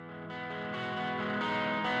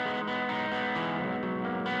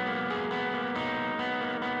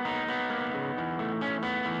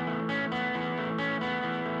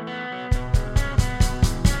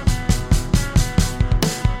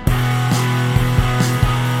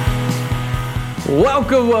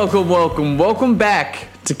Welcome back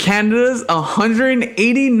to Canada's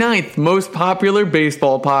 189th most popular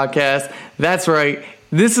baseball podcast. That's right,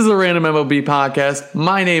 this is a random MLB podcast.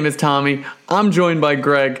 My name is Tommy. I'm joined by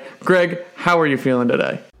Greg. Greg, how are you feeling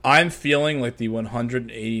today? I'm feeling like the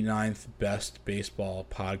 189th best baseball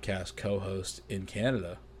podcast co-host in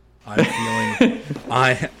Canada.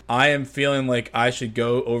 I am feeling like I should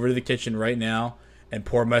go over to the kitchen right now and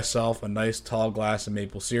pour myself a nice tall glass of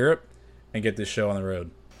maple syrup and get this show on the road.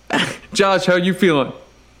 Josh, how you feeling?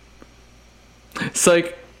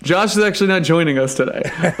 Psych. Josh is actually not joining us today.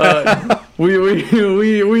 We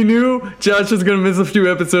knew Josh was going to miss a few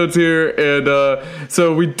episodes here, and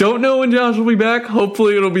so we don't know when Josh will be back.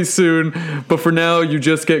 Hopefully it'll be soon, but for now you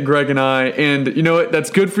just get Greg and I, and you know what?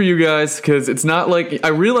 That's good for you guys, because it's not like, I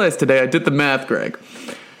realized today, I did the math, Greg.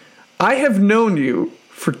 I have known you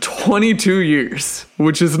for 22 years,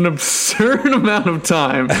 which is an absurd amount of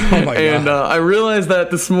time. Oh my and God. I realized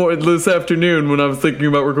that this afternoon when I was thinking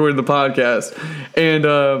about recording the podcast. And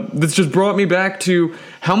this just brought me back to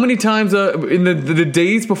how many times in the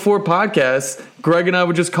days before podcasts, Greg and I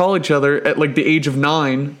would just call each other at like the age of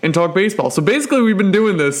 9 and talk baseball. So basically we've been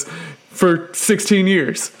doing this for 16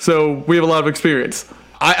 years. So we have a lot of experience.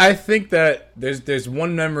 I think that there's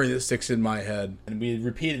one memory that sticks in my head, and we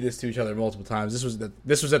repeated this to each other multiple times.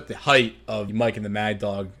 This was at the height of Mike and the Mad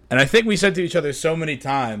Dog, and I think we said to each other so many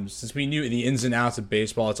times, since we knew the ins and outs of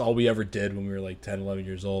baseball, it's all we ever did when we were like 10, 11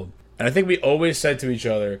 years old. And I think we always said to each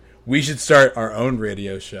other, we should start our own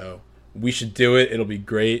radio show. We should do it. It'll be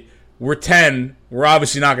great. We're 10. We're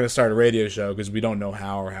obviously not going to start a radio show because we don't know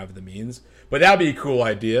how or have the means, but that would be a cool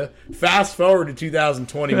idea. Fast forward to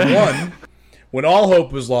 2021. When all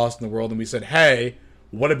hope was lost in the world, and we said, hey,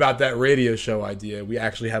 what about that radio show idea? We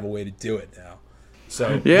actually have a way to do it now.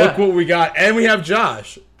 So Look what we got. And we have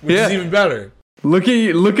Josh, which is even better. Look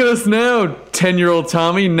at us now, 10-year-old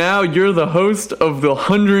Tommy. Now you're the host of the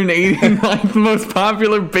 189th most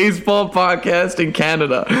popular baseball podcast in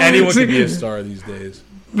Canada. Anyone can be a star these days.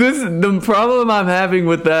 The problem I'm having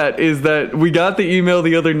with that is that we got the email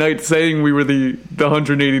the other night saying we were the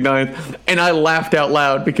 189th, and I laughed out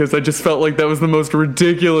loud because I just felt like that was the most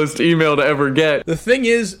ridiculous email to ever get. The thing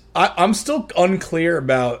is, I'm still unclear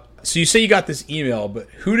about... So you say you got this email, but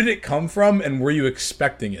who did it come from, and were you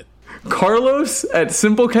expecting it? Carlos at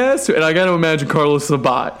Simplecast, and I got to imagine Carlos is a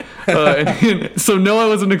bot. So no, I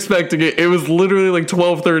wasn't expecting it. It was literally like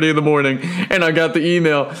 12:30 in the morning, and I got the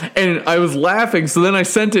email, and I was laughing. So then I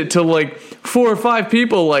sent it to like 4 or 5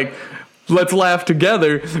 people, like, let's laugh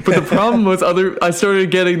together. But the problem was I started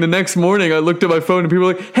getting the next morning, I looked at my phone and people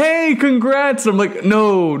were like, hey, congrats. I'm like,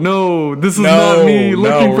 no, this is not me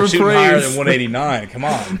looking for praise. Higher than 189. Come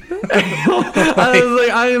on. I was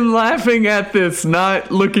like, I am laughing at this,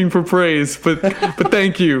 not looking for praise. But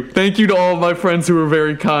thank you. Thank you to all of my friends who were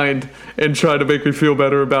very kind and tried to make me feel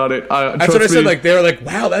better about it. That's what I said. Like, they were like,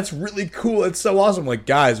 wow, that's really cool. It's so awesome. Like,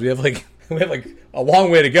 guys, we have a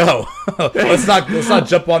long way to go. let's not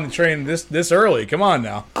jump on the train this early. Come on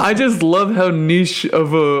now. I just love how niche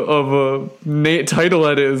of a title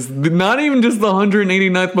that is. Not even just the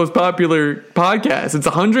 189th most popular podcast. It's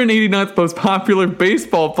 189th most popular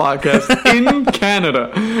baseball podcast in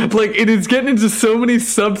Canada. Like, it is getting into so many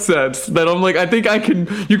subsets that I'm like, I think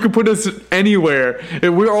you could put us anywhere.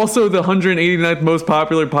 And we're also the 189th most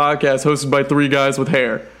popular podcast hosted by 3 guys with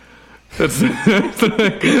hair. That's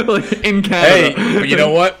like in Canada. Hey, but you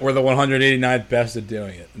know what? We're the 189th best at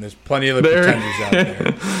doing it, and there's plenty of pretenders out there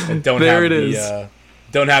that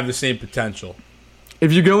don't have the same potential.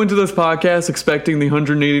 If you go into this podcast expecting the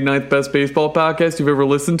 189th best baseball podcast you've ever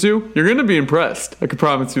listened to, you're going to be impressed. I can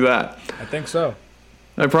promise you that. I think so.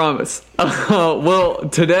 I promise. Well,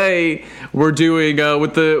 today we're doing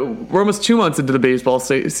we're almost 2 months into the baseball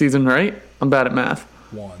season, right? I'm bad at math.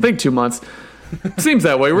 I think 2 months. Seems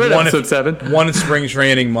that way. We're at episode 7. One spring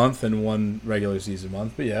training month and one regular season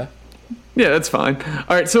month, but yeah. Yeah, that's fine.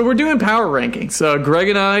 All right, so we're doing power rankings. Greg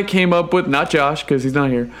and I came up with, not Josh because he's not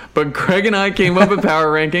here, but Greg and I came up with power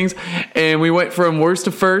rankings, and we went from worst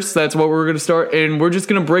to first. That's what we're going to start, and we're just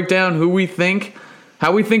going to break down how we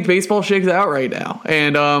think baseball shakes out right now.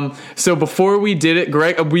 And so before we did it,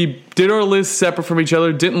 Greg, we did our list separate from each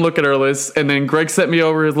other, didn't look at our lists, and then Greg sent me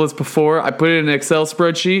over his list before. I put it in an Excel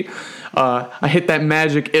spreadsheet. I hit that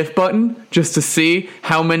magic if button just to see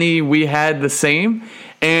how many we had the same.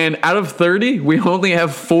 And out of 30, we only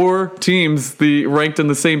have 4 teams ranked in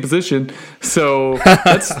the same position. So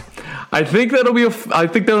I think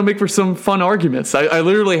that'll make for some fun arguments. I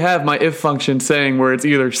literally have my if function saying where it's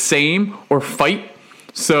either same or fight.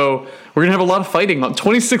 So we're gonna have a lot of fighting on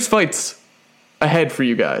 26 fights ahead for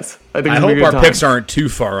you guys. I hope our picks aren't too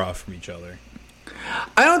far off from each other.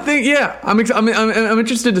 I don't think. Yeah, I'm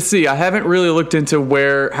interested to see. I haven't really looked into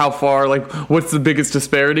how far, like, what's the biggest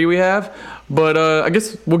disparity we have. But I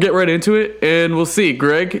guess we'll get right into it, and we'll see.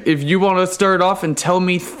 Greg, if you want to start off and tell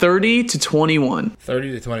me 30 to 21.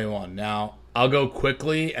 30 to 21. Now, I'll go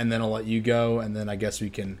quickly, and then I'll let you go, and then I guess we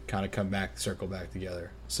can kind of circle back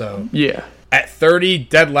together. So, yeah. At 30,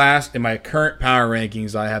 dead last in my current power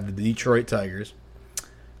rankings, I have the Detroit Tigers,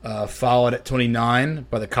 followed at 29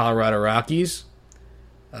 by the Colorado Rockies,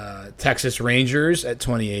 Texas Rangers at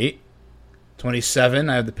 28, 27,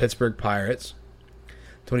 I have the Pittsburgh Pirates,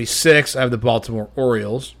 26, I have the Baltimore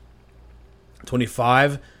Orioles,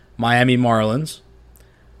 25, Miami Marlins,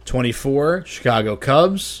 24, Chicago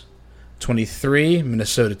Cubs, 23,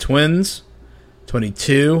 Minnesota Twins,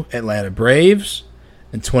 22, Atlanta Braves,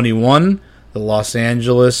 and 21, the Los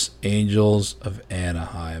Angeles Angels of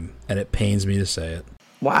Anaheim. And it pains me to say it.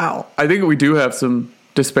 Wow. I think we do have some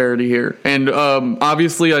disparity here. And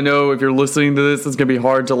obviously, I know if you're listening to this, it's going to be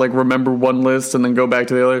hard to like remember one list and then go back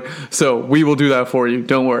to the other. So we will do that for you.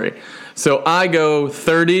 Don't worry. So I go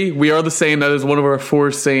 30. We are the same. That is one of our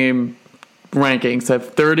 4 same rankings. At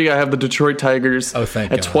 30, I have the Detroit Tigers. Oh,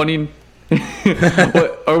 thank At God. 20...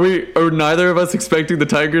 What, are neither of us expecting the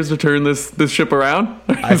Tigers to turn this ship around?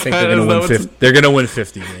 I think they're going to win 50. They're going to win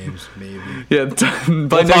 50 games, maybe. Yeah, we'll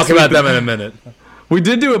talk about them in a minute. We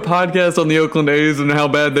did do a podcast on the Oakland A's and how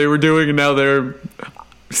bad they were doing, and now they're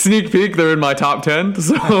sneak peek. They're in my top 10.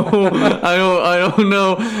 So I don't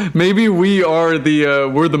know. Maybe we're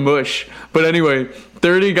the mush. But anyway,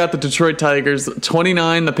 30 got the Detroit Tigers,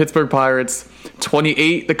 29 the Pittsburgh Pirates,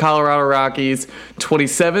 28 the Colorado Rockies,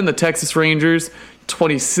 27 the Texas Rangers,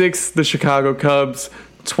 26 the Chicago Cubs,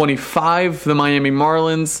 25 the Miami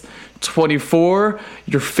Marlins, 24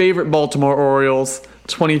 your favorite Baltimore Orioles,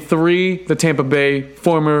 23 the Tampa Bay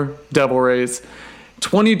former Devil Rays,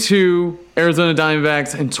 22 Arizona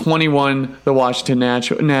Diamondbacks, and 21 the Washington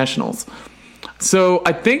Nationals. So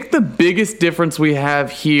I think the biggest difference we have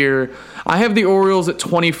here, I have the Orioles at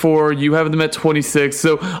 24, you have them at 26.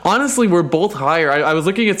 So honestly, we're both higher. I was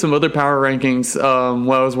looking at some other power rankings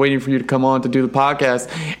while I was waiting for you to come on to do the podcast,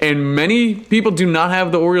 and many people do not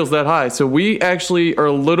have the Orioles that high. So we actually are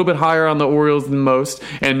a little bit higher on the Orioles than most,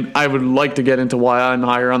 and I would like to get into why I'm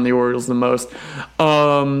higher on the Orioles than most.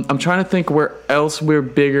 I'm trying to think where else we're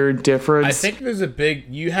bigger difference. I think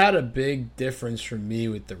you had a big difference from me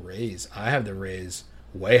with the Rays. I have the Rays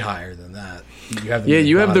way higher than that. You have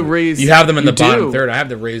them have the Rays. You have them in the bottom third. I have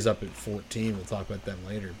the Rays up at 14. We'll talk about them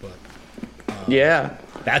later, but yeah,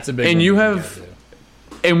 that's a big. And one you have,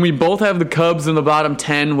 and we both have the Cubs in the bottom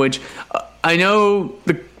 10, which I know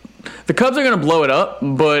the Cubs are going to blow it up,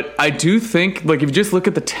 but I do think, like, if you just look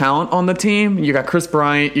at the talent on the team, you got Chris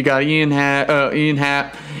Bryant, you got Ian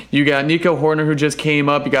Happ, you got Nico Horner, who just came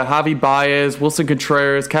up, you got Javi Baez, Wilson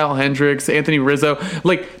Contreras, Kyle Hendricks, Anthony Rizzo,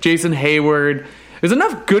 like Jason Hayward. There's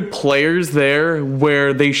enough good players there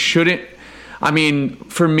where they shouldn't. I mean,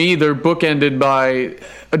 for me, they're bookended by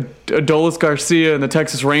Adolis Garcia and the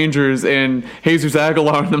Texas Rangers and Jesus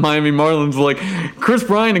Aguilar and the Miami Marlins. Like, Chris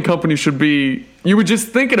Bryant and company should be. You would just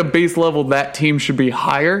think at a base level that team should be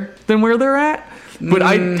higher than where they're at. But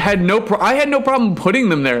I had no problem putting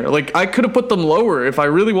them there. Like, I could have put them lower if I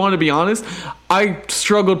really wanted to be honest. I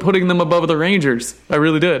struggled putting them above the Rangers. I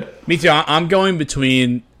really did. Me too. I'm going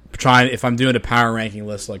between if I'm doing a power ranking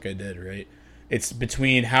list like I did, right? It's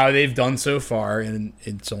between how they've done so far, and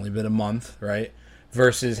it's only been a month, right?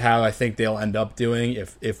 Versus how I think they'll end up doing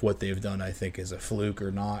if what they've done I think is a fluke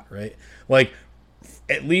or not, right? Like,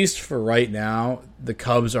 at least for right now, the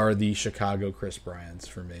Cubs are the Chicago Chris Bryants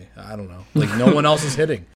for me. I don't know. Like, no one else is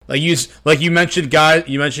hitting. Like you mentioned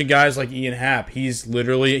guys like Ian Happ. He's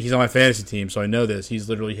on my fantasy team, so I know this. He's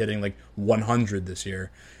literally hitting like 100 this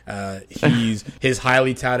year. His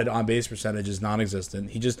highly touted on base percentage is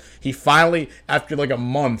non-existent. He finally, after like a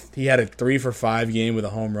month, he had a 3-for-5 game with a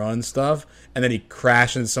home run and stuff, and then he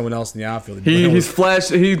crashed into someone else in the outfield.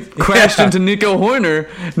 He crashed into Nico Horner.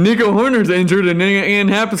 Nico Horner's injured, and Ian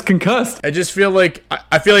Happ is concussed. I just feel like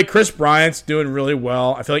Chris Bryant's doing really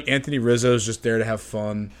well. I feel like Anthony Rizzo's just there to have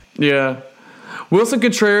fun. Yeah, Wilson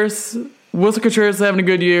Contreras is having a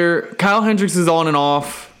good year. Kyle Hendricks is on and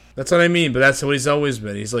off. That's what I mean, but that's what he's always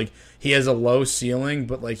been. He's like, he has a low ceiling,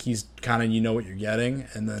 but like he's kind of, you know what you're getting.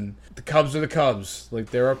 And then the Cubs are the Cubs.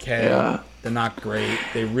 Like, they're okay. Yeah. They're not great.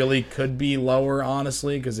 They really could be lower,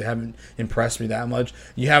 honestly, because they haven't impressed me that much.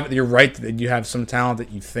 You're right that you have some talent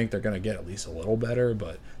that you think they're going to get at least a little better,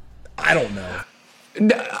 but I don't know.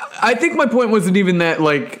 I think my point wasn't even that,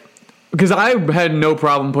 like, because I had no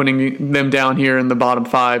problem putting them down here in the bottom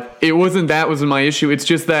 5. It wasn't that was my issue. It's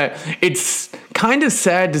just that it's kind of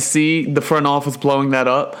sad to see the front office blowing that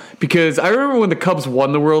up, because I remember when the Cubs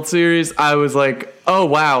won the World Series, I was like, oh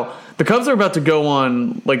wow, the Cubs are about to go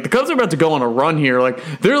on a run here. Like,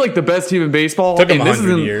 they're like the best team in baseball. Took them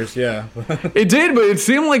 100 years, yeah. It did, but it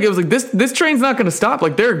seemed like it was like this train's not going to stop.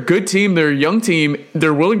 Like, they're a good team, they're a young team,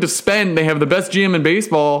 they're willing to spend. They have the best GM in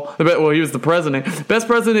baseball. Well, he was the president, best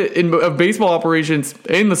president of baseball operations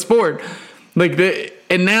in the sport.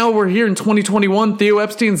 And now we're here in 2021. Theo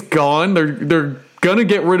Epstein's gone. They're gonna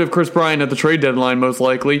get rid of Chris Bryant at the trade deadline, most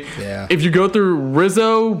likely. Yeah. If you go through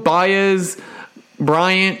Rizzo, Baez,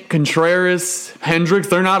 Bryant, Contreras, Hendricks,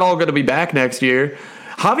 they're not all gonna be back next year.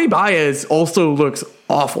 Javi Baez also looks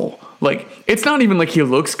awful. Like, it's not even like he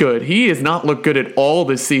looks good. He has not looked good at all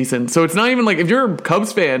this season. So it's not even like, if you're a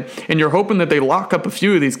Cubs fan and you're hoping that they lock up a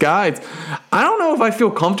few of these guys, I don't know if I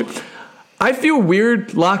feel comfortable. I feel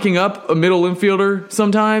weird locking up a middle infielder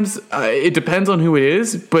sometimes. It depends on who it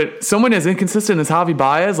is, but someone as inconsistent as Javi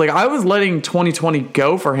Baez, like, I was letting 2020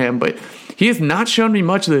 go for him, but he has not shown me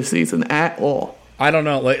much this season at all. I don't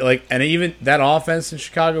know, and even that offense in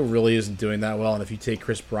Chicago really isn't doing that well. And if you take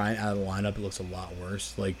Chris Bryant out of the lineup, it looks a lot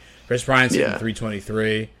worse. Like, Chris Bryant's hitting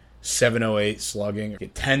 323, 708 slugging,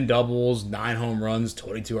 10 doubles, 9 home runs,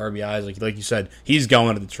 22 RBIs. Like you said, he's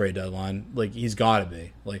going to the trade deadline. Like, he's got to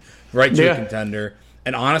be right to a contender.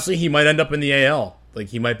 And honestly, he might end up in the AL. Like,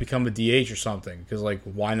 he might become a DH or something, because, like,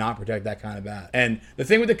 why not protect that kind of bat? And the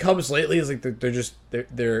thing with the Cubs lately is, like,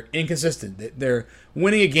 they're inconsistent. They're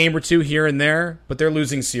winning a game or two here and there, but they're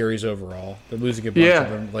losing series overall. They're losing a bunch of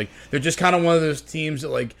them. Like, they're just kind of one of those teams that,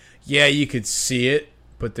 like, yeah, you could see it,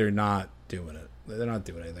 but they're not doing it. They're not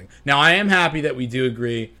doing anything. Now, I am happy that we do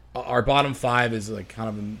agree. Our bottom 5 is, like, kind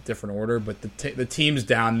of in different order, but the teams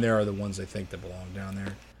down there are the ones I think that belong down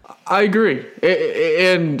there. I agree,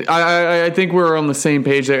 and I think we're on the same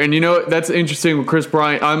page there. And that's interesting with Chris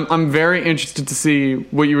Bryant. I'm very interested to see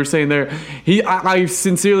what you were saying there. I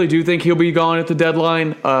sincerely do think he'll be gone at the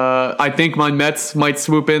deadline. I think my Mets might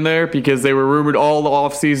swoop in there, because they were rumored all the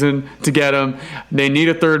offseason to get him. They need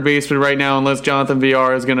a third baseman right now, unless Jonathan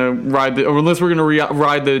VR is going to unless we're going to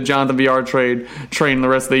ride the Jonathan VR train the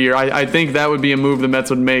rest of the year. I think that would be a move the Mets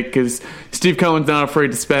would make, because Steve Cohen's not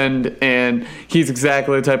afraid to spend, and he's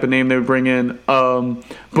exactly the type of name they would bring in.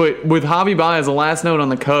 But with Javi Baez, the last note on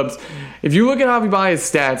the Cubs, if you look at Javi Baez's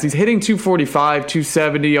stats, he's hitting 245,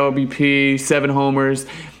 270 OBP, 7 homers.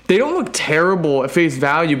 They don't look terrible at face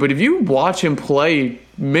value, but if you watch him play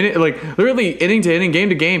literally inning to inning, game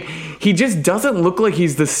to game, he just doesn't look like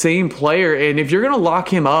he's the same player. And if you're going to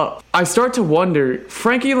lock him up, I start to wonder,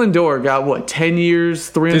 Frankie Lindor got 10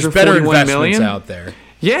 years, $341 million? There's better investments out there.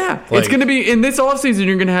 Yeah, it's going to be, in this offseason,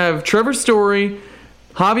 you're going to have Trevor Story,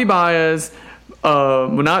 Javi Baez,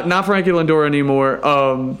 not Frankie Lindor anymore.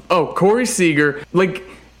 Corey Seager. Like,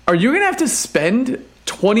 are you going to have to spend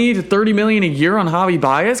 $20 to $30 million a year on Javi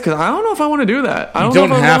Baez? Because I don't know if I want to do that. You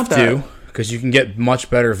don't have to, because you can get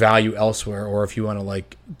much better value elsewhere. Or if you want to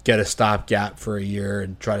get a stopgap for a year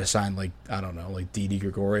and try to sign Didi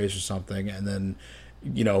Gregorius or something, and then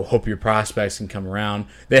hope your prospects can come around.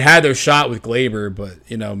 They had their shot with Glaber, but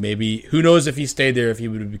maybe, who knows if he stayed there, if he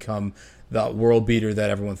would have become the world beater that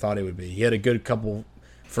everyone thought he would be. He had a good couple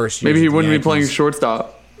first years. Maybe he wouldn't be playing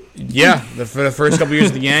shortstop. Yeah, for the first couple years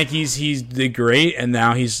of the Yankees, he did great, and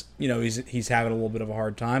now he's having a little bit of a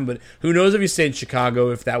hard time. But who knows if he stayed in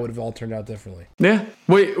Chicago, if that would have all turned out differently. Yeah.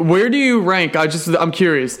 Wait, where do you rank? I'm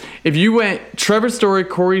curious. If you went Trevor Story,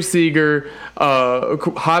 Corey Seager,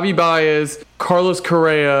 Javi Baez, Carlos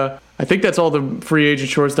Correa, I think that's all the free agent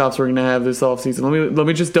shortstops we're going to have this offseason. Let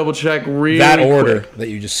me just double check really that order quick. That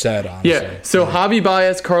you just said, honestly. Yeah. So Javi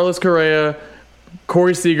Baez, Carlos Correa,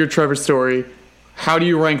 Corey Seager, Trevor Story. How do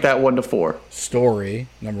you rank that 1 to 4? Story,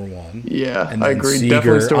 number 1. Yeah, and I agree. Seager,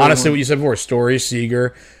 definitely Story. Honestly, what you said before, Story,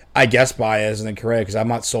 Seager, I guess Baez, and then Correa, because I'm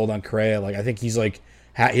not sold on Correa. I think he's I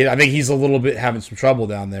think he's a little bit having some trouble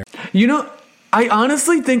down there. I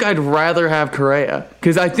honestly think I'd rather have Correa,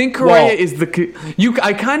 because I think Correa is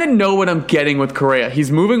I kind of know what I'm getting with Correa.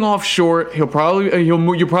 He's moving off short. You'll probably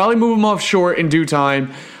move him off short in due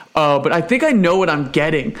time. But I think I know what I'm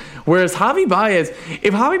getting. Whereas Javi Baez,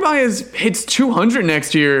 if Javi Baez hits 200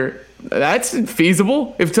 next year, that's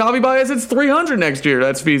feasible. If Javi Baez hits 300 next year,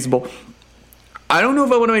 that's feasible. I don't know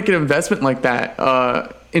if I want to make an investment like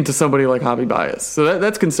that into somebody like Javi Baez. So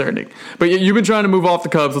that's concerning. But you've been trying to move off the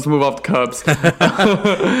Cubs. Let's move off the Cubs. But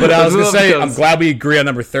I was going to say, I'm glad we agree on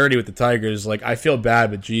number 30 with the Tigers. I feel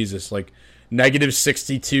bad, but Jesus, negative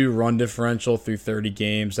 62 run differential through 30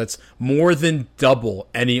 games. That's more than double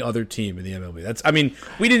any other team in the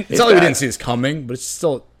MLB. We didn't see this coming, but it's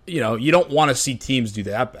still, you don't want to see teams do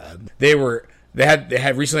that bad. They were They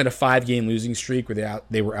had recently had a 5-game losing streak where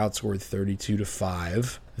they were outscored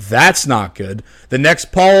 32-5. That's not good. The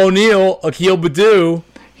next Paul O'Neill, Akil Baddoo,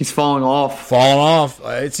 he's falling off.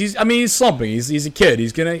 He's slumping. He's a kid.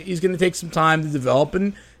 He's gonna take some time to develop,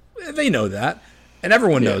 and they know that, and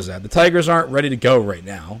everyone knows that. The Tigers aren't ready to go right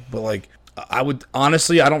now, but like. I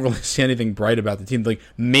don't really see anything bright about the team. Like,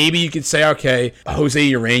 maybe you could say, okay, Jose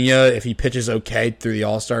Urena, if he pitches okay through the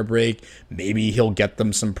All-Star break, maybe he'll get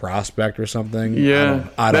them some prospect or something. Yeah,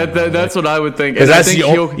 I don't know. That's what I would think.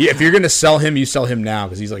 If you're going to sell him, you sell him now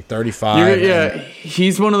because he's like 35.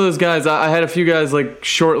 He's one of those guys. I had a few guys like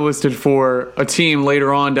shortlisted for a team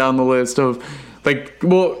later on down the list of.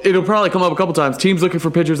 It'll probably come up a couple times. Teams looking for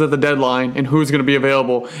pitchers at the deadline and who's going to be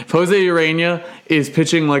available. If Jose Urena is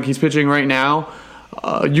pitching like he's pitching right now,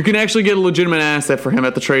 you can actually get a legitimate asset for him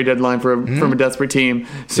at the trade deadline from a desperate team.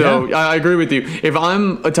 So I agree with you. If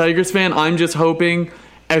I'm a Tigers fan, I'm just hoping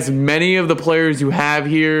as many of the players you have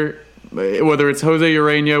here, whether it's Jose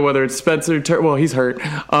Urena, whether it's Spencer, he's hurt.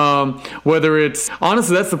 Whether it's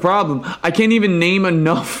honestly, that's the problem. I can't even name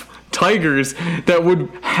enough Tigers that would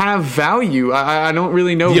have value. I don't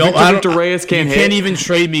really know. Victor Reyes can't hit. You can't even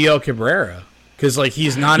trade Miguel Cabrera because like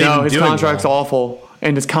he's not even doing his contract's awful,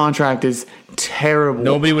 and his contract is terrible.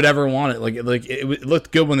 Nobody would ever want it. Like it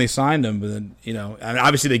looked good when they signed him, but then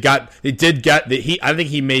obviously I think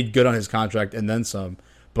he made good on his contract and then some.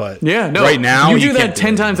 But right now you do that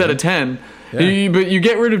 10 times out of 10. Yeah. But you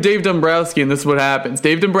get rid of Dave Dombrowski, and this is what happens.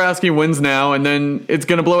 Dave Dombrowski wins now, and then it's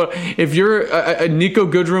going to blow up. If you're a Nico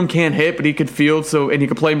Goodrum can't hit, but he could field, and he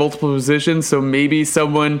could play multiple positions, so maybe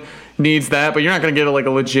someone needs that. But you're not going to get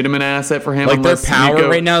a legitimate asset for him. Like their power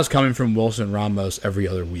right now is coming from Wilson Ramos every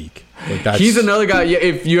other week. He's another guy.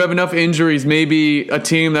 If you have enough injuries, maybe a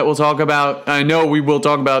team that we'll talk about. I know we will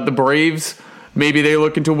talk about the Braves. Maybe they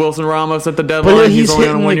look into Wilson Ramos at the deadline. But he's only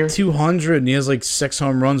hitting like 200, and he has like 6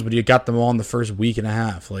 home runs, but you got them all in the first week and a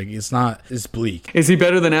half. Like it's bleak. Is he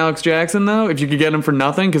better than Alex Jackson though? If you could get him for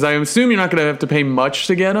nothing, because I assume you're not going to have to pay much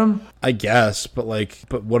to get him. I guess, but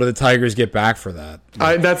what do the Tigers get back for that?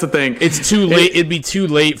 That's the thing. It's too late. It'd be too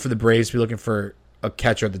late for the Braves to be looking for a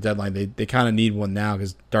catcher at the deadline. They kind of need one now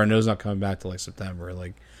because Darno's not coming back till like September.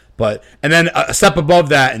 And then a step above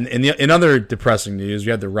that, in other depressing news,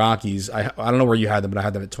 we had the Rockies. I don't know where you had them, but I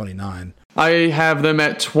had them at 29. I have them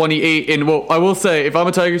at 28. And I will say, if I'm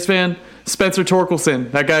a Tigers fan, Spencer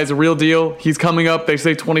Torkelson, that guy's a real deal. He's coming up. They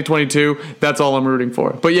say 2022. That's all I'm rooting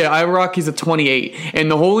for. But yeah, I have Rockies at 28.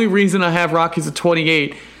 And the only reason I have Rockies at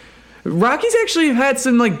 28, Rockies actually have had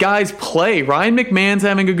some guys play. Ryan McMahon's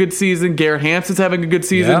having a good season. Garrett Hampson's having a good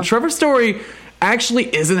season. Yeah. Trevor Story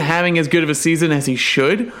actually isn't having as good of a season as he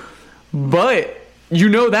should. But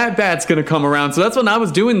that bat's going to come around. So that's when I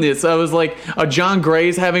was doing this. I was like, John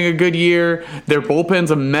Gray's having a good year. Their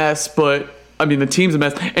bullpen's a mess, but the team's a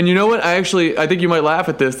mess. And you know what? I think you might laugh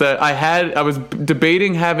at this. That I was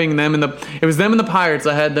debating having them it was them and the Pirates.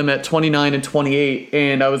 I had them at 29 and 28.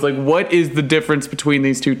 And I was like, what is the difference between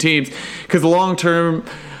these two teams? Because long term,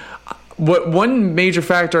 one major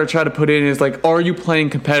factor I try to put in is are you playing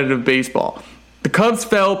competitive baseball? The Cubs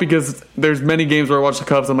fell because there's many games where I watch the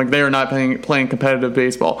Cubs. I'm like, they are not playing competitive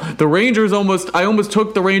baseball. The Rangers I almost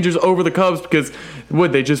took the Rangers over the Cubs because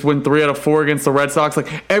they just win 3 out of 4 against the Red Sox.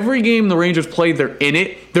 Every game the Rangers played, they're in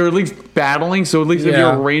it. They're at least battling. So at least if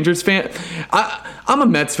you're a Rangers fan, I'm a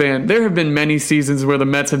Mets fan. There have been many seasons where the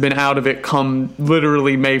Mets have been out of it come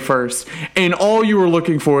literally May 1st. And all you were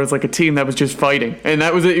looking for is a team that was just fighting. And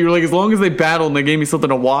that was it. You're like, as long as they battled and they gave me something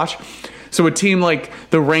to watch. So a team like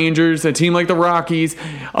the Rangers, a team like the Rockies,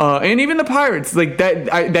 and even the Pirates,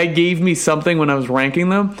 that gave me something when I was ranking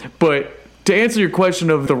them. But to answer your question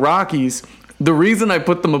of the Rockies, the reason I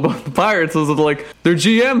put them above the Pirates was their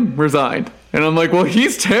GM resigned. And I'm like, well,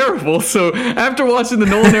 he's terrible. So after watching the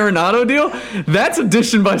Nolan Arenado deal, that's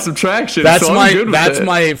addition by subtraction. That's so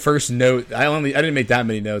my first note. I didn't make that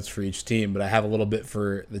many notes for each team, but I have a little bit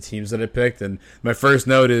for the teams that I picked. And my first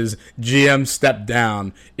note is GM step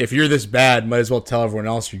down. If you're this bad, might as well tell everyone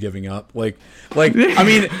else you're giving up.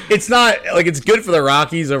 It's not it's good for the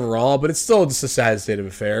Rockies overall, but it's still just a sad state of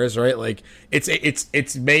affairs, right? It's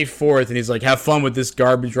May 4th, and he's like, have fun with this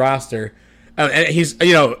garbage roster, and he's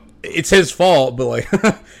it's his fault, but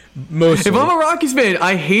mostly. If I'm a Rockies fan,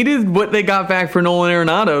 I hated what they got back for Nolan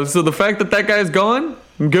Arenado. So the fact that guy's gone,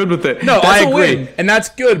 I'm good with it. No, I agree, and that's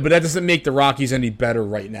good, but that doesn't make the Rockies any better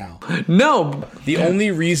right now. No, the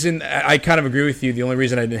only reason I kind of agree with you, the only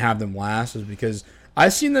reason I didn't have them last is because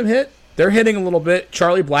I've seen them hit. They're hitting a little bit.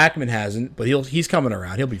 Charlie Blackmon hasn't, but he's coming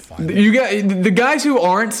around. He'll be fine. You got the guys who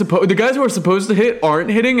are supposed to hit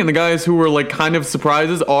aren't hitting, and the guys who were kind of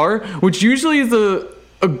surprises are, which usually is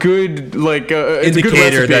a good it's a good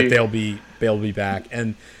indicator that recipe. they'll be back.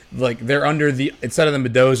 And like they're under the, instead of the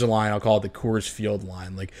Mendoza line, I'll call it the Coors Field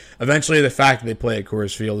line. Like eventually the fact that they play at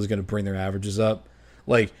Coors Field is going to bring their averages up.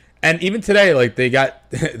 Like, and even today, like they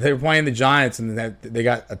were playing the Giants and they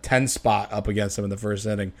got a 10 spot up against them in the first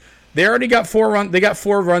inning. They already got 4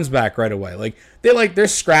 runs back right away. Like they're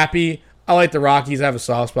scrappy. I like the Rockies. I have a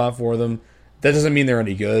soft spot for them. That doesn't mean they're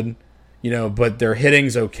any good, but their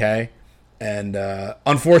hitting's okay. And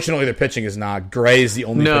unfortunately, their pitching is not. Gray is the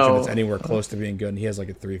only pitcher that's anywhere close to being good, and he has like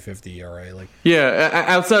a 3.50 ERA.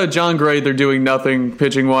 Outside of John Gray, they're doing nothing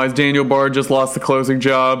pitching wise. Daniel Bard just lost the closing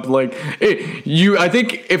job. I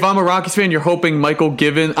think if I'm a Rockies fan, you're hoping Michael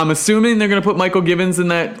Givens. I'm assuming they're going to put Michael Givens in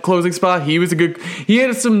that closing spot. He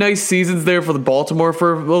had some nice seasons there for the Baltimore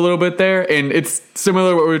for a little bit there, and it's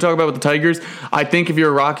similar to what we were talking about with the Tigers. I think if you're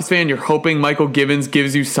a Rockies fan, you're hoping Michael Givens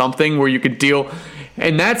gives you something where you could deal.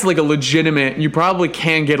 And that's like a legitimate, you probably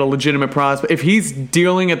can get a legitimate prospect. If he's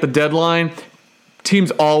dealing at the deadline,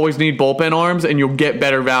 teams always need bullpen arms, and you'll get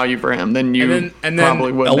better value for him than you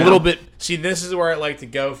probably would a now. little bit. See, this is where I'd like to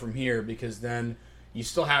go from here, because then you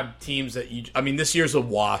still have teams that this year's a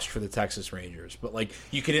wash for the Texas Rangers, but like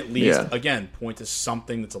you can at least, again, point to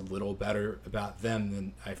something that's a little better about them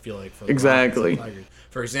than I feel like for the exactly. Tigers.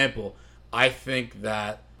 For example, I think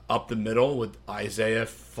that up the middle with Isaiah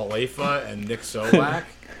Falefa and Nick Solak.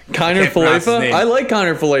 Kiner Falefa? I like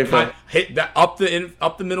Kiner Falefa. Hit that up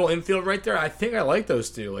the middle infield right there. I think I like those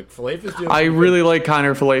two. Like Falefa's doing. I really like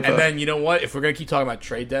Kiner Falefa. And then you know what? If we're gonna keep talking about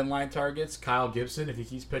trade deadline targets, Kyle Gibson, if he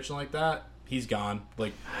keeps pitching like that, he's gone.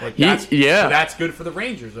 That's good for the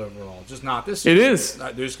Rangers overall. Just not this year. It is.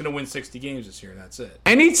 They're just gonna win 60 games this year, and that's it.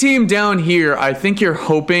 Any team down here, I think you're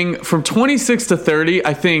hoping from 26 to 30.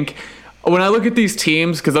 I think. When I look at these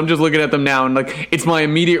teams, because I'm just looking at them now, and it's my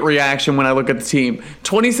immediate reaction when I look at the team.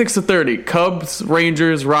 26 to 30, Cubs,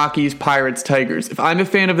 Rangers, Rockies, Pirates, Tigers. If I'm a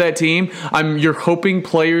fan of that team, you're hoping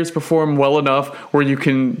players perform well enough where you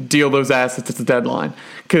can deal those assets at the deadline.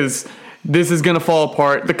 Because this is going to fall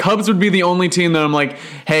apart. The Cubs would be the only team that I'm like,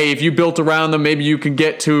 hey, if you built around them, maybe you could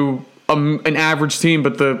get to an average team,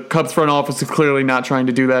 but the Cubs front office is clearly not trying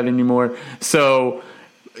to do that anymore. So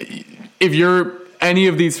if you're any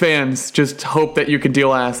of these fans, just hope that you can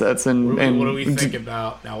deal assets. And what do we think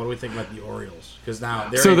about now? What do we think about the Orioles? Because now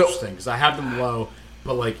they're interesting. Because I have them low,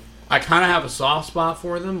 but I kind of have a soft spot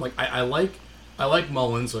for them. I like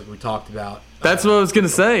Mullins, like we talked about. That's what I was gonna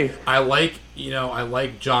say. I like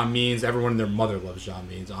John Means. Everyone and their mother loves John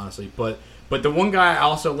Means, honestly. But the one guy I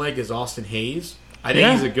also like is Austin Hayes. I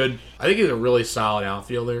think he's a really solid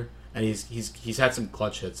outfielder, and he's had some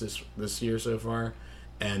clutch hits this year so far,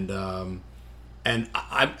 And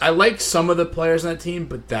I like some of the players on that team,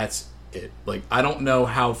 but that's it. I don't know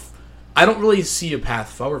I don't really see a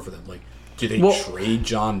path forward for them. Do they trade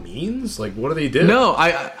John Means? What do they do? No,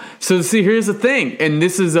 so see, here's the thing, and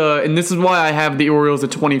this is why I have the Orioles at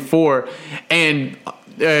 24, and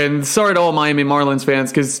sorry to all Miami Marlins fans,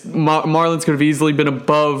 because Marlins could have easily been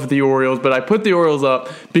above the Orioles, but I put the Orioles up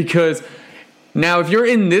because. Now, if you're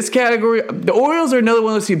in this category, the Orioles are another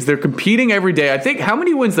one of those teams. They're competing every day. I think how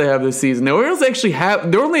many wins they have this season? The Orioles actually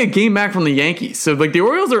they're only a game back from the Yankees. So, the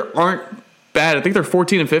Orioles aren't bad. I think they're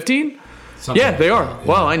 14 and 15. Yeah, they are. Yeah.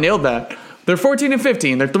 Wow, I nailed that. They're 14 and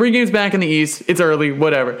 15. They're 3 games back in the East. It's early,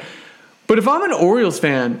 whatever. But if I'm an Orioles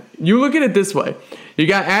fan, you look at it this way. You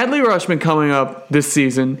got Adley Rutschman coming up this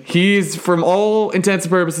season. He's, from all intents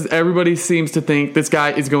and purposes, everybody seems to think this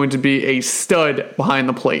guy is going to be a stud behind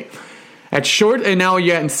the plate. At short, and now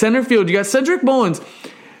in center field, you got Cedric Mullins.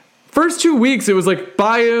 First 2 weeks, it was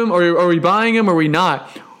buy him, or are we buying him, or are we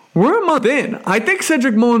not? We're a month in. I think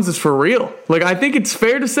Cedric Mullins is for real. I think it's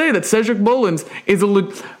fair to say that Cedric Mullins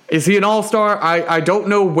is he an all-star? I don't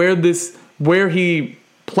know where he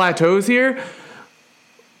plateaus here.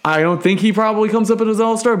 I don't think he probably comes up as an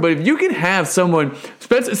all-star, but if you can have someone,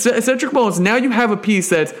 Cedric Mullins, now you have a piece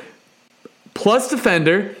that's plus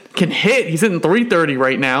defender, can hit. He's hitting 330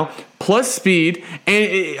 right now, plus speed,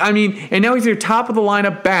 and now he's your top of the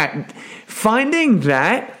lineup bat. Finding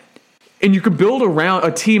that, and you could build around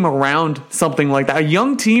a team around something like that, a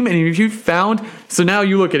young team. And if you found, so now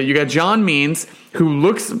you look at it, you got John Means, who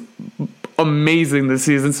looks amazing this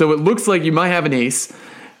season. So it looks like you might have an ace.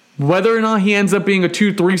 Whether or not he ends up being a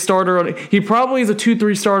 2-3 starter, he probably is a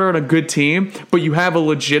 2-3 starter on a good team, but you have a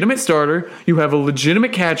legitimate starter, you have a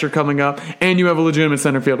legitimate catcher coming up, and you have a legitimate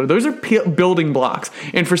center fielder. Those are building blocks.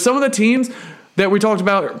 And for some of the teams that we talked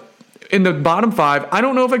about in the bottom 5, I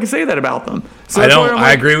don't know if I can say that about them. So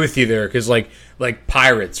I agree with you there, because like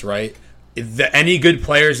Pirates, right? any good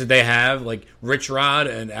players that they have, like Rich Rod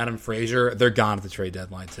and Adam Frazier, they're gone at the trade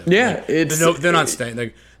deadline too. Yeah, like, they're not staying.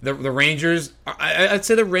 Like, the Rangers, I'd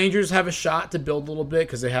say the Rangers have a shot to build a little bit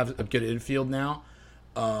because they have a good infield now.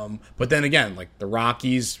 But then again, like the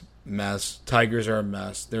Rockies, mess. Tigers are a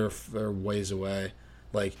mess. They're ways away.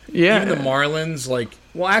 Like, even the Marlins,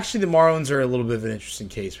 actually the Marlins are a little bit of an interesting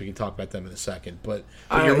case. We can talk about them in a second. But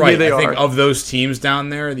you're right. I think of those teams down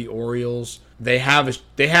there, the Orioles, they have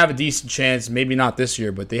a decent chance. Maybe not this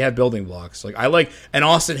year, but they have building blocks. And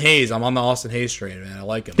Austin Hayes. I'm on the Austin Hayes train, man. I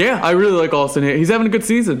like him. Yeah, I really like Austin Hayes. He's having a good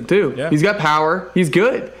season too. Yeah. He's got power. He's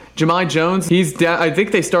good. Jahmai Jones, he's down. I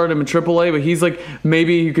think they started him in AAA, but he's like,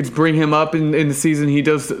 maybe you could bring him up in the season. He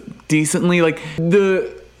does decently. Like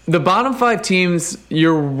the bottom 5 teams,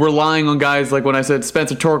 you're relying on guys like when I said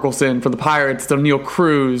Spencer Torkelson for the Pirates, Neil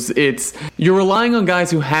Cruz. You're relying on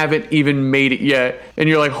guys who haven't even made it yet, and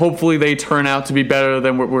you're like, hopefully they turn out to be better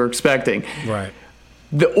than what we're expecting. Right.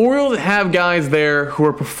 The Orioles have guys there who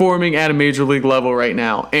are performing at a major league level right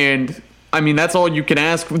now, and I mean, that's all you can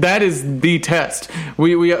ask. That is the test.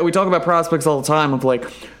 We talk about prospects all the time of like,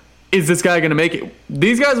 is this guy going to make it?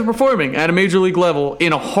 These guys are performing at a major league level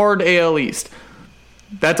in a hard AL East.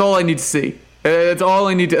 That's all I need to see. That's all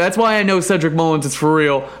I need to. That's why I know Cedric Mullins is for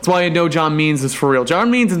real. That's why I know John Means is for real.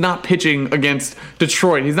 John Means is not pitching against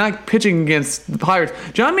Detroit. He's not pitching against the Pirates.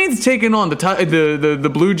 John Means is taking on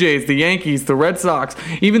the Blue Jays, the Yankees, the Red Sox,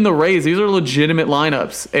 even the Rays. These are legitimate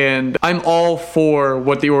lineups, and I'm all for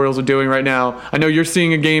what the Orioles are doing right now. I know you're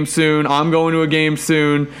seeing a game soon. I'm going to a game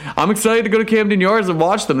soon. I'm excited to go to Camden Yards and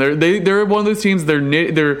watch them. They're one of those teams.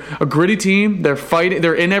 They're a gritty team. They're fighting.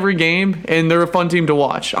 They're in every game, and they're a fun team to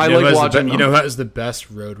watch. I like watching them. That is the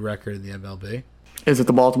best road record in the MLB. Is it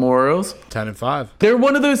the Baltimore Orioles? 10-5. They're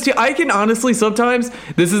one of those teams. I can honestly sometimes,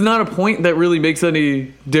 this is not a point that really makes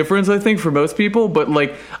any difference, I think, for most people, but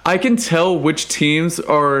like I can tell which teams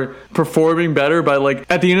are performing better by like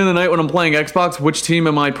at the end of the night when I'm playing Xbox, which team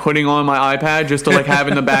am I putting on my iPad just to like have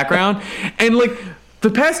in the background. And like the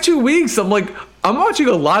past 2 weeks, I'm watching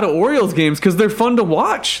a lot of Orioles games because they're fun to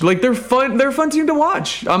watch. Like they're fun. They're a fun team to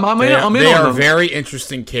watch. I'm in they on are them. A very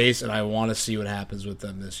interesting case, and I want to see what happens with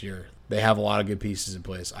them this year. They have a lot of good pieces in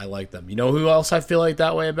place. I like them. You know who else I feel like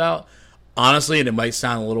that way about? Honestly, and it might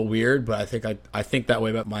sound a little weird, but I think that way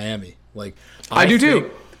about Miami. Like I do too.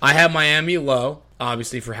 I have Miami low,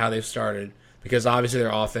 obviously for how they've started, because obviously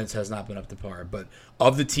their offense has not been up to par. But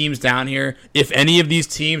of the teams down here, if any of these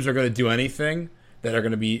teams are going to do anything that are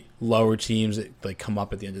going to be lower teams that like come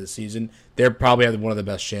up at the end of the season, they're probably have one of the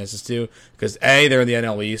best chances to, because they're in the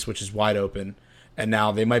NL East, which is wide open, and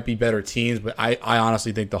now they might be better teams, but I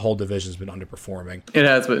honestly think the whole division's been underperforming. It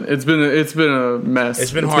has been. It's been a mess.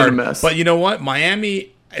 It's been hard. Been a mess. But you know what?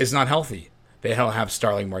 Miami is not healthy. They don't have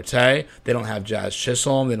Starling Marte. They don't have Jazz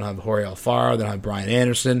Chisholm. They don't have Jorge Alfaro. They don't have Brian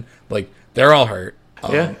Anderson. Like they're all hurt.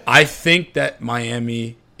 Yeah. I think that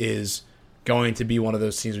Miami is going to be one of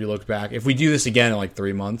those teams we look back. If we do this again in like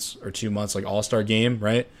 3 months or 2 months, like All-Star game,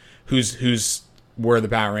 right? Who's where the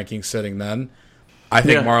power rankings sitting then? I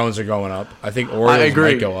think Marlins are going up. I think Orioles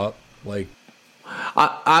might go up. Like,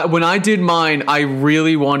 when I did mine, I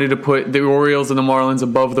really wanted to put the Orioles and the Marlins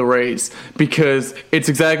above the Rays because it's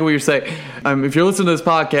exactly what you're saying. If you're listening to this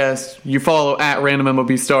podcast, you follow at Random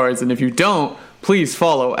MLB Stars, and if you don't, please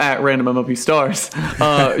follow at Random MLB Stars.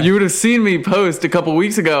 You would have seen me post a couple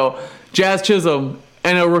weeks ago Jazz Chisholm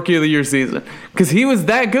and a Rookie of the Year season because he was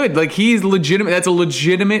that good. Like he's legitimate. That's a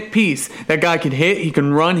legitimate piece. That guy can hit. He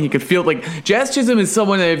can run. He can field. Like Jazz Chisholm is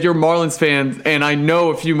someone that if you're Marlins fans, and I know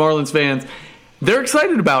a few Marlins fans, they're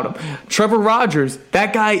excited about him. Trevor Rogers,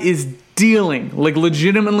 that guy is dealing, like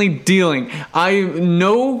legitimately dealing. I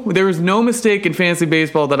know there is no mistake in fantasy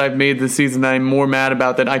baseball that I've made this season that I'm more mad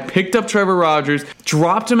about. That I picked up Trevor Rogers,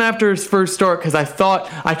 dropped him after his first start because I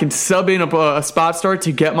thought I can sub in a spot start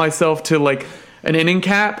to get myself to like an inning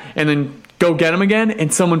cap and then go get him again,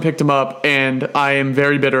 and someone picked him up, and I am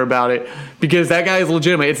very bitter about it because that guy is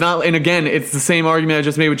legitimate. It's not, and again, it's the same argument I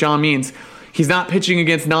just made with John Means. He's not pitching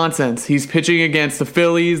against nonsense. He's pitching against the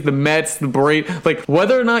Phillies, the Mets, the Braves. Like,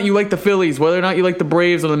 whether or not you like the Phillies, whether or not you like the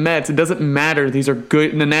Braves or the Mets, it doesn't matter. These are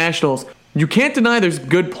good in the Nationals. You can't deny there's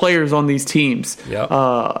good players on these teams. Yep.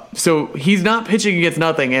 So he's not pitching against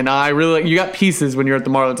nothing, and I really like. You got pieces when you're at the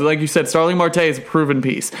Marlins. Like you said, Starling Marte is a proven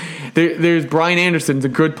piece. There's Brian Anderson's a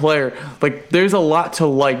good player. Like there's a lot to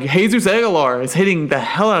like. Jesus Aguilar is hitting the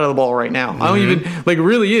hell out of the ball right now. I don't even like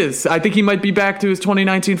really is. I think he might be back to his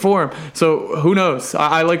 2019 form. So who knows?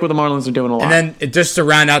 I like what the Marlins are doing a lot. And then just to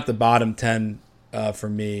round out the bottom 10 for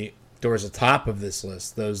me, towards the top of this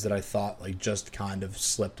list, those that I thought like just kind of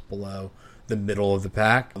slipped below the middle of the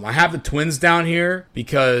pack. I have the Twins down here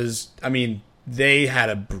because, I mean, they had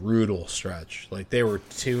a brutal stretch. Like, they were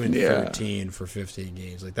 2-13 for 15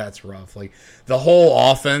 games. Like, that's rough. Like, the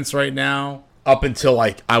whole offense right now, up until,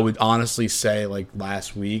 like, I would honestly say, like,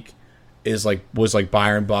 last week, was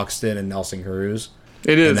Byron Buxton and Nelson Cruz.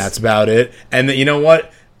 It is. And that's about it. And you know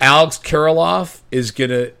what? Alex Kirilloff is going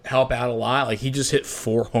to help out a lot. Like, he just hit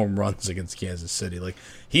 4 home runs against Kansas City. Like,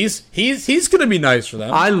 he's going to be nice for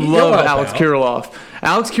them. I love Alex Kirilloff.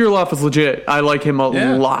 Alex Kirilloff is legit. I like him a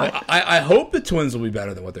lot. I hope the Twins will be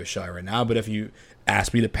better than what they're showing right now, but if you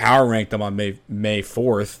ask me to power rank them on May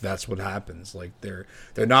 4th, that's what happens. Like, they're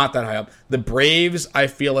not that high up. The Braves, I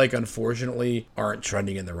feel like, unfortunately, aren't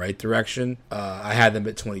trending in the right direction. I had them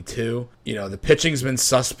at 22. You know, the pitching's been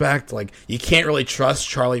suspect. Like, you can't really trust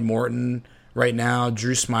Charlie Morton right now.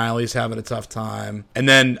 Drew Smiley's having a tough time. And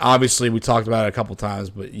then, obviously, we talked about it a couple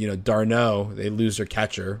times, but, you know, Darno, they lose their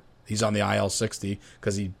catcher. He's on the IL 60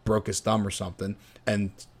 because he broke his thumb or something.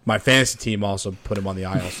 And my fantasy team also put him on the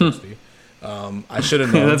IL 60. I should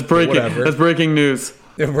have known. That's breaking. That's breaking news.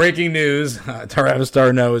 Breaking news. Travis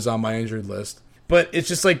d'Arnaud is on my injured list. But it's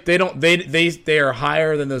just like they are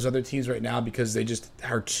higher than those other teams right now because they just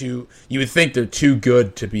are too. You would think they're too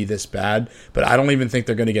good to be this bad, but I don't even think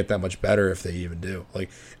they're going to get that much better if they even do. Like,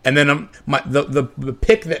 and then the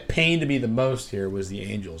pick that pained me the most here was the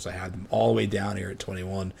Angels. I had them all the way down here at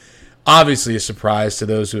 21. Obviously, a surprise to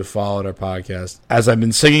those who have followed our podcast, as I've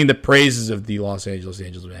been singing the praises of the Los Angeles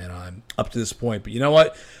Angels of Anaheim up to this point. But you know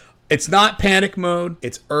what? It's not panic mode.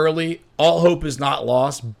 It's early. All hope is not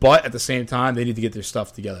lost. But at the same time, they need to get their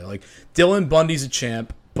stuff together. Like, Dylan Bundy's a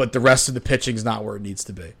champ, but the rest of the pitching's not where it needs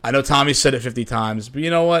to be. I know Tommy said it 50 times, but you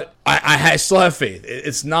know what? I still have faith.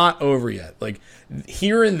 It's not over yet. Like,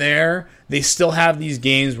 here and there, they still have these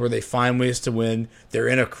games where they find ways to win. They're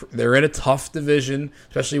in a tough division,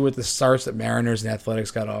 especially with the starts that Mariners and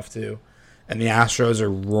Athletics got off to, and the Astros are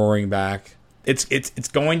roaring back. It's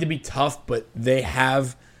going to be tough, but they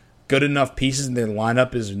have good enough pieces, and their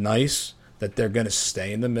lineup is nice that they're going to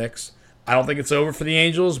stay in the mix. I don't think it's over for the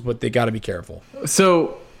Angels, but they got to be careful.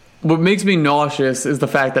 So, what makes me nauseous is the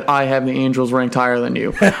fact that I have the Angels ranked higher than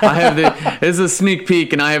you. This is a sneak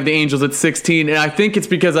peek, and I have the Angels at 16, and I think it's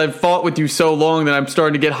because I've fought with you so long that I'm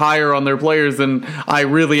starting to get higher on their players than I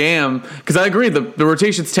really am. Because I agree, the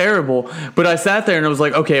rotation's terrible, but I sat there and I was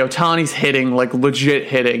like, okay, Ohtani's hitting, like legit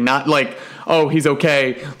hitting, not like, oh, he's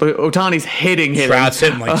okay, but Ohtani's hitting. Trout's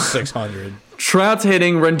hitting like 600. Trout's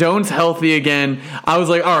hitting. Rendon's healthy again. I was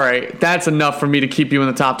like, all right, that's enough for me to keep you in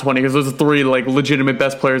the top 20 because those are 3 like legitimate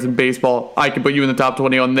best players in baseball. I could put you in the top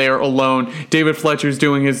 20 on there alone. David Fletcher's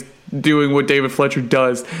doing what David Fletcher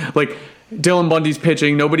does. Like, Dylan Bundy's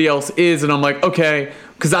pitching. Nobody else is. And I'm like, okay,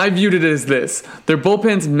 because I viewed it as this. Their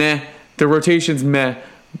bullpen's meh. Their rotation's meh.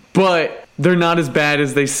 But they're not as bad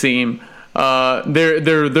as they seem.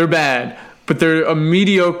 They're bad. But they're a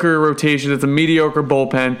mediocre rotation. It's a mediocre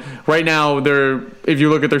bullpen. Right now, if you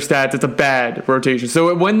look at their stats, it's a bad rotation.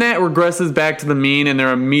 So when that regresses back to the mean and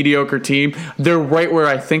they're a mediocre team, they're right where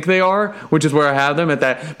I think they are, which is where I have them at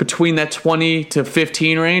that between that 20 to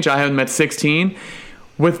 15 range. I have them at 16.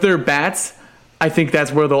 With their bats, I think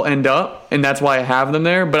that's where they'll end up, and that's why I have them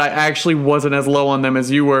there. But I actually wasn't as low on them as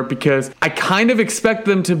you were because I kind of expect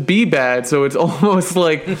them to be bad. So it's almost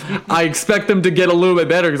like I expect them to get a little bit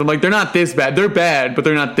better because I'm like, they're not this bad. They're bad, but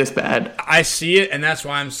they're not this bad. I see it, and that's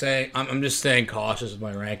why I'm saying I'm just staying cautious with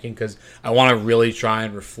my ranking because I want to really try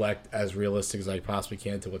and reflect as realistic as I possibly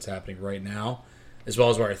can to what's happening right now, as well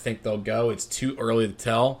as where I think they'll go. It's too early to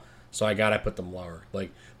tell, so I gotta put them lower.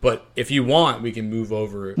 But if you want, we can move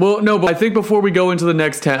over. Well, no, but I think before we go into the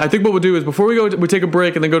next 10, I think what we'll do is before we take a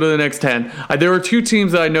break and then go to the next 10, there are 2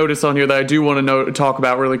 teams that I noticed on here that I do want to talk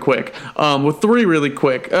about really quick. Well, 3 really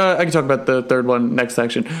quick. I can talk about the third one next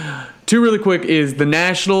section. 2 really quick is the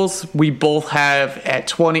Nationals. We both have at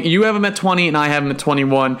 20. You have them at 20 and I have them at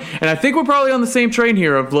 21. And I think we're probably on the same train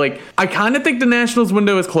here of like, I kind of think the Nationals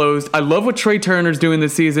window is closed. I love what Trey Turner's doing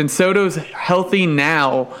this season. Soto's healthy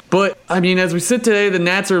now. But, I mean, as we sit today, the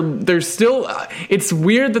Nats they're still, it's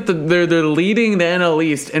weird that they're leading the NL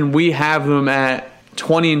East and we have them at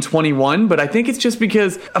 20 and 21, but I think it's just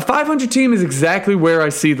because a 500 team is exactly where I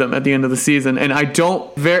see them at the end of the season, and I don't.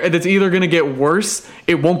 It's either going to get worse,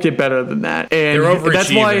 it won't get better than that, and they're overachieving.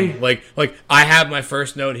 That's why, like I have my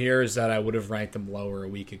first note here is that I would have ranked them lower a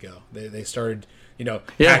week ago. They started,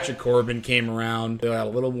 Patrick Corbin came around. They had a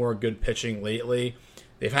little more good pitching lately.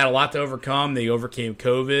 They've had a lot to overcome. They overcame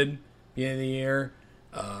COVID beginning of the year.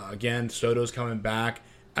 Again, Soto's coming back.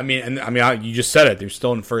 You just said it. They're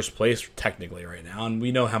still in first place technically right now, and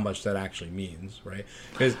we know how much that actually means, right?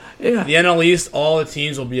 Because the NL East, all the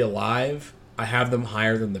teams will be alive. I have them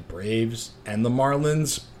higher than the Braves and the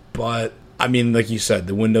Marlins, but I mean, like you said,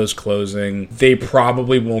 the window's closing. They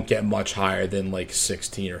probably won't get much higher than like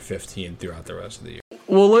 16 or 15 throughout the rest of the year.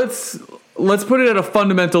 Well, let's put it at a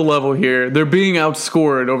fundamental level here. They're being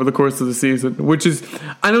outscored over the course of the season, which is,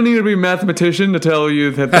 I don't need to be a mathematician to tell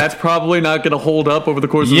you that that's probably not going to hold up over the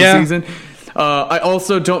course of the season. I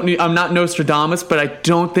also I'm not Nostradamus, but I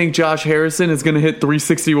don't think Josh Harrison is going to hit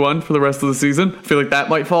 361 for the rest of the season. I feel like that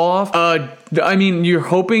might fall off. I mean, you're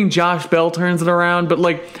hoping Josh Bell turns it around, but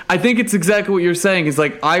like, I think it's exactly what you're saying is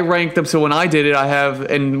like, I ranked them. So when I did it, I have,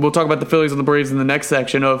 and we'll talk about the Phillies and the Braves in the next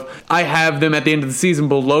section I have them at the end of the season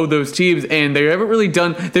below those teams, and they haven't really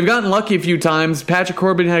they've gotten lucky a few times. Patrick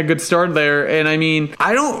Corbin had a good start there, and I mean,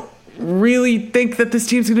 I don't really think that this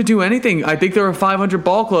team's going to do anything. I think they're a 500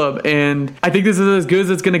 ball club, and I think this is as good as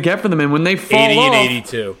it's going to get for them. And when they fall 80 off, and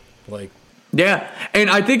 82, yeah, and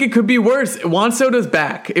I think it could be worse. Juan Soto's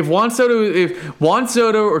back. If Juan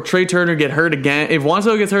Soto or Trey Turner get hurt again, if Juan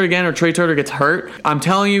Soto gets hurt again or Trey Turner gets hurt, I'm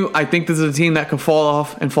telling you, I think this is a team that could fall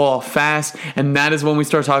off fast, and that is when we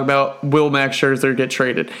start talking about will Max Scherzer get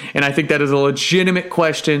traded. And I think that is a legitimate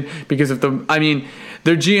question because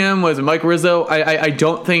their GM was Mike Rizzo. I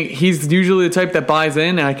don't think he's usually the type that buys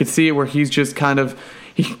in, and I could see it where he's just kind of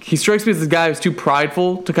he strikes me as a guy who's too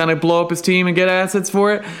prideful to kind of blow up his team and get assets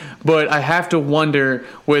for it. But I have to wonder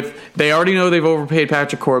they already know they've overpaid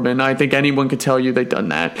Patrick Corbin. I think anyone could tell you they've done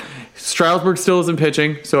that. Strasburg still isn't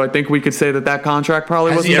pitching, so I think we could say that contract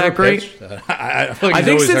probably wasn't that great. I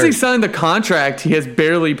think since he signed the contract, he has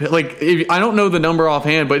barely I don't know the number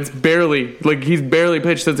offhand, but it's barely he's barely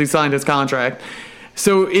pitched since he signed his contract.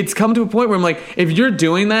 So it's come to a point where I'm like, if you're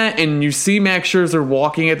doing that and you see Max Scherzer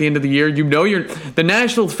walking at the end of the year, the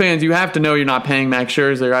Nationals fans, you have to know you're not paying Max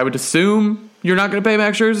Scherzer. I would assume you're not going to pay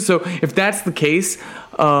Max Scherzer. So if that's the case,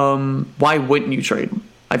 why wouldn't you trade him?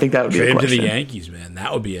 I think that would be a question. Trade him to the Yankees, man.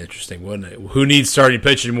 That would be interesting, wouldn't it? Who needs starting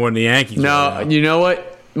pitching more than the Yankees? No, right, you know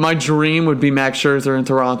what? My dream would be Max Scherzer in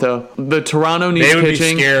Toronto. The Toronto needs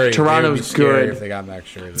pitching. Be scary. Toronto's good. If they got Max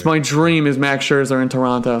Scherzer. It's my dream is Max Scherzer in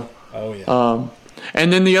Toronto. Oh yeah.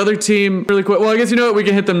 And then the other team, really quick. Well, I guess you know what? We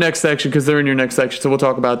can hit them next section because they're in your next section, so we'll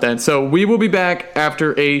talk about that. So we will be back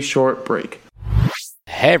after a short break.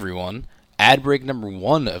 Hey, everyone. Ad break number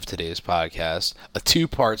 1 of today's podcast, a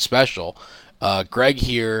 2-part special. Greg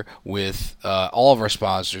here with all of our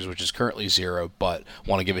sponsors, which is currently 0, but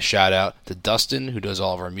want to give a shout out to Dustin, who does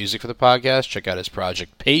all of our music for the podcast. Check out his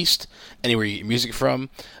project Paste, anywhere you get your music from.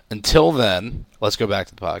 Until then, let's go back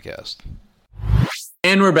to the podcast.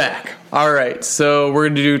 And we're back. All right, so we're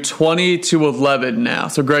going to do 20 to 11 now.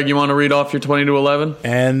 So, Greg, you want to read off your 20 to 11?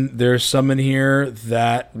 And there's some in here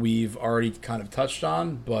that we've already kind of touched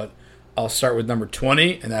on, but I'll start with number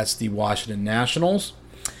 20, and that's the Washington Nationals.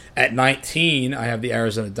 At 19, I have the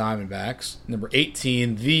Arizona Diamondbacks. Number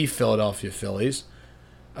 18, the Philadelphia Phillies.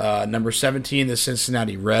 Number 17, the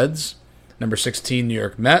Cincinnati Reds. Number 16, New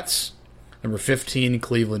York Mets. Number 15,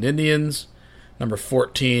 Cleveland Indians. Number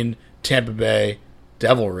 14, Tampa Bay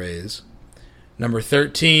Devil Rays. Number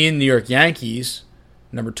 13, New York Yankees.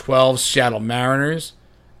 Number 12, Seattle Mariners.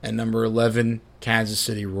 And number 11, Kansas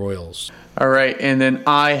City Royals. All right, and then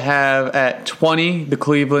I have at 20, the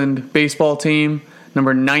Cleveland baseball team.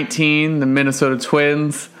 Number 19, the Minnesota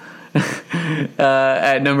Twins.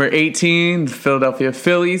 At number 18, the Philadelphia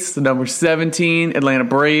Phillies. The number 17, Atlanta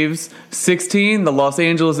Braves. 16, the Los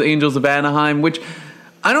Angeles Angels of Anaheim, which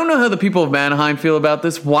I don't know how the people of Anaheim feel about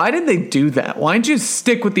this. Why did they do that? Why didn't you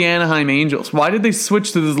stick with the Anaheim Angels? Why did they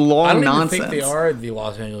switch to this long nonsense? I don't even think they are the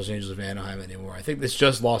Los Angeles Angels of Anaheim anymore. I think it's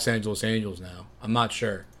just Los Angeles Angels now. I'm not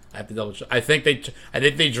sure. I have to double check. I think they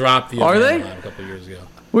dropped the Anaheim a couple of years ago.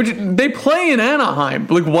 Which they play in Anaheim.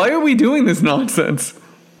 Like, why are we doing this nonsense?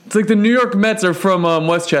 It's like the New York Mets are from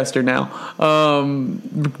Westchester now.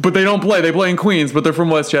 But they don't play. They play in Queens, but they're from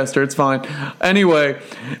Westchester. It's fine. Anyway,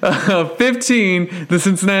 15, the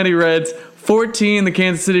Cincinnati Reds. 14, the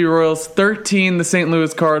Kansas City Royals. 13, the St.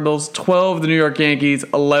 Louis Cardinals. 12, the New York Yankees.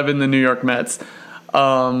 11, the New York Mets.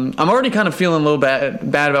 I'm already kind of feeling a little bad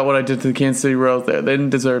about what I did to the Kansas City Royals there. They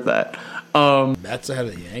didn't deserve that. Mets ahead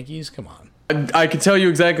of the Yankees? Come on. I can tell you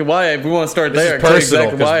exactly why. If we want to start this there, is personal,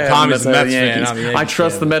 exactly why Tommy's a Mets fan. I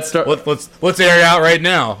trust the Mets. Let's air it out right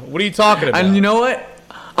now. What are you talking about? And you know what?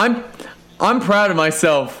 I'm proud of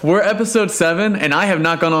myself. We're episode 7, and I have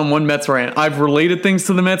not gone on one Mets rant. I've related things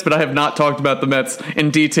to the Mets, but I have not talked about the Mets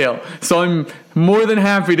in detail. So I'm more than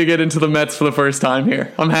happy to get into the Mets for the first time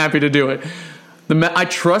here. I'm happy to do it. I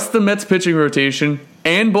trust the Mets pitching rotation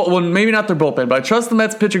well, maybe not their bullpen, but I trust the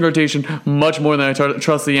Mets pitching rotation much more than I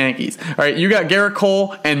trust the Yankees. All right, you got Garrett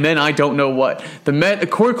Cole, and then I don't know what.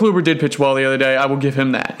 Corey Kluber did pitch well the other day. I will give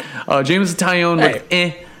him that. Jameson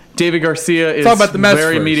Taillon, David Garcia is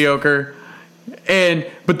very mediocre.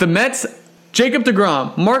 But the Mets, Jacob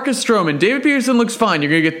deGrom, Marcus Stroman, David Peterson looks fine.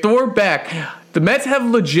 You're going to get Thor back. The Mets have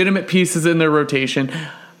legitimate pieces in their rotation.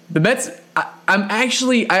 The Mets, I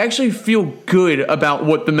actually feel good about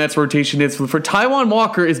what the Mets rotation is. For Taijuan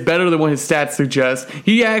Walker is better than what his stats suggest.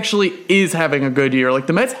 He actually is having a good year. Like,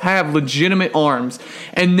 the Mets have legitimate arms,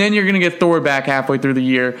 and then you're going to get Thor back halfway through the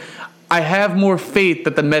year. I have more faith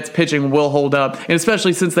that the Mets pitching will hold up, and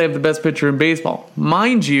especially since they have the best pitcher in baseball.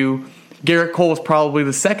 Mind you, Garrett Cole is probably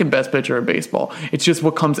the second best pitcher in baseball. It's just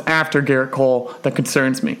what comes after Garrett Cole that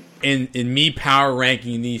concerns me. In me power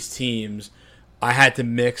ranking these teams, I had to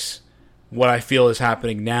mix what I feel is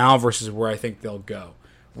happening now versus where I think they'll go.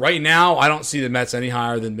 Right now, I don't see the Mets any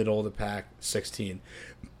higher than middle of the pack, 16.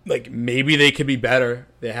 Like, maybe they could be better.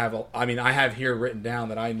 I have here written down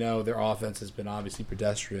that I know their offense has been obviously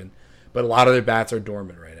pedestrian, but a lot of their bats are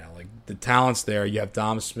dormant right now. Like, the talent's there. You have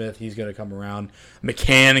Dom Smith. He's going to come around.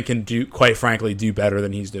 McCann can quite frankly, do better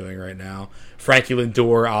than he's doing right now. Frankie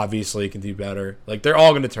Lindor obviously can do better. Like, they're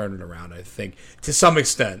all going to turn it around, I think, to some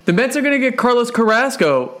extent. The Mets are going to get Carlos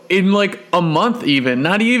Carrasco in like a month even.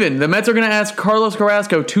 Not even. The Mets are going to ask Carlos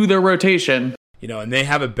Carrasco to their rotation. And they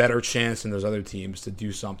have a better chance than those other teams to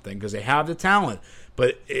do something because they have the talent.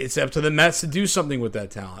 But it's up to the Mets to do something with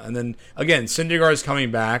that talent. And then, again, Syndergaard's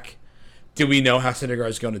coming back. Do we know how Syndergaard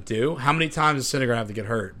is going to do? How many times does Syndergaard have to get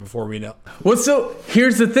hurt before we know? Well, so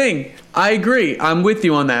here's the thing. I agree. I'm with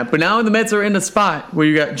you on that. But now the Mets are in a spot where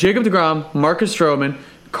you got Jacob deGrom, Marcus Stroman,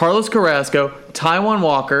 Carlos Carrasco, Taijuan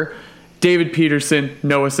Walker, David Peterson,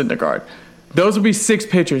 Noah Syndergaard. Those would be 6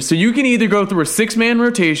 pitchers. So you can either go through a 6-man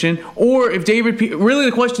rotation, or if really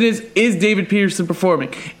the question is David Peterson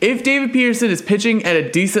performing? If David Peterson is pitching at a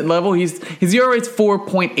decent level, his ERA is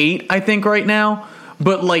 4.8, I think, right now.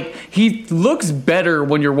 But, like, he looks better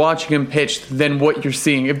when you're watching him pitch than what you're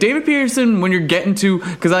seeing. If David Peterson, when you're getting to,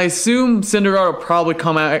 because I assume Syndergaard will probably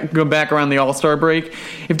go back around the All-Star break.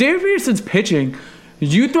 If David Peterson's pitching,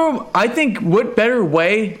 I think what better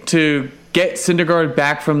way to get Syndergaard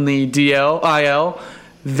back from the IL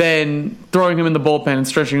than throwing him in the bullpen and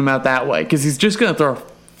stretching him out that way, because he's just going to throw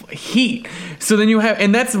heat. So then you have,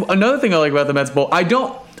 and that's another thing I like about the Mets bull.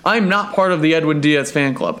 I'm not part of the Edwin Diaz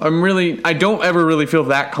fan club. I don't ever really feel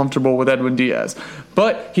that comfortable with Edwin Diaz.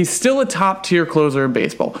 But he's still a top-tier closer in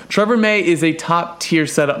baseball. Trevor May is a top-tier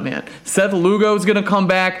setup man. Seth Lugo is going to come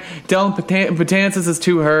back. Dylan Betances is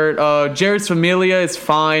too hurt. Jairus Familia is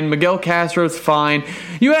fine. Miguel Castro is fine.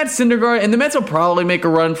 You add Syndergaard, and the Mets will probably make a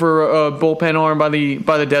run for a bullpen arm by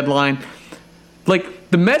the deadline. Like,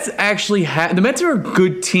 the Mets the Mets are a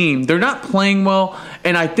good team. They're not playing well,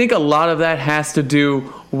 and I think a lot of that has to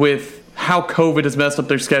do with how COVID has messed up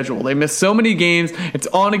their schedule. They missed so many games. It's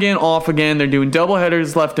on again, off again. They're doing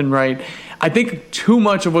doubleheaders left and right. I think too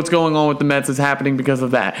much of what's going on with the Mets is happening because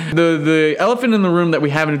of that. The elephant in the room that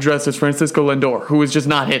we haven't addressed is Francisco Lindor, who is just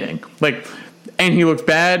not hitting. And he looks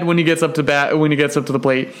bad when he gets up to the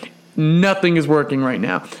plate. Nothing is working right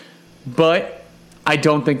now. But I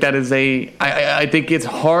don't think that is I think it's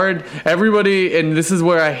hard. Everybody, and this is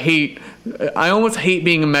where I almost hate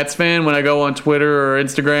being a Mets fan when I go on Twitter or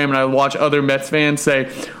Instagram and I watch other Mets fans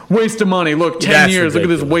say, waste of money. Look, 10 That's years,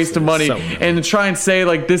 ridiculous. look at this waste of money. And try and say,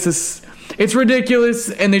 like, it's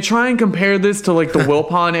ridiculous. And they try and compare this to, like, the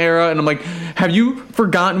Wilpon era. And I'm like, have you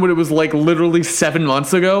forgotten what it was like literally 7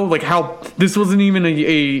 months ago? Like, how this wasn't even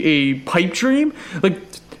a pipe dream? Like,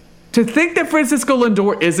 to think that Francisco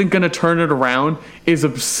Lindor isn't going to turn it around is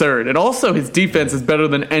absurd. And also, his defense is better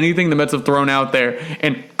than anything the Mets have thrown out there.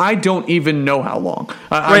 And I don't even know how long.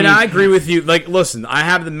 I agree with you. Like, listen, I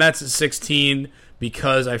have the Mets at 16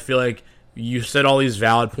 because I feel like you said all these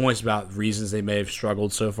valid points about reasons they may have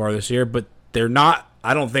struggled so far this year. But they're not,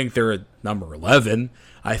 I don't think they're at number 11.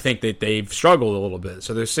 I think that they've struggled a little bit.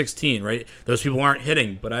 So they're 16, right? Those people aren't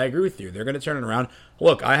hitting. But I agree with you. They're going to turn it around.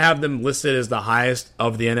 Look, I have them listed as the highest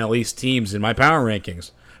of the NL East teams in my power rankings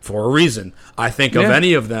for a reason. I think of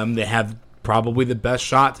any of them, they have probably the best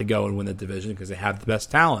shot to go and win the division because they have the best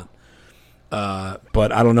talent.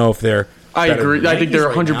 But I don't know if they're I agree. I think they're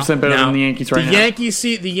 100% better than the Yankees right now.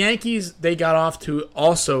 The Yankees, they got off to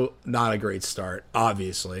also not a great start,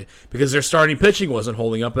 obviously, because their starting pitching wasn't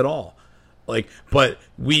holding up at all. But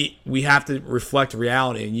we have to reflect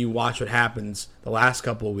reality, and you watch what happens the last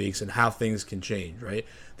couple of weeks and how things can change, right?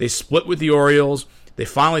 They split with the Orioles. They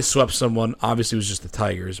finally swept someone. Obviously, it was just the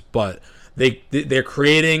Tigers, but They're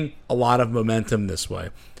creating a lot of momentum this way.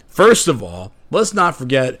 First of all, let's not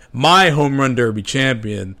forget my home run derby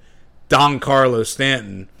champion, Don Carlos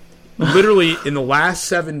Stanton. Literally in the last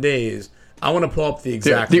 7 days, I want to pull up the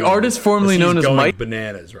exact the artist formerly known as Mike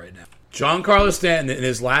Bananas right now. John Carlos Stanton in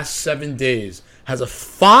his last 7 days has a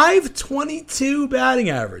 522 batting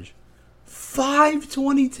average.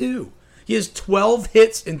 522. He has 12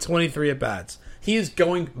 hits and 23 at bats. He is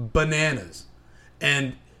going bananas.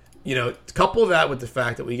 And couple that with the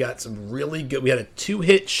fact that we got some really good. We had a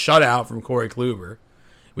 2-hit shutout from Corey Kluber.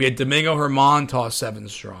 We had Domingo Germán toss 7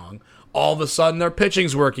 strong. All of a sudden, their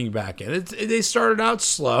pitching's working back in. They started out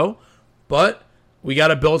slow, but we got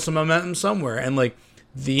to build some momentum somewhere. And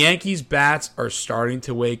the Yankees' bats are starting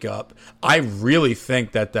to wake up. I really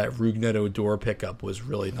think that Rougned Odor pickup was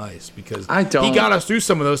really nice because he got us through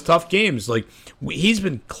some of those tough games. He's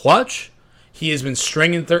been clutch. He has been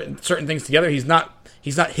stringing certain things together. He's not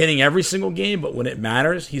hitting every single game, but when it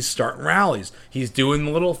matters, he's starting rallies. He's doing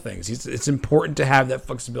the little things. It's important to have that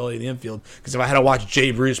flexibility in the infield because if I had to watch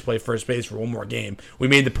Jay Bruce play first base for one more game, we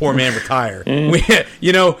made the poor man retire.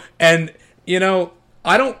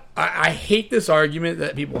 I hate this argument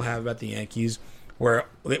that people have about the Yankees where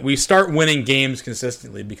we start winning games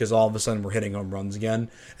consistently because all of a sudden we're hitting home runs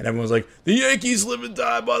again, and everyone's like, the Yankees live and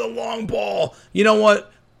die by the long ball. You know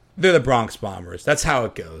what? They're the Bronx Bombers. That's how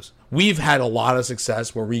it goes. We've had a lot of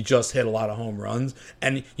success where we just hit a lot of home runs.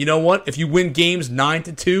 And you know what? If you win games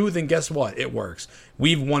 9-2, then guess what? It works.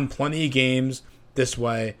 We've won plenty of games this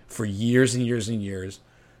way for years and years and years.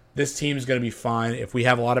 This team is going to be fine. If we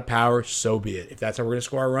have a lot of power, so be it. If that's how we're going to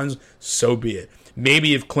score our runs, so be it.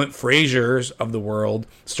 Maybe if Clint Frazier's of the world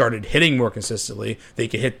started hitting more consistently, they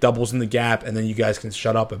could hit doubles in the gap, and then you guys can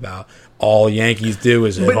shut up about all Yankees do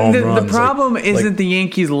is hit home runs. The problem isn't the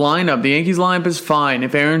Yankees lineup. The Yankees lineup is fine.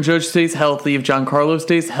 If Aaron Judge stays healthy, if Giancarlo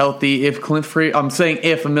stays healthy, if Clint Frazier, I'm saying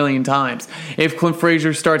if a million times, if Clint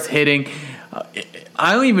Frazier starts hitting,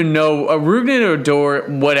 I don't even know. A Rougned Odor,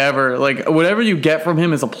 whatever. Whatever you get from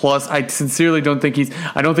him is a plus. I sincerely don't think he's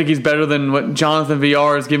better than what Jonathan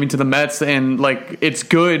Villar is giving to the Mets, and it's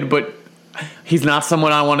good, but he's not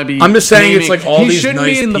someone I want to be. I'm just saying naming. It's all he these should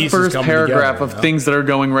nice be in the pieces first coming paragraph together, of things that are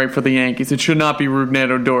going right for the Yankees. It should not be Rougned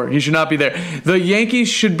Odor. He should not be there. The Yankees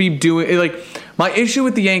should be doing my issue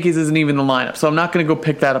with the Yankees isn't even the lineup, so I'm not going to go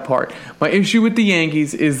pick that apart. My issue with the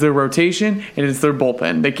Yankees is their rotation and it's their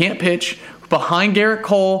bullpen. They can't pitch. Behind Garrett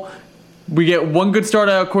Cole, we get one good start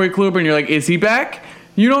out of Corey Kluber, and you're like, is he back?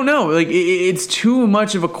 You don't know. It's too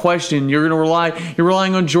much of a question. You're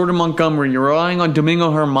relying on Jordan Montgomery. You're relying on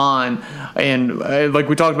Domingo Germán, and like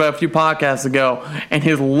we talked about a few podcasts ago, and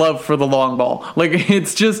his love for the long ball.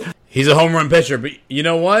 It's just he's a home run pitcher, but you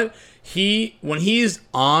know what? When he's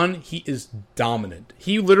on, he is dominant.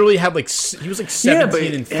 He literally had he was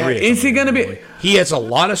 17-3. Is he gonna be? He has a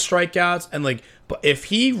lot of strikeouts and But if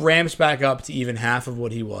he ramps back up to even half of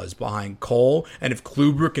what he was behind Cole, and if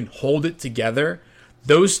Kluber can hold it together,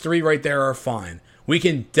 those three right there are fine. We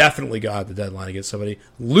can definitely go out the deadline against somebody.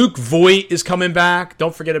 Luke Voigt is coming back.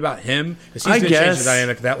 Don't forget about him. He's going to change the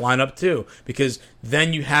dynamic of that lineup too, because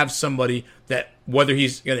then you have somebody that, whether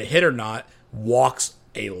he's going to hit or not, walks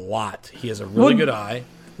a lot. He has a really good eye.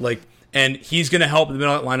 And he's going to help the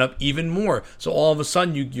middle of that lineup even more. So all of a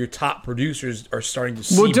sudden, your top producers are starting to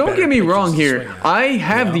see. Well, don't get me wrong here. I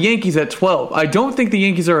have the Yankees at 12. I don't think the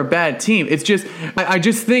Yankees are a bad team. It's just I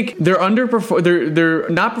just think they're They're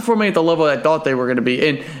not performing at the level I thought they were going to be.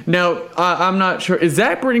 And now I'm not sure. Is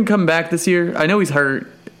Zach Britton coming back this year? I know he's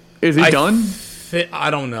hurt. Is he done? I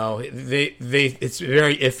don't know. It's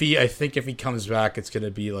very iffy. I think if he comes back, it's going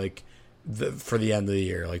to be for the end of the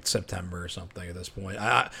year, September or something at this point,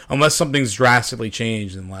 unless something's drastically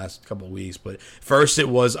changed in the last couple of weeks. But first it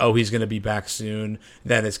was, he's going to be back soon.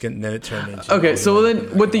 Then it turned into okay. So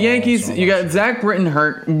then with the Yankees, you got Zach Britton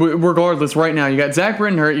hurt. Regardless, right now you got Zach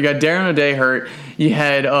Britton hurt. You got Darren O'Day hurt. You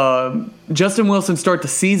had Justin Wilson start the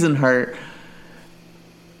season hurt.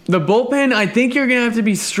 The bullpen, I think you're going to have to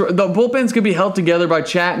be... The bullpen's going to be held together by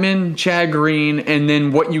Chapman, Chad Green, and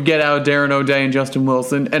then what you get out of Darren O'Day and Justin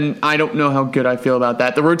Wilson. And I don't know how good I feel about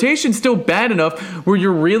that. The rotation's still bad enough where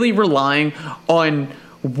you're really relying on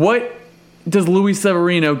what does Luis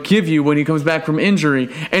Severino give you when he comes back from injury.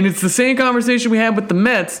 And it's the same conversation we had with the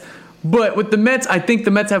Mets. But with the Mets, I think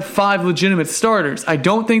the Mets have 5 legitimate starters. I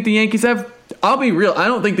don't think the Yankees have... I'll be real. I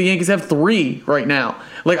don't think the Yankees have 3 right now.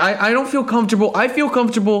 I don't feel comfortable. I feel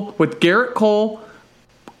comfortable with Garrett Cole,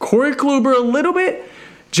 Corey Kluber a little bit,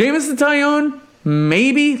 Jameson Taillon,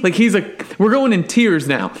 maybe. Like, we're going in tiers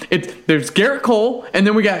now. There's Garrett Cole, and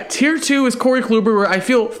then we got tier 2 is Corey Kluber, where I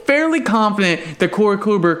feel fairly confident that Corey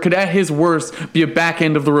Kluber could, at his worst, be a back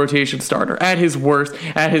end of the rotation starter. At his worst,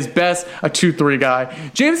 at his best, a 2-3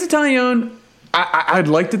 guy. James Italione, I'd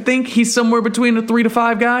like to think he's somewhere between a 3 to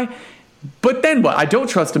 5 guy. But then what? I don't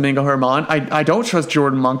trust Domingo Germán. I don't trust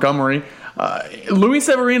Jordan Montgomery. Luis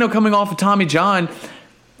Severino coming off of Tommy John.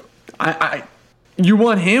 You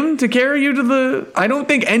want him to carry you to the... I don't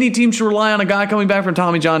think any team should rely on a guy coming back from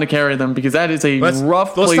Tommy John to carry them, because that is a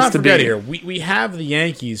rough place to be. Let's not forget here, we have the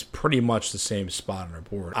Yankees pretty much the same spot on our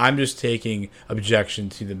board. I'm just taking objection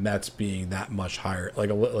to the Mets being that much higher,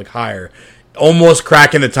 like higher, almost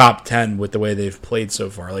cracking the top 10 with the way they've played so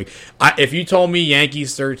far. Like, if you told me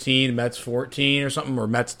Yankees 13, Mets 14 or something, or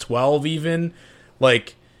Mets 12 even,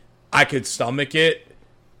 like, I could stomach it.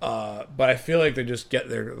 But I feel like they just get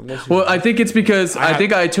there. Well, I think it's because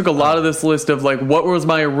I took a lot of this list of, like, what was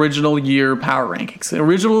my original year power rankings.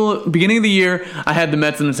 Beginning of the year, I had the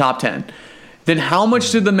Mets in the top 10. Then how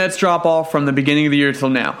much did the Mets drop off from the beginning of the year till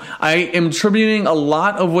now? I am attributing a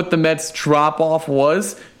lot of what the Mets drop off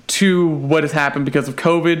was to what has happened because of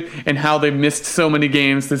COVID and how they've missed so many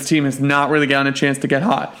games. This team has not really gotten a chance to get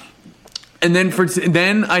hot. And then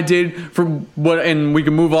and we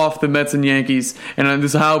can move off the Mets and Yankees, and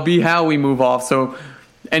this is how we move off. So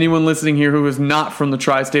anyone listening here who is not from the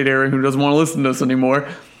tri-state area, who doesn't want to listen to us anymore,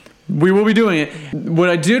 we will be doing it. What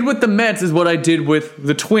I did with the Mets is what I did with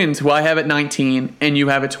the Twins, who I have at 19 and you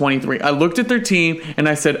have at 23. I looked at their team and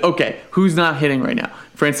I said, okay, who's not hitting right now?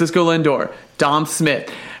 Francisco Lindor, Dom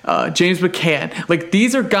Smith, James McCann. Like,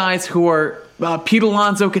 these are guys who are... Pete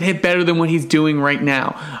Alonso could hit better than what he's doing right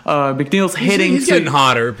now. McNeil's hitting. He's getting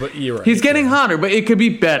hotter, but you're right. He's getting hotter, but it could be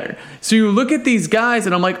better. So you look at these guys,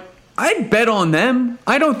 and I'm like, I'd bet on them.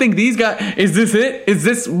 I don't think these guys... Is this it? Is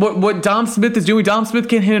this what Dom Smith is doing? Dom Smith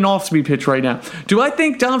can't hit an off-speed pitch right now. Do I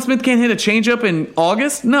think Dom Smith can't hit a changeup in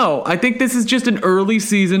August? No. I think this is just an early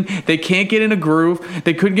season. They can't get in a groove.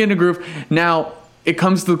 They couldn't get in a groove. Now... It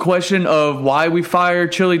comes to the question of why we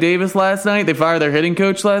fired Chili Davis last night. They fired their hitting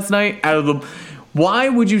coach last night. Why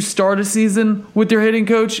would you start a season with your hitting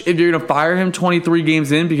coach if you're going to fire him 23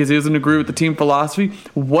 games in because he doesn't agree with the team philosophy?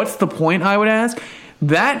 What's the point, I would ask?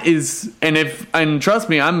 That is, and trust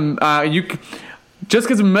me, just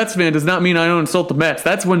because I'm a Mets fan does not mean I don't insult the Mets.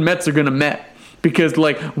 That's when Mets are going to Met. Because,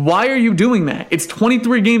 like, why are you doing that? It's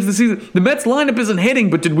 23 games this season. The Mets lineup isn't hitting,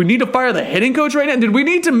 but did we need to fire the hitting coach right now? Did we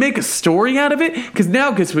need to make a story out of it? Because now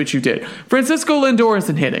guess what you did? Francisco Lindor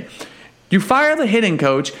isn't hitting. You fire the hitting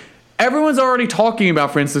coach. Everyone's already talking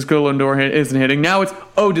about Francisco Lindor isn't hitting. Now it's,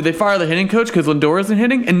 did they fire the hitting coach because Lindor isn't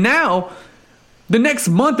hitting? And now, the next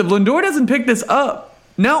month, if Lindor doesn't pick this up,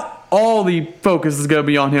 now all the focus is going to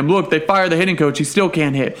be on him. Look, they fired the hitting coach. He still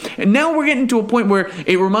can't hit. And now we're getting to a point where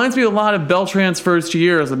it reminds me a lot of Beltran's first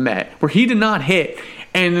year as a Met, where he did not hit.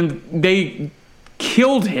 And they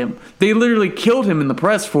killed him. They literally killed him in the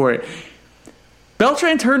press for it.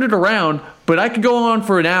 Beltran turned it around, but I could go on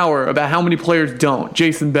for an hour about how many players don't.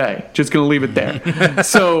 Jason Bay. Just going to leave it there.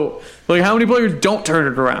 So, like, how many players don't turn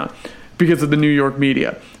it around because of the New York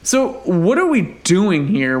media? So what are we doing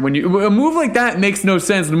here? When a move like that makes no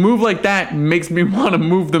sense. A move like that makes me want to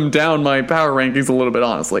move them down my power rankings a little bit,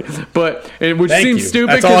 honestly. But which seems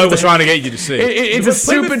stupid. That's all I was trying to get you to see. It's a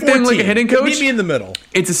stupid thing, like a hitting coach. Meet me in the middle.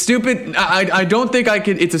 It's a stupid. I don't think I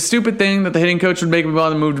could. It's a stupid thing that the hitting coach would make me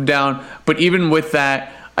want to move them down. But even with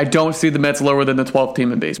that, I don't see the Mets lower than the 12th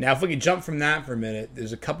team in baseball. Now, if we could jump from that for a minute,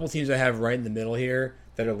 there's a couple teams I have right in the middle here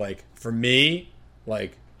that are, like, for me,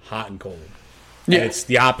 like, hot and cold. Yeah, and it's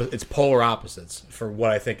the opposite. It's polar opposites for what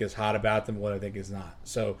I think is hot about them, what I think is not.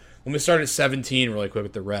 So when we start at 17, really quick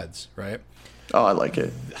with the Reds, right? Oh, I like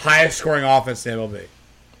it. Highest scoring offense in MLB.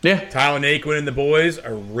 Yeah, Tyler Naquin and the boys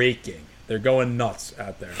are raking. They're going nuts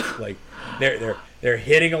out there. Like they're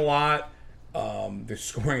hitting a lot. They're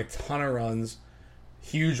scoring a ton of runs.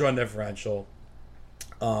 Huge run differential.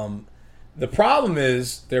 The problem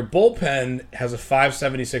is their bullpen has a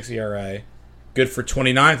 5.76 ERA, good for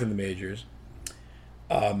 29th in the majors.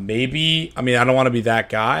 Maybe, I mean, I don't want to be that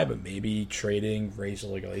guy, but maybe trading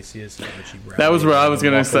Rachel Iglesias and Archie Brown. That was what I was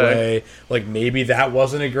going to say. Like, maybe that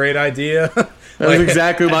wasn't a great idea. That was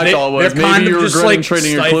exactly what my thought was. Maybe you're just like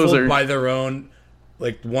trading your closer by their own,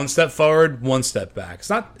 like, one step forward, one step back.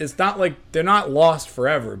 It's not like they're not lost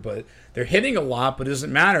forever, but they're hitting a lot, but it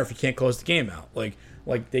doesn't matter if you can't close the game out. Like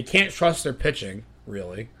they can't trust their pitching,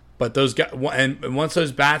 really. But those guys, and once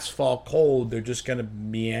those bats fall cold, they're just going to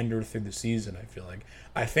meander through the season, I feel like.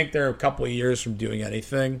 I think they're a couple of years from doing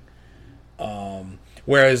anything.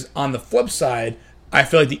 Whereas on the flip side, I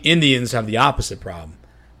feel like the Indians have the opposite problem.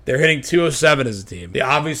 They're hitting 207 as a team. They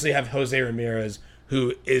obviously have Jose Ramirez,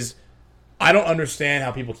 who is. I don't understand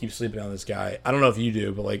how people keep sleeping on this guy. I don't know if you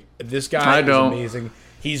do, but like this guy is amazing.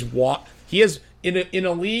 He has in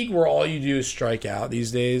a league where all you do is strike out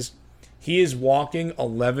these days. He is walking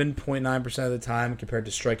 11.9% of the time compared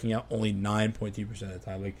to striking out only 9.2% of the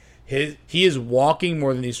time. Like he is walking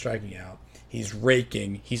more than he's striking out. He's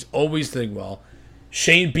raking. He's always doing well.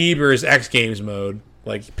 Shane Bieber is X Games mode,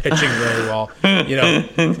 like pitching very well. You know,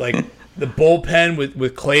 like the bullpen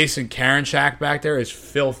with Clace and Karinchak back there is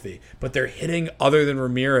filthy. But they're hitting other than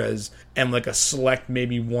Ramirez and like a select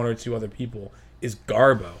maybe one or two other people is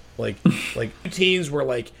Garbo. Like teams where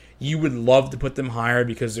like you would love to put them higher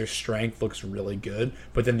because their strength looks really good,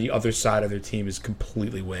 but then the other side of their team is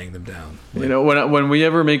completely weighing them down. Like, you know, when we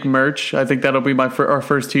ever make merch, I think that'll be our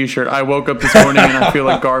first T-shirt. I woke up this morning and I feel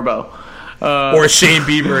like Garbo. Or Shane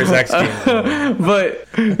Bieber is X Games. But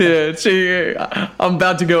yeah, I'm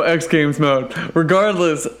about to go X Games mode.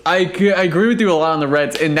 Regardless, I agree with you a lot on the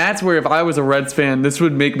Reds, and that's where if I was a Reds fan, this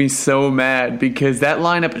would make me so mad because that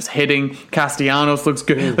lineup is hitting. Castellanos looks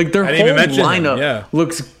good. Like their whole lineup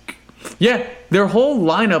looks. Yeah, their whole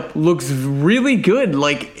lineup looks really good.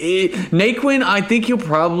 Like Naquin, I think he'll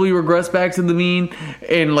probably regress back to the mean,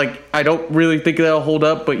 and like I don't really think that'll hold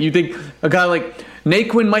up. But you think a guy like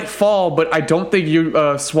Naquin might fall, but I don't think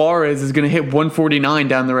Suarez is going to hit 149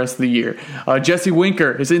 down the rest of the year. Jesse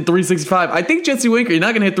Winker is in 365. I think Jesse Winker, you're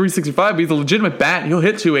not going to hit 365, but he's a legitimate bat. He'll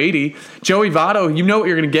hit 280. Joey Votto, you know what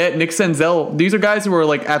you're going to get. Nick Senzel. These are guys who are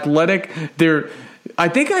like athletic. I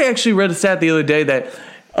think I actually read a stat the other day that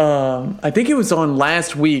I think it was on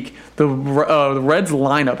last week. The Reds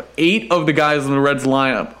lineup, 8 of the guys in the Reds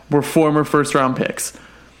lineup were former first-round picks,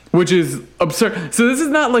 which is absurd. So this is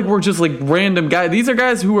not like we're just like random guys. These are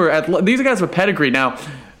guys who are these are guys with pedigree. Now,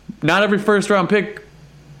 not every first-round pick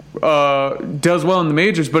does well in the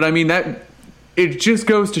majors, but I mean that it just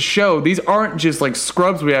goes to show these aren't just like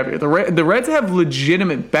scrubs we have here. The Reds have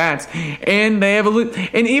legitimate bats, and they have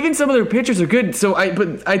and even some of their pitchers are good. So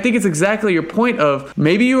I think it's exactly your point of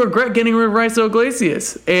maybe you regret getting rid of Raizel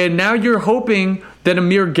Iglesias, and now you're hoping that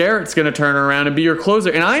Amir Garrett's going to turn around and be your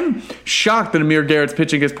closer. And I'm shocked that Amir Garrett's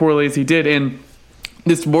pitching as poorly as he did. And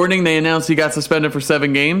this morning they announced he got suspended for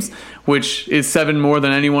 7 games, which is 7 more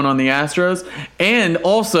than anyone on the Astros. And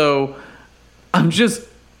also,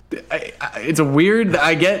 it's a weird.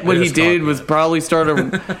 I get what he did was probably start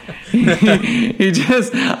a.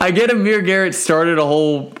 I get Amir Garrett started a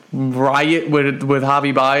whole riot with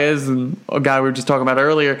Javi Baez and a guy we were just talking about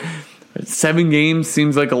earlier. 7 games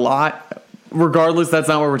seems like a lot. Regardless, that's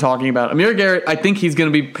not what we're talking about. Amir Garrett, I think he's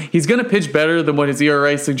going to pitch better than what his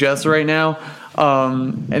ERA suggests right now.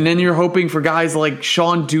 And then you're hoping for guys like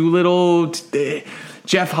Sean Doolittle,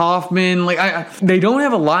 Jeff Hoffman. Like they don't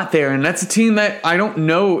have a lot there, and that's a team that I don't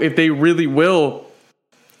know if they really will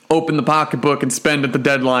open the pocketbook and spend at the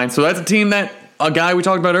deadline. So that's a team that a guy we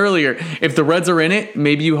talked about earlier. If the Reds are in it,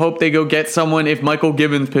 maybe you hope they go get someone. If Michael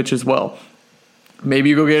Gibbons pitches well, maybe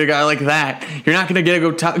you go get a guy like that. You're not going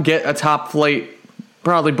to get a top flight,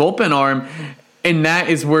 probably bullpen arm, and that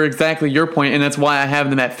is where exactly your point. And that's why I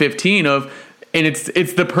have them at 15 and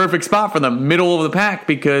it's the perfect spot for them, middle of the pack,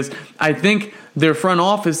 because I think their front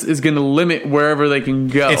office is going to limit wherever they can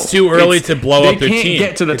go. It's too early to blow up their team. They can't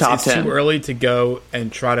get to the top 10. It's too early to go and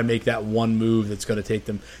try to make that one move that's going to take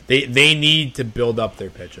them. They need to build up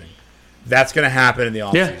their pitching. That's going to happen in the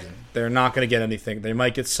offseason. Yeah. They're not going to get anything. They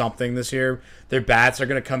might get something this year. Their bats are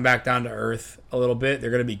going to come back down to earth a little bit. They're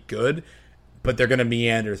going to be good, but they're going to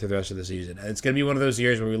meander through the rest of the season. And it's going to be one of those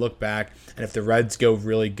years where we look back, and if the Reds go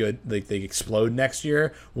really good, like they explode next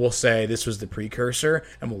year, we'll say this was the precursor,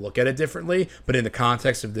 and we'll look at it differently. But in the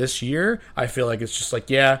context of this year, I feel like it's just like,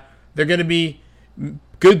 yeah, they're going to be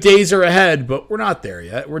good days are ahead, but we're not there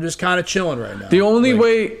yet. We're just kind of chilling right now. The only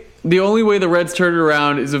way the Reds turn it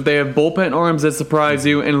around is if they have bullpen arms that surprise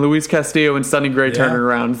you and Luis Castillo and Sonny Gray turn it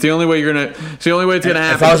around. It's the only way it's gonna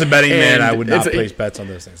happen. If I was a betting man, I would not place bets on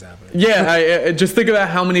those things happening. Yeah, I just think about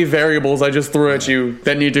how many variables I just threw at you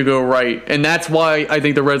that need to go right, and that's why I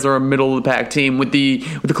think the Reds are a middle of the pack team with the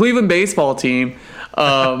Cleveland baseball team.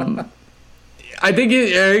 I think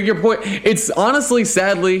your point. It's honestly,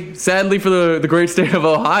 sadly for the great state of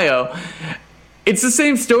Ohio. It's the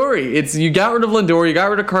same story. You got rid of Lindor, you got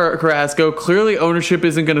rid of Carrasco. Clearly, ownership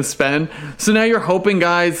isn't going to spend. So now you're hoping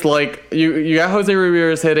guys like you got Jose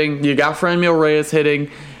Ramirez hitting, you got Franmil Reyes hitting,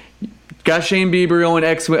 got Shane Bieber going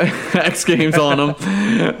X Games on him.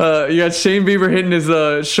 You got Shane Bieber hitting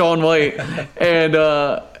his Shaun White, and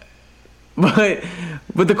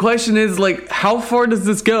but the question is like, how far does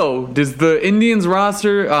this go? Does the Indians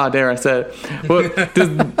roster? Dare I said it? But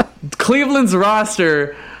Cleveland's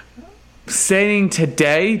roster saying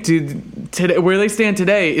today, where they stand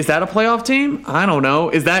today, is that a playoff team? I don't know.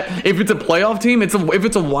 Is that, if it's a playoff team, if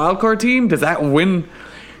it's a wild card team, does that win?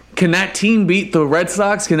 Can that team beat the Red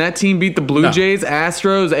Sox? Can that team beat the Blue Jays,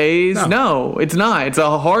 Astros, A's? No, it's not. It's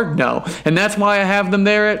a hard no, and that's why I have them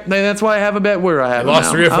there. That's why I have them at where I have them.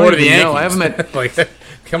 Lost 3 or 4 to the Yankees. I have them at like,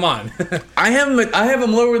 come on. I have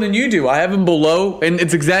them lower than you do. I have them below, and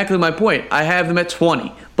it's exactly my point. I have them at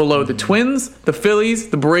 20, below the Twins, the Phillies,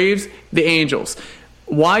 the Braves, the Angels.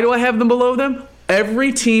 Why do I have them below them?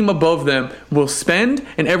 Every team above them will spend,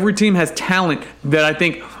 and every team has talent that I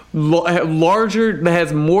think larger, that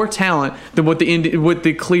has more talent than what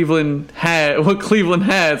Cleveland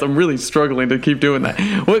has. I'm really struggling to keep doing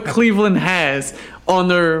that. What Cleveland has on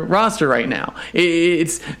their roster right now.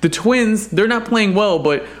 It's the Twins. They're not playing well,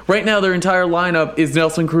 but right now their entire lineup is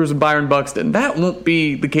Nelson Cruz and Byron Buxton. That won't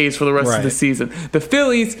be the case for the rest of the season. The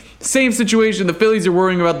Phillies, same situation. The Phillies are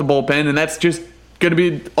worrying about the bullpen, and that's just going to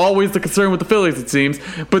be always the concern with the Phillies, it seems.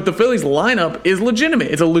 But the Phillies lineup is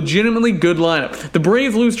legitimate. It's a legitimately good lineup. The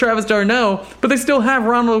Braves lose Travis d'Arnaud, but they still have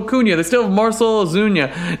Ronald Acuna. They still have Marcell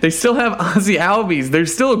Ozuna. They still have Ozzy Albies. They're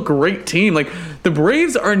still a great team. Like, the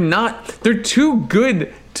Braves are not, they're too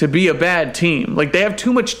good to be a bad team. Like, they have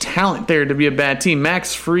too much talent there to be a bad team.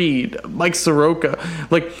 Max Fried, Mike Soroka,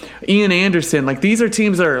 like Ian Anderson. Like, these are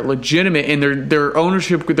teams that are legitimate, and their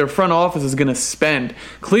ownership with their front office is going to spend.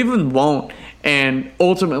 Cleveland won't. And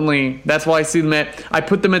ultimately, that's why I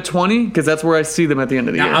put them at 20, because that's where I see them at the end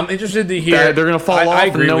of the year. I'm interested to hear. They're going to fall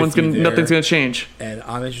off, and nothing's going to change. And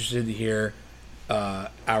I'm interested to hear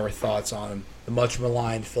our thoughts on the much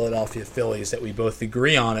maligned Philadelphia Phillies that we both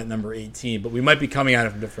agree on at number 18. But we might be coming at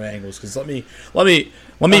it from different angles. Because let me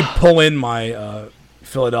pull in my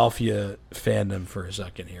Philadelphia fandom for a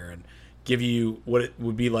second here and give you what it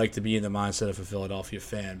would be like to be in the mindset of a Philadelphia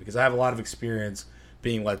fan. Because I have a lot of experience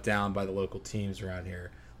being let down by the local teams around here,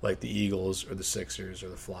 like the Eagles or the Sixers or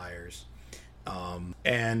the Flyers.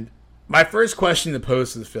 And my first question to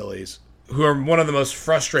pose to the Phillies, who are one of the most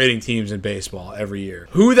frustrating teams in baseball every year,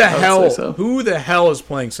 who the hell is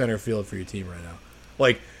playing center field for your team right now?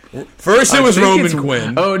 Like, first it was Roman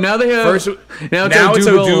Quinn. Oh, now they have. Now it's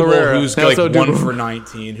Odubel, who's like 1 for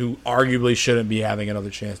 19, who arguably shouldn't be having another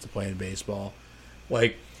chance to play in baseball.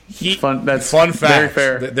 Like, fun fact. Very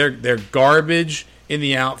fair. They're garbage in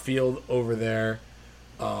the outfield over there,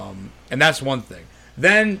 and that's one thing.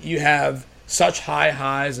 Then you have such high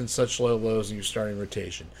highs and such low lows in your starting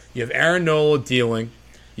rotation. You have Aaron Nola dealing,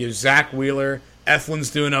 you have Zach Wheeler, Eflin's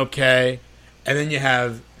doing okay, and then you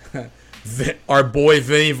have our boy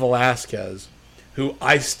Vinny Velasquez, who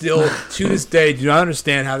I still, to this day, do not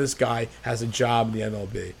understand how this guy has a job in the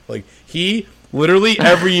MLB. Like, he literally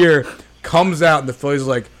every year comes out and the Phillies are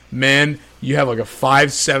like, man, you have like a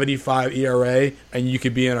 5.75 ERA, and you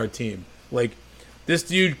could be on our team. Like, this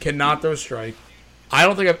dude cannot throw a strike. I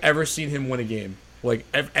don't think I've ever seen him win a game. Like,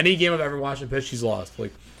 any game I've ever watched him pitch, he's lost.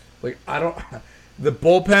 Like I don't. The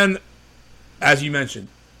bullpen, as you mentioned,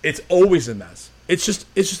 it's always a mess. It's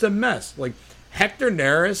just a mess. Like, Hector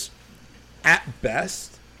Neris, at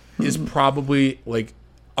best, is probably like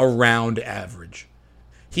around average.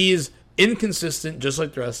 He is inconsistent, just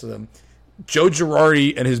like the rest of them. Joe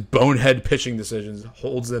Girardi and his bonehead pitching decisions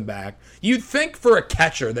holds them back. You'd think for a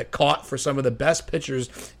catcher that caught for some of the best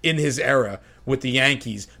pitchers in his era with the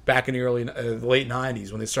Yankees back in the late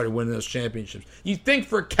 90s when they started winning those championships, you'd think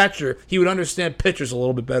for a catcher he would understand pitchers a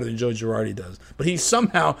little bit better than Joe Girardi does. But he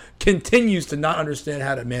somehow continues to not understand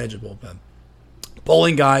how to manage a bullpen.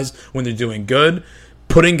 Pulling guys when they're doing good,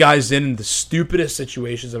 putting guys in the stupidest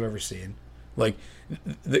situations I've ever seen. Like,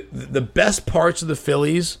 the best parts of the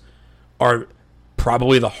Phillies are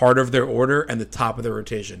probably the heart of their order and the top of their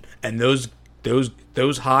rotation. And those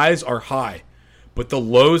highs are high. But the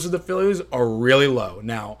lows of the Phillies are really low.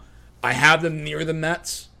 Now, I have them near the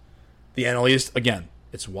Mets. The NL East, again,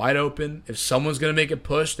 it's wide open. If someone's going to make a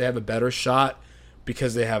push, they have a better shot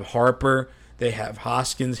because they have Harper, they have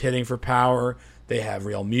Hoskins hitting for power, they have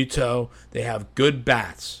Real Muto, they have good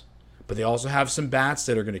bats. But they also have some bats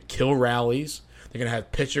that are going to kill rallies. They're going to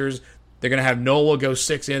have pitchers. They're going to have Nola go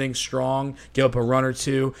 6 innings strong, give up a run or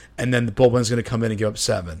two, and then the bullpen's going to come in and give up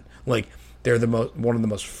 7. Like, they're one of the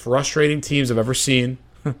most frustrating teams I've ever seen.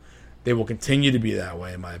 They will continue to be that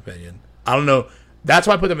way, in my opinion. I don't know. That's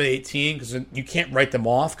why I put them at 18, because you can't write them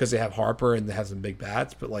off because they have Harper and they have some big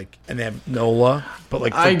bats, and they have Nola. But,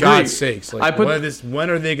 like, for God's sakes, like, when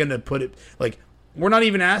are they going to put it? Like, we're not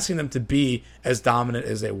even asking them to be as dominant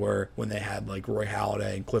as they were when they had, like, Roy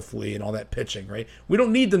Halladay and Cliff Lee and all that pitching, right? We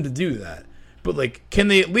don't need them to do that. But, like, can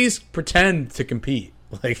they at least pretend to compete?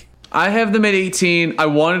 Like, I have them at 18. I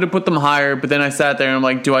wanted to put them higher, but then I sat there and I'm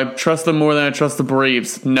like, do I trust them more than I trust the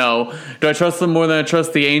Braves? No. Do I trust them more than I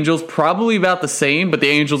trust the Angels? Probably about the same, but the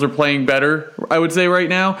Angels are playing better, I would say, right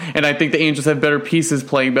now. And I think the Angels have better pieces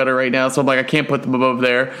playing better right now, so I'm like, I can't put them above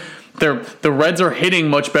there. The Reds are hitting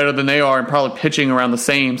much better than they are and probably pitching around the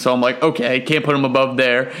same, so I'm like, okay, I can't put them above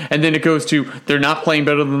there. And then it goes to, they're not playing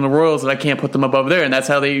better than the Royals, and I can't put them above there, and that's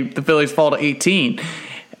how the Phillies fall to 18.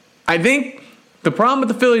 I think the problem with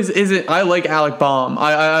the Phillies isn't, I like Alec Baum.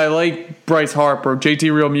 I like Bryce Harper, JT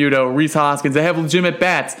Realmuto, Rhys Hoskins. They have legitimate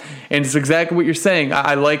bats, and it's exactly what you're saying.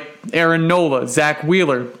 I like Aaron Nola, Zach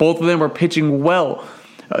Wheeler. Both of them are pitching well.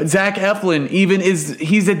 Zach Eflin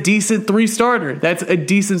he's a decent 3-starter. That's a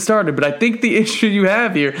decent starter. But I think the issue you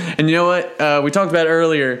have here, and you know what? We talked about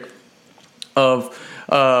earlier of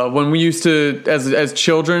when we used to, as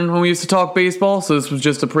children, when we used to talk baseball. So this was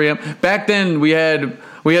just a preempt. Back then, we had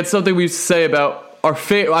something we used to say about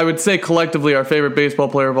I would say collectively our favorite baseball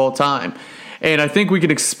player of all time. And I think we can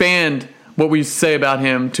expand what we used to say about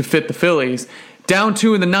him to fit the Phillies. Down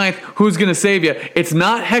 2 in the 9th, who's going to save you? It's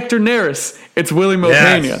not Hector Neris. It's Willie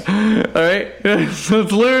Mopena. Yes. All right? So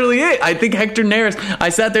it's literally it. I think Hector Neris, I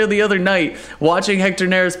sat there the other night watching Hector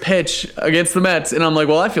Neris pitch against the Mets, and I'm like,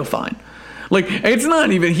 well, I feel fine. Like, it's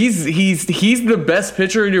not even, he's the best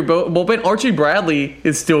pitcher in your bullpen. Archie Bradley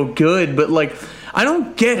is still good, but, like, I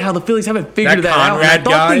don't get how the Phillies haven't figured that out. I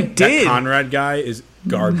thought they did. That Conrad guy is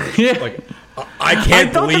garbage. Yeah. Like, I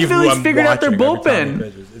can't believe the Phillies figured out their bullpen.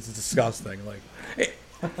 It's disgusting. Like,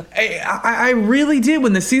 I really did.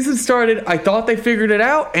 When the season started, I thought they figured it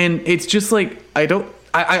out, and it's just like,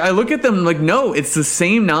 I look at them like, no, it's the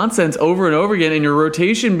same nonsense over and over again, and your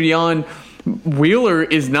rotation beyond Wheeler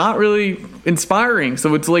is not really inspiring.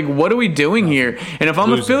 So it's like, what are we doing here? And if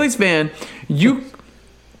I'm a Phillies fan,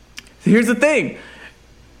 here's the thing.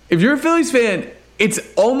 If you're a Phillies fan, it's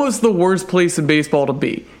almost the worst place in baseball to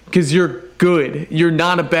be, because you're good. You're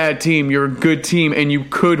not a bad team. You're a good team, and you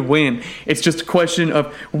could win. It's just a question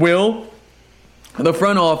of, will the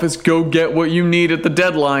front office go get what you need at the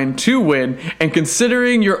deadline to win? And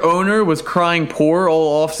considering your owner was crying poor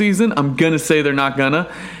all offseason, I'm going to say they're not going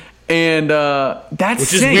to. And that's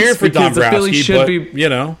which is weird for Dombrowski, but, you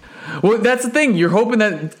know. Well, that's the thing. You're hoping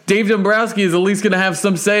that Dave Dombrowski is at least going to have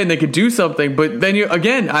some say and they could do something. But then,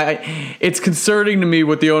 it's concerning to me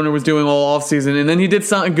what the owner was doing all offseason. And then he did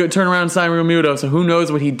something good, turn around and sign Realmuto. So who knows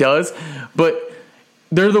what he does. But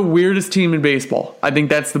they're the weirdest team in baseball. I think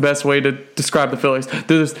that's the best way to describe the Phillies.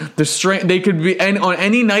 They're strength. They could be, and on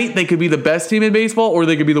any night, they could be the best team in baseball or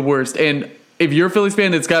they could be the worst. And if you're a Phillies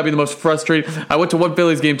fan, it's got to be the most frustrating. I went to one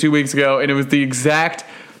Phillies game 2 weeks ago, and it was the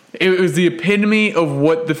epitome of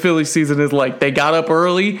what the Phillies season is like. They got up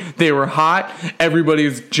early, they were hot,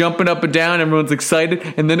 everybody's jumping up and down, everyone's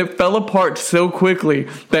excited, and then it fell apart so quickly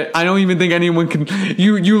that I don't even think anyone can.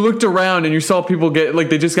 You looked around and you saw people get,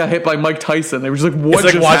 like, they just got hit by Mike Tyson. They were just like, what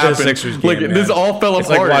just happened? It's like watching a Sixers game. Like, man. This all fell apart. It's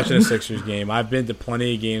like watching a Sixers game. I've been to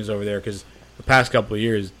plenty of games over there because the past couple of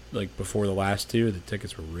years, like before the last two, the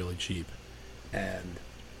tickets were really cheap. And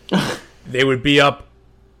they would be up.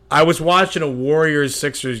 I was watching a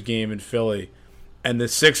Warriors-Sixers game in Philly, and the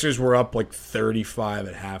Sixers were up like 35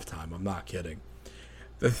 at halftime. I'm not kidding.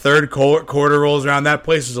 The third quarter rolls around. That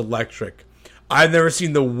place is electric. I've never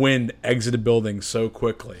seen the wind exit a building so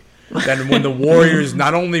quickly. Then when the Warriors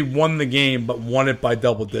not only won the game, but won it by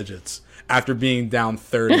double digits after being down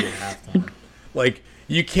 30 at halftime. Like,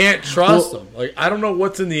 you can't trust them. Like, I don't know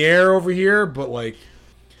what's in the air over here, but, like,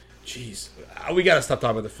 jeez. We got to stop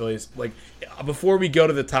talking about the Phillies. Like, before we go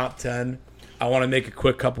to the top 10, I want to make a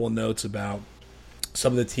quick couple of notes about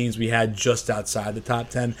some of the teams we had just outside the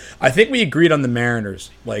top 10. I think we agreed on the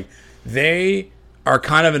Mariners. Like, they are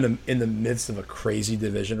kind of in the midst of a crazy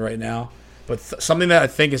division right now. But something that I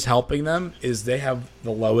think is helping them is they have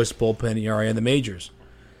the lowest bullpen ERA in the majors,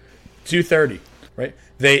 2.30. Right?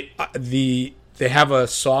 They have a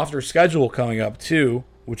softer schedule coming up too,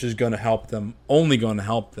 which is going to help them. Only going to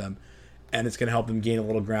help them. And it's going to help them gain a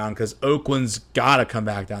little ground because Oakland's got to come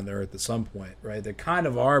back down to earth at some point, right? They kind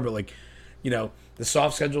of are, but, like, you know, the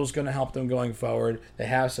soft schedule is going to help them going forward. They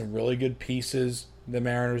have some really good pieces, the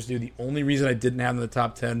Mariners do. The only reason I didn't have them in the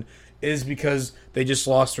top 10 is because they just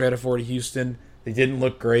lost 3 out of 4 to Houston. They didn't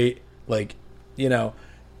look great. Like, you know,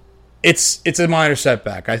 it's a minor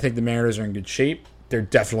setback. I think the Mariners are in good shape. They're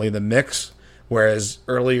definitely in the mix, whereas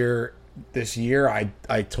earlier this year I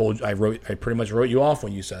pretty much wrote you off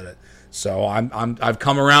when you said it. So I've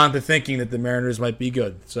come around to thinking that the Mariners might be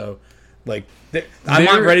good. So, like, I'm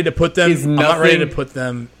not ready to put them. I'm not ready to put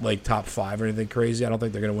them like top 5 or anything crazy. I don't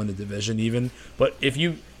think they're going to win the division even. But if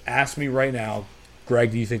you ask me right now,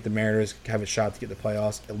 Greg, do you think the Mariners have a shot to get the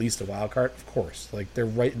playoffs, at least a wild card? Of course. Like, they're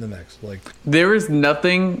right in the mix. Like, there is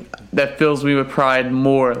nothing that fills me with pride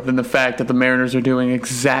more than the fact that the Mariners are doing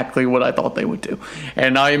exactly what I thought they would do.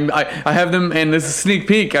 And I have them, and this is a sneak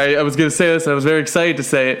peek. I was going to say this, and I was very excited to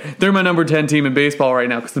say it. They're my number 10 team in baseball right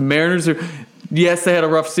now because the Mariners are... Yes, they had a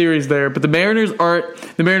rough series there, but the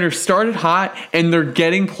Mariners started hot, and they're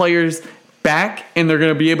getting players back, and they're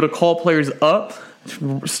going to be able to call players up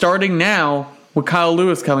starting now. With Kyle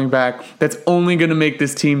Lewis coming back, that's only going to make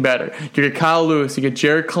this team better. You get Kyle Lewis, you get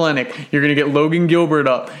Jared Kelenic, you're going to get Logan Gilbert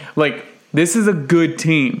up. Like, this is a good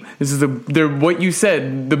team. They're what you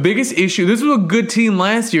said. The biggest issue, this was a good team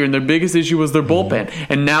last year, and their biggest issue was their bullpen.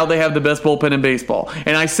 And now they have the best bullpen in baseball.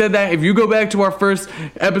 And I said that, if you go back to our first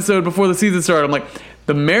episode before the season started, I'm like,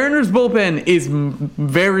 the Mariners bullpen is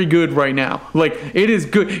very good right now. Like, it is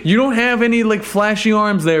good. You don't have any, like, flashy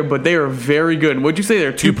arms there, but they are very good. And what'd you say?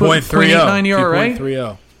 They're 2.89 ERA?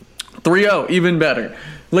 2.30. 3.0, even better.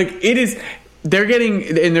 Like, it is... They're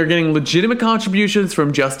getting legitimate contributions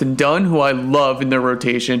from Justin Dunn, who I love in their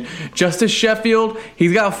rotation. Justice Sheffield,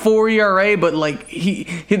 he's got a 4 ERA, but like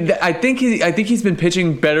I think he's been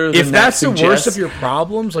pitching better than if that's that the worst of your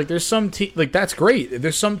problems. Like, there's some like that's great.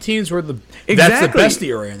 There's some teams where that's the best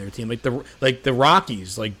ERA in their team. Like the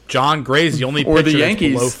Rockies, like John Gray's the only pitcher the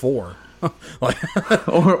Yankees. That's below 4.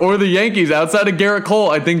 or the Yankees. Outside of Garrett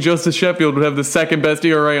Cole, I think Justice Sheffield would have the second best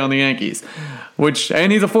ERA on the Yankees.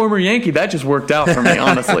 And he's a former Yankee. That just worked out for me,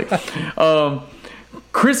 honestly.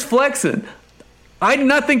 Chris Flexen. I did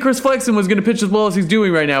not think Chris Flexen was going to pitch as well as he's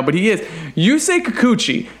doing right now, but he is. Yusei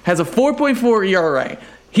Kikuchi has a 4.4 ERA.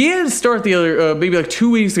 He had to start the other, maybe like 2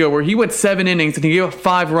 weeks ago, where he went 7 innings and he gave up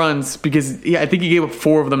 5 runs because I think he gave up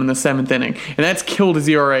 4 of them in the 7th inning. And that's killed his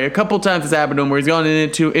ERA. A couple times it's happened to him where he's gone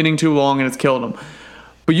inning too long and it's killed him.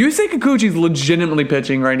 But Yusei Kikuchi's legitimately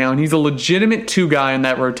pitching right now, and he's a legitimate 2 guy in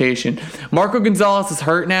that rotation. Marco Gonzalez is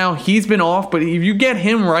hurt now. He's been off, but if you get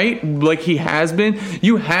him right, like he has been,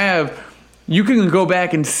 you can go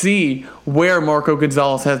back and see where Marco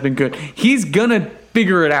Gonzalez has been good. He's gonna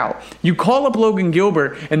figure it out. You call up Logan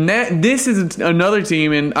Gilbert, and this is another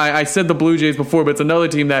team, and I said the Blue Jays before, but it's another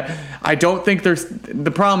team that I don't think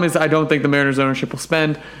the problem is I don't think the Mariners ownership will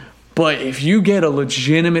spend. But if you get a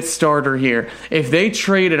legitimate starter here, if they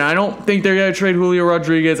trade, and I don't think they're going to trade Julio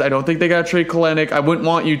Rodriguez, I don't think they got to trade Kelenic, I wouldn't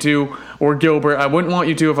want you to, or Gilbert, I wouldn't want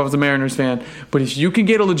you to if I was a Mariners fan. But if you can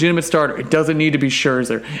get a legitimate starter, it doesn't need to be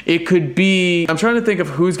Scherzer. It could be, I'm trying to think of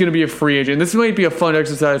who's going to be a free agent. This might be a fun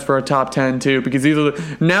exercise for a top 10 too, because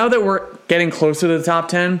now that we're getting closer to the top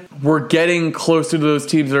 10, we're getting closer to those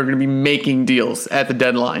teams that are going to be making deals at the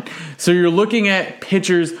deadline. So you're looking at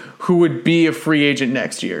pitchers who would be a free agent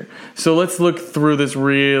next year. So let's look through this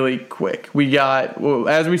really quick. We got,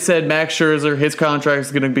 as we said, Max Scherzer, his contract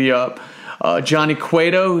is going to be up. Johnny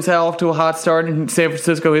Cueto, who's off to a hot start in San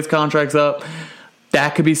Francisco, his contract's up.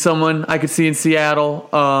 That could be someone I could see in Seattle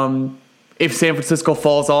if San Francisco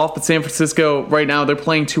falls off. But San Francisco, right now, they're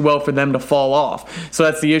playing too well for them to fall off. So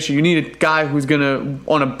that's the issue. You need a guy who's going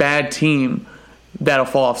to, on a bad team, that'll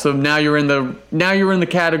fall off. So now you're in the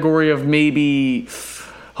category of maybe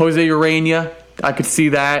Jose Urena. I could see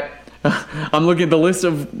that. I'm looking at the list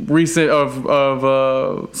of recent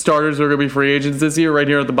starters who are going to be free agents this year. Right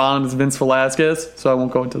here at the bottom is Vince Velasquez, so I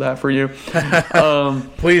won't go into that for you.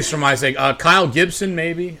 Please, for my sake, Kyle Gibson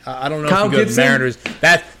maybe. I don't know Kyle if you go to the Gibson? Mariners.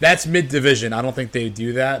 That's mid division. I don't think they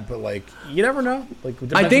do that, but like you never know. Like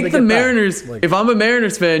I think the Mariners. If I'm a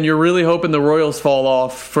Mariners fan, you're really hoping the Royals fall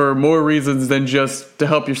off for more reasons than just to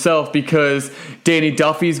help yourself, because Danny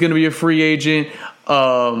Duffy is going to be a free agent.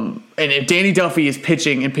 And if Danny Duffy is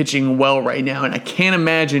pitching well right now, and I can't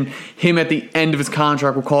imagine him at the end of his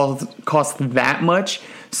contract will cost that much.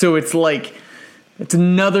 So it's like, it's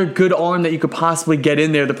another good arm that you could possibly get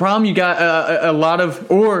in there. The problem you got a lot of,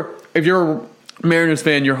 or if you're a Mariners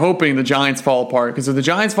fan, you're hoping the Giants fall apart, because if the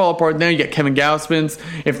Giants fall apart, now you get Kevin Gausman.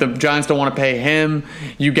 If the Giants don't want to pay him,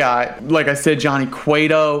 you got, like I said, Johnny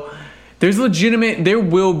Cueto. There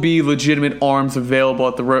will be legitimate arms available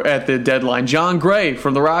at the deadline. John Gray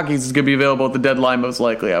from the Rockies is going to be available at the deadline, most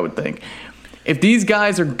likely, I would think. If these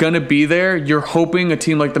guys are going to be there, you're hoping a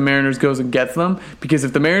team like the Mariners goes and gets them, because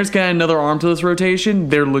if the Mariners get another arm to this rotation,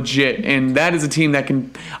 they're legit. And that is a team that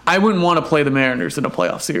can... I wouldn't want to play the Mariners in a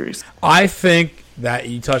playoff series. I think that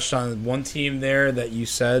you touched on one team there that you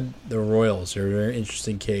said, the Royals. They're a very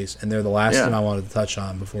interesting case, and they're the last team I wanted to touch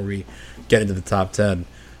on before we get into the top 10.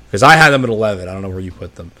 Because I had them at 11. I don't know where you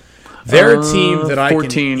put them. They're a team that 14.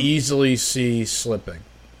 I can easily see slipping.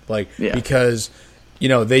 Because,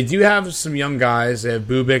 they do have some young guys. They have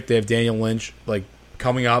Bubic. They have Daniel Lynch,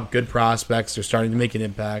 coming up. Good prospects. They're starting to make an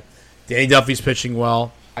impact. Danny Duffy's pitching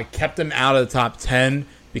well. I kept him out of the top 10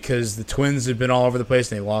 because the Twins have been all over the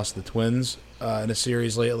place, and they lost the Twins in a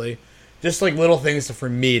series lately. Just like little things for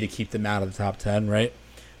me to keep them out of the top 10, right?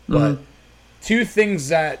 But two things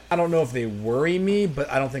that I don't know if they worry me, but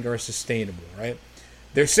I don't think are sustainable, right?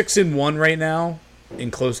 They're 6-1 right now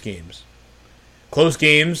in close games. Close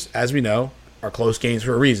games, as we know, are close games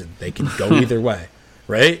for a reason. They can go either way,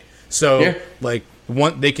 right? So,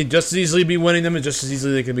 they can just as easily be winning them and just as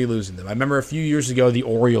easily they can be losing them. I remember a few years ago, the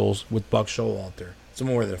Orioles with Buck Showalter, it's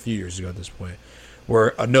more than a few years ago at this point,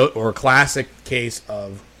 were a classic case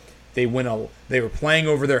of they were playing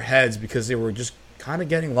over their heads because they were just kind of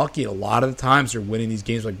getting lucky. A lot of the times they're winning these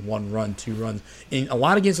games like 1 run, 2 runs. In a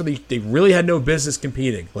lot of games they really had no business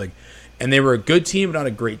competing. And they were a good team but not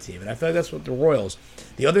a great team. And I feel like that's what the Royals.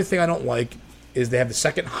 The other thing I don't like is they have the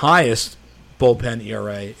second highest bullpen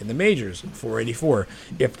ERA in the majors, 4.84.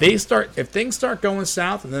 If things start going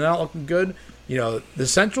south and they're not looking good, the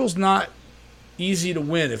Central's not easy to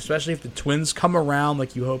win, especially if the Twins come around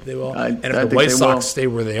like you hope they will, and if the White Sox stay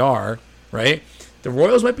where they are, right? The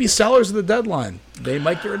Royals might be sellers of the deadline. They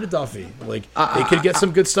might get rid of Duffy. They could get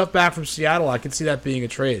some good stuff back from Seattle. I could see that being a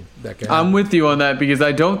trade. I'm with you on that because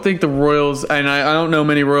I don't think the Royals, and I don't know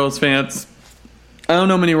many Royals fans.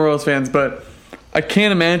 But I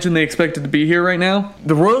can't imagine they expected to be here right now.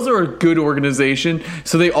 The Royals are a good organization,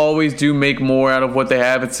 so they always do make more out of what they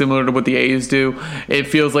have. It's similar to what the A's do. It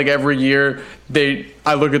feels like every year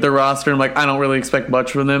I look at their roster and I'm like, I don't really expect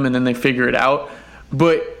much from them, and then they figure it out.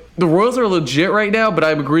 But the Royals are legit right now, but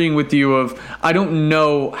I'm agreeing with you I don't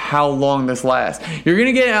know how long this lasts. You're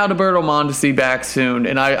going to get Alberto Mondesi back soon,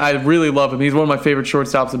 and I really love him. He's one of my favorite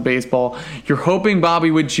shortstops in baseball. You're hoping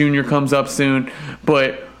Bobby Witt Jr. comes up soon,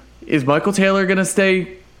 but is Michael Taylor going to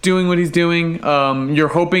stay doing what he's doing? You're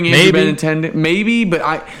hoping Andrew Benintendi, maybe, but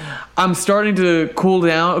I'm starting to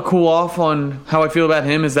cool off on how I feel about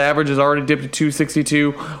him. His average has already dipped to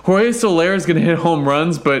 262. Jorge Soler is going to hit home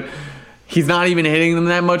runs, but he's not even hitting them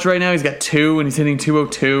that much right now. He's got 2, and he's hitting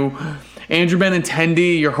 202. Andrew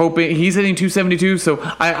Benintendi, you're hoping he's hitting 272, so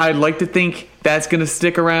I'd like to think that's going to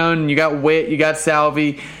stick around. You got Witt, you got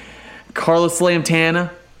Salvi, Carlos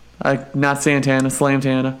Santana. Not Santana,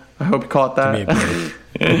 Slamtana. I hope you caught that.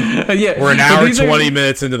 Yeah, we're an hour and 20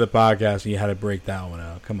 minutes into the podcast, and you had to break that one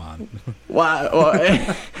out. Come on. Well,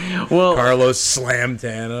 Carlos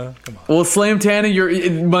Slamtana. Come on. Well,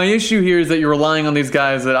 Slamtana, my issue here is that you're relying on these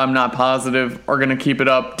guys that I'm not positive are going to keep it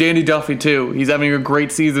up. Danny Duffy too. He's having a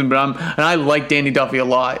great season, but I like Danny Duffy a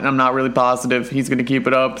lot, and I'm not really positive he's going to keep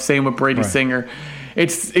it up. Same with Brady Singer.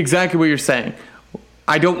 It's exactly what you're saying.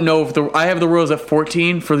 I don't know if I have the Royals at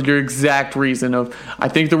 14 for your exact reason of I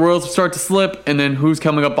think the Royals start to slip, and then who's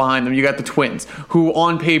coming up behind them? You got the Twins, who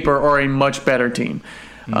on paper are a much better team.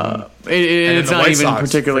 It's not even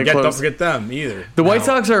particularly close. Don't forget them either. The White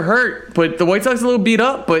Sox are hurt, but the White Sox are a little beat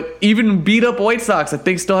up. But even beat up White Sox, I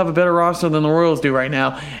think still have a better roster than the Royals do right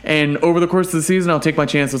now. And over the course of the season, I'll take my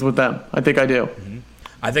chances with them. I think I do.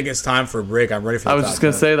 I think it's time for a break. I'm ready for the top 10. I was just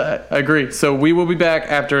going to say that. I agree. So we will be back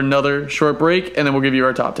after another short break, and then we'll give you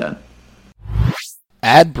our top 10.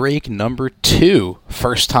 Ad break number 2.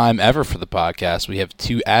 First time ever for the podcast. We have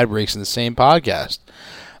 2 ad breaks in the same podcast.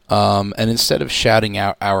 And instead of shouting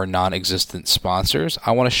out our non-existent sponsors,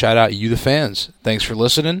 I want to shout out you, the fans. Thanks for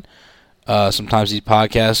listening. Sometimes these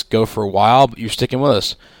podcasts go for a while, but you're sticking with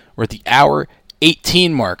us. We're at the hour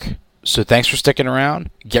 18 mark. So thanks for sticking around.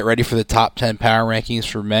 Get ready for the top 10 power rankings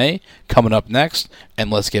for May coming up next, and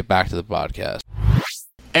let's get back to the podcast.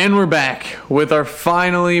 And we're back with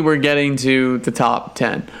we're getting to the top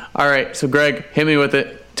 10. All right, so Greg, hit me with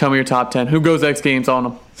it. Tell me your top 10. Who goes X Games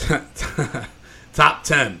on them? Top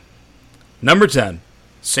 10. Number 10,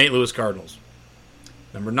 St. Louis Cardinals.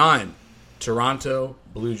 Number 9, Toronto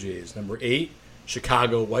Blue Jays. Number 8,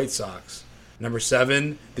 Chicago White Sox. Number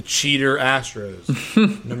 7, the cheater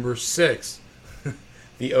Astros. Number 6,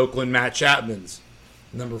 the Oakland Matt Chapmans.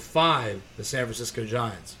 Number 5, the San Francisco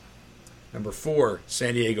Giants. Number 4,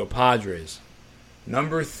 San Diego Padres.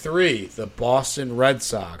 Number 3, the Boston Red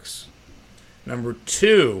Sox. Number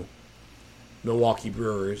 2, Milwaukee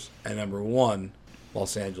Brewers. And number 1,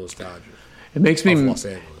 Los Angeles Dodgers. It makes me... Los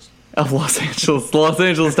Angeles. Of Los Angeles. Los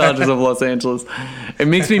Angeles Dodgers of Los Angeles. It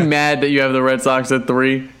makes me mad that you have the Red Sox at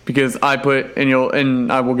 3 because I put,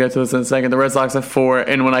 and I will get to this in a second, the Red Sox at 4.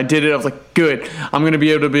 And when I did it, I was like, good. I'm going to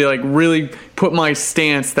be able to be like really put my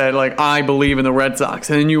stance that like I believe in the Red Sox.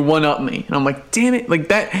 And then you one up me. And I'm like, damn it. Like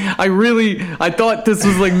that, I thought this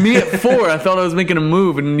was like me at 4. I thought I was making a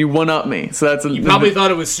move and you one up me. So that's You probably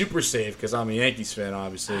thought it was super safe because I'm a Yankees fan,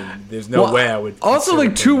 obviously. There's no way I would. Also,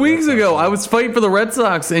 like 2 weeks ago, I was fighting for the Red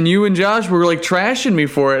Sox and you and Josh were like trashing me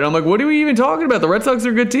for it. And I'm like, what are we even talking about? The Red Sox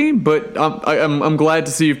are a good team, but I'm glad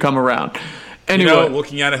to see you've come around. Anyway,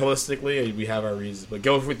 looking at it holistically, we have our reasons. But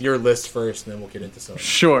go with your list first, and then we'll get into something.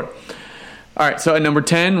 Sure. All right, so at number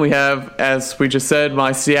 10, we have, as we just said,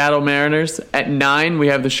 my Seattle Mariners. At 9, we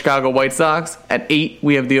have the Chicago White Sox. At 8,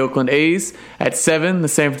 we have the Oakland A's. At 7, the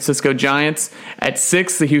San Francisco Giants. At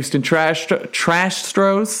 6, the Houston Trash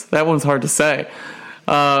Stros. That one's hard to say.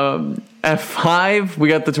 At 5, we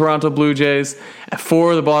got the Toronto Blue Jays. At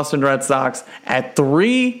 4, the Boston Red Sox. At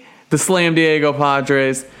 3, the Slam Diego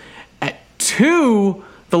Padres. At 2,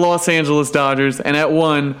 the Los Angeles Dodgers. And at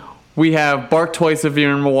 1, we have bark twice if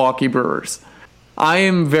you're in Milwaukee Brewers. I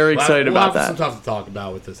am very excited about that. Some stuff to talk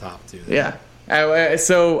about with the top 2. Yeah.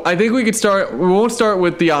 So I think we could start. We won't start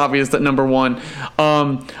with the obvious at number 1.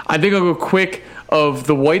 I think I'll go quick of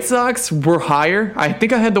the White Sox. We're higher. I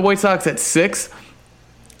think I had the White Sox at 6.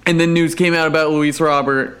 And then news came out about Luis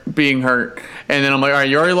Robert being hurt, and then I'm like, all right,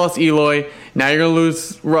 you already lost Eloy. Now you're gonna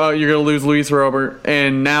lose Luis Robert,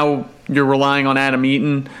 and now you're relying on Adam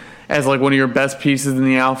Eaton as like one of your best pieces in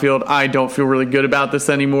the outfield. I don't feel really good about this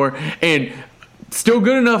anymore, and still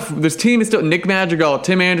good enough. This team is still Nick Madrigal,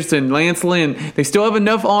 Tim Anderson, Lance Lynn. They still have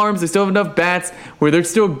enough arms. They still have enough bats where they're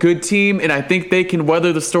still a good team, and I think they can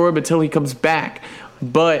weather the storm until he comes back.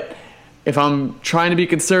 But if I'm trying to be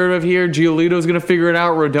conservative here, Giolito's going to figure it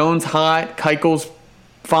out. Rodon's hot. Keuchel's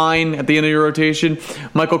fine at the end of your rotation.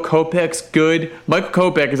 Michael Kopech's good. Michael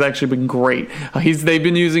Kopech has actually been great. They've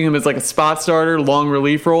been using him as like a spot starter, long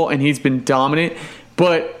relief role, and he's been dominant.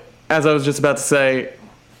 But as I was just about to say,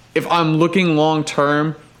 if I'm looking long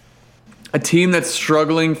term, a team that's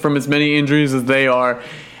struggling from as many injuries as they are,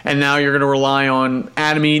 and now you're going to rely on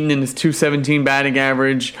Adam Eaton and his .217 batting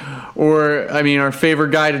average, or, I mean, our favorite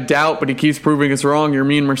guy to doubt, but he keeps proving us wrong,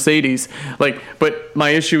 Yermin Mercedes. But my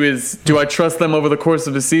issue is, do I trust them over the course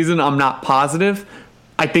of the season? I'm not positive.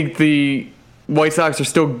 I think the White Sox are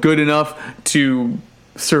still good enough to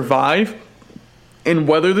survive and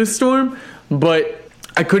weather this storm, but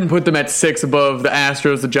I couldn't put them at 6 above the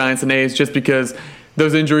Astros, the Giants, and A's just because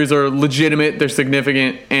those injuries are legitimate, they're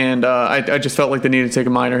significant, and I just felt like they needed to take a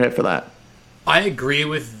minor hit for that. I agree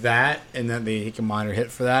with that, and that they take a minor hit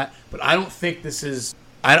for that, but I don't think this is...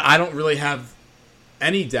 I don't really have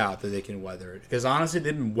any doubt that they can weather it, because honestly,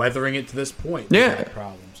 they've been weathering it to this point. Yeah.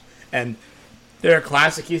 Problems. And they're a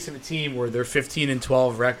classic case of a team where their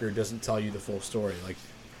 15-12 record doesn't tell you the full story.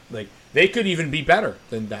 Like they could even be better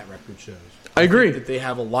than that record shows. I agree. Think that they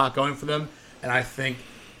have a lot going for them, and I think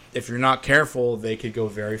if you're not careful, they could go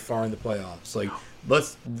very far in the playoffs.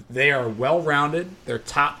 They are well-rounded. They're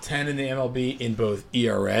top 10 in the MLB in both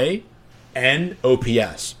ERA and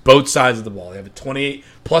OPS, both sides of the ball. They have a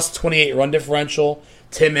plus 28 run differential.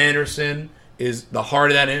 Tim Anderson is the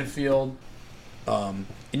heart of that infield. And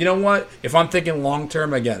you know what? If I'm thinking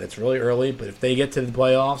long-term, again, it's really early, but if they get to the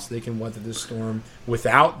playoffs, they can weather this storm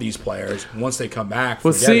without these players. Once they come back,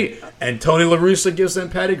 forget it. And Tony La Russa gives them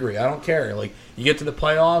pedigree. I don't care. You get to the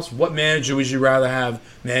playoffs, what manager would you rather have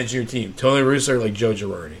managing your team? Tony La Russa or Joe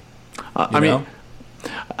Girardi?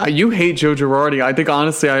 You hate Joe Girardi. I think,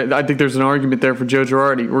 honestly, I think there's an argument there for Joe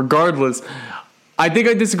Girardi. Regardless, I think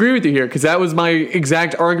I disagree with you here because that was my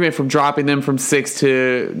exact argument from dropping them from 6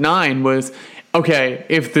 to 9 was, okay,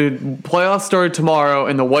 if the playoffs started tomorrow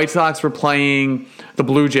and the White Sox were playing the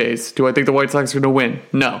Blue Jays, do I think the White Sox are going to win?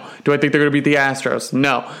 No. Do I think they're going to beat the Astros?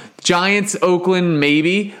 No. Giants, Oakland,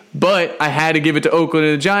 maybe, but I had to give it to Oakland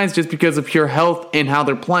and the Giants just because of pure health and how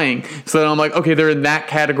they're playing. So then I'm like, okay, they're in that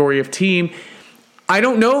category of team. I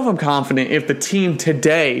don't know if I'm confident if the team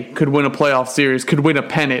today could win a playoff series, could win a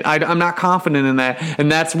pennant. I'm not confident in that, and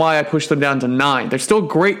that's why I pushed them down to 9. They're still a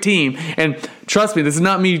great team, and trust me, this is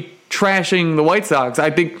not me trashing the White Sox.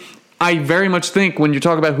 I very much think when you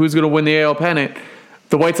talk about who's going to win the AL pennant,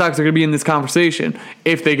 the White Sox are going to be in this conversation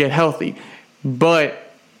if they get healthy.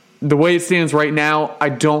 But the way it stands right now, I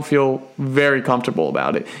don't feel very comfortable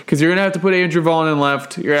about it because you're going to have to put Andrew Vaughn in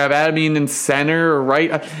left. You're going to have Adam Eaton in center or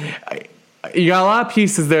right. You got a lot of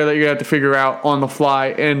pieces there that you're going to have to figure out on the fly.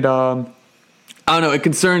 And I don't know. It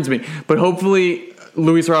concerns me. But hopefully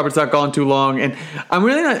Luis Robert's not gone too long. And I'm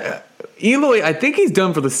really not... Eloy, I think he's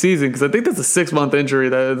done for the season because I think that's a 6-month injury,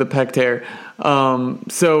 the pec tear.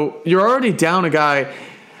 So you're already down a guy.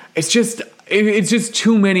 It's just it's just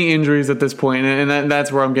too many injuries at this point, and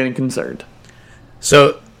that's where I'm getting concerned.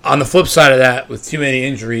 So on the flip side of that, with too many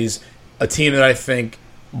injuries, a team that I think,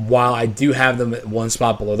 while I do have them at one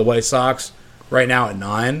spot below the White Sox, right now at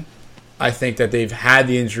 9, I think that they've had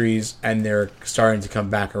the injuries and they're starting to come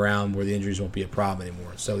back around where the injuries won't be a problem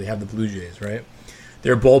anymore. So they have the Blue Jays, right?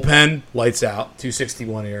 Their bullpen, lights out,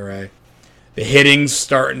 2.61 ERA. The hitting's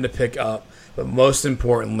starting to pick up, but most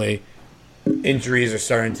importantly, injuries are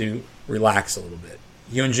starting to relax a little bit.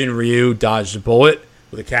 Hyunjin Ryu dodged a bullet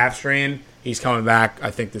with a calf strain. He's coming back,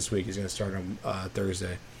 I think, this week. He's going to start on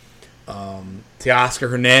Thursday. Teoscar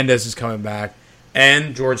Hernandez is coming back,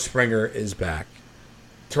 and George Springer is back.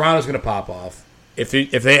 Toronto's going to pop off. If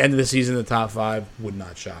they end the season in the top 5, would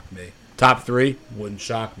not shock me. Top 3 wouldn't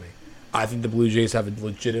shock me. I think the Blue Jays have a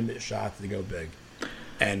legitimate shot to go big.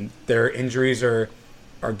 And their injuries are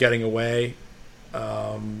getting away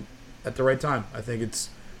at the right time. I think it's,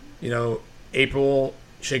 April,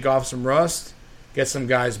 shake off some rust, get some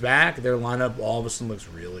guys back. Their lineup all of a sudden looks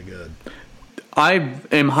really good. I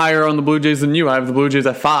am higher on the Blue Jays than you. I have the Blue Jays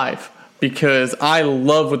at 5 because I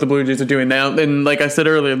love what the Blue Jays are doing now. And like I said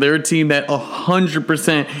earlier, they're a team that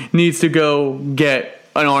 100% needs to go get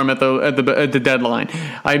an arm at the deadline.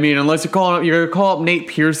 I mean, unless you're going to call up Nate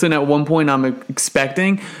Pearson at one point, I'm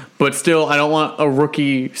expecting. But still, I don't want a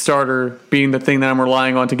rookie starter being the thing that I'm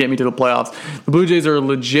relying on to get me to the playoffs. The Blue Jays are a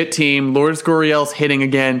legit team. Lourdes Gurriel's hitting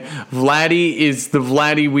again. Vladdy is the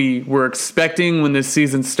Vladdy we were expecting when this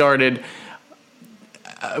season started.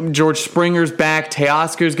 George Springer's back.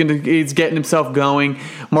 Teoscar's he's getting himself going.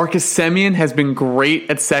 Marcus Semien has been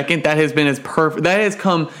great at second. That has been his perfect. That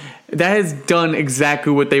has done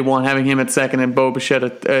exactly what they want, having him at second and Bo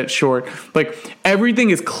Bichette at short. Like,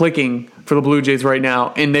 everything is clicking for the Blue Jays right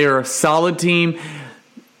now, and they are a solid team.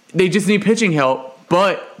 They just need pitching help,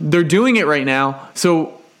 but they're doing it right now,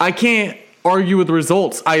 so I can't argue with the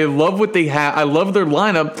results. I love what they have. I love their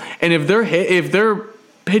lineup, and if they're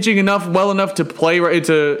pitching well enough to play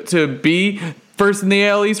to be first in the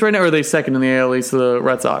AL East right now, or are they second in the AL East, the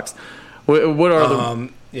Red Sox? What are the...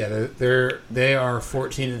 Yeah, they are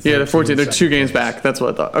 14 and 13. Yeah, they're 14. They're 2 games back. That's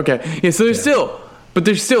what I thought. Okay. Yeah, so it's a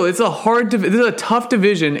tough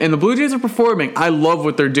division, and the Blue Jays are performing. I love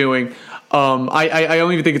what they're doing. I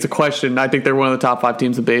don't even think it's a question. I think they're one of the top 5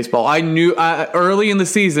 teams in baseball. I knew early in the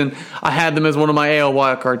season I had them as one of my AL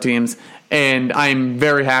wildcard teams, and I'm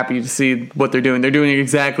very happy to see what they're doing. They're doing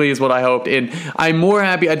exactly as what I hoped, and I'm more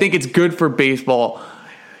happy. I think it's good for baseball.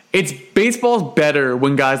 Baseball's better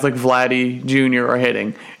when guys like Vladdy Jr. are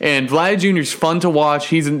hitting. And Vladdy Jr. is fun to watch.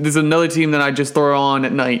 This is another team that I just throw on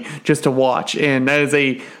at night just to watch. And that is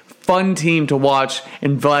a fun team to watch.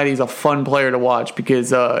 And Vladdy's a fun player to watch because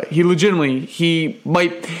he's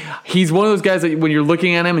one of those guys that when you're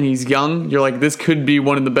looking at him and he's young, you're like, this could be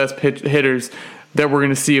one of the best hitters that we're going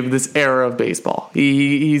to see of this era of baseball.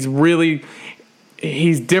 He's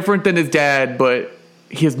different than his dad, but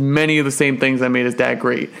he has many of the same things that made his dad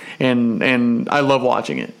great, and I love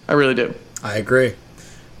watching it. I really do. I agree.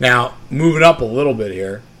 Now, moving up a little bit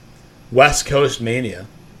here, West Coast Mania.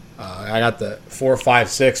 I got the 4, 5,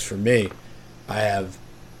 6 for me. I have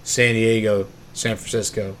San Diego, San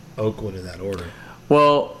Francisco, Oakland in that order.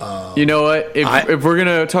 Well, you know what? If we're going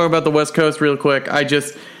to talk about the West Coast real quick,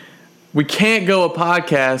 we can't go a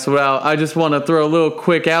podcast without, I just want to throw a little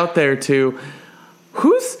quick out there to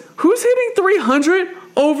who's hitting 300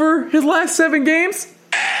 over his last 7 games?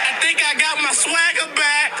 I think I got my swagger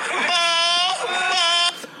back.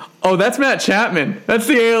 Oh, that's Matt Chapman. That's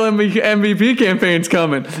the AL MVP campaign's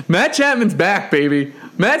coming. Matt Chapman's back, baby.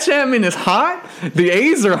 Matt Chapman is hot. The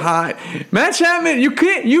A's are hot. Matt Chapman, you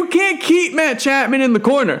can't keep Matt Chapman in the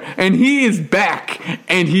corner, and he is back,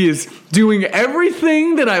 and he is doing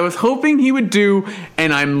everything that I was hoping he would do,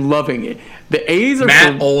 and I'm loving it. The A's are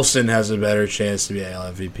Matt Olson has a better chance to be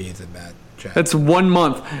AL MVP than Matt Chapman. That's 1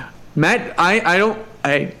 month. Matt, I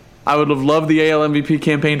would have loved the AL MVP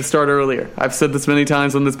campaign to start earlier. I've said this many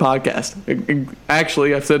times on this podcast.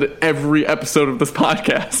 Actually, I've said it every episode of this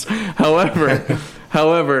podcast.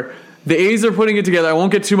 However, the A's are putting it together. I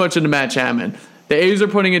won't get too much into Matt Chapman. The A's are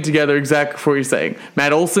putting it together exactly for what you're saying.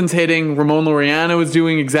 Matt Olson's hitting. Ramon Laureano is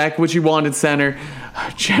doing exactly what you wanted center.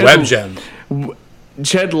 WebGen.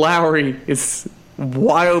 Jed Lowry is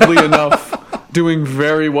wildly enough doing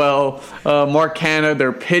very well. Mark Canha,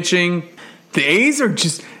 they're pitching. The A's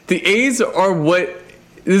are what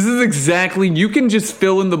this is exactly. You can just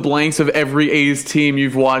fill in the blanks of every A's team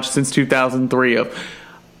you've watched since 2003 of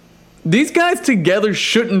these guys together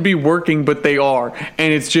shouldn't be working, but they are.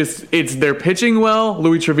 And they're pitching well.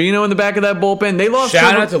 Louis Trevino in the back of that bullpen. They lost.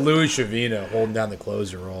 Shout out to Louis Trevino holding down the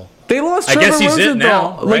closer role. They lost. I Trevor guess he's Rosenthal. it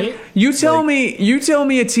now, right? Like you tell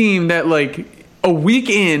me a team that like a week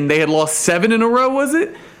in they had lost 7 in a row. Was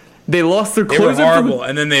it? They lost their closer. They were horrible,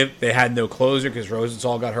 and then they had no closer because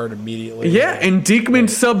Rosenthal got hurt immediately. Yeah, and Diekman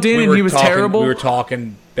subbed in, and he was terrible. We were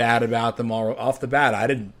talking bad about them all off the bat. I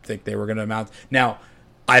didn't think they were going to amount. Now,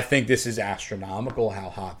 I think this is astronomical how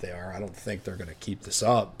hot they are. I don't think they're going to keep this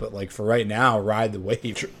up. But like for right now, ride the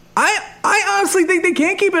wave. I honestly think they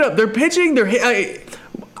can't keep it up. They're pitching.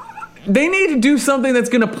 They need to do something that's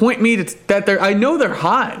going to point me to that they're. I know they're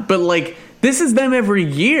hot, but like this is them every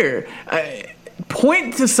year.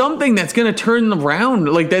 Point to something that's going to turn them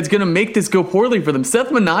around, like that's going to make this go poorly for them. Seth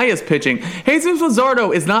Manaya's pitching. Jesus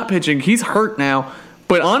Luzardo is not pitching. He's hurt now.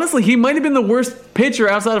 But honestly, he might have been the worst pitcher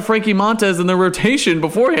outside of Frankie Montes in the rotation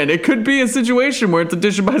beforehand. It could be a situation where it's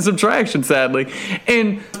addition by subtraction, sadly.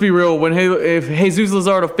 And let's be real, if Jesus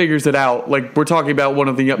Luzardo figures it out, like we're talking about one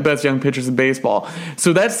of the best young pitchers in baseball.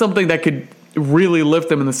 So that's something that could really lift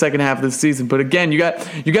them in the second half of the season. But again, you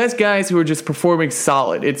guys who are just performing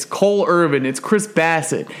solid. It's Cole Irvin, it's Chris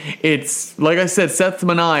Bassett, it's like I said, Seth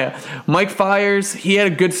Manaya, Mike Fiers. He had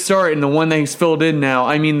a good start in the one that he's filled in now.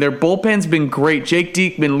 I mean, their bullpen's been great. Jake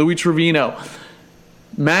Diekman, Louis Trevino,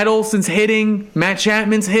 Matt Olson's hitting, Matt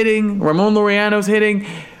Chapman's hitting, Ramon Laureano's hitting.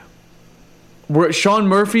 Sean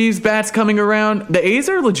Murphy's bat's coming around. The A's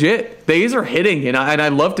are legit. The A's are hitting, and I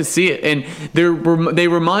love to see it. And they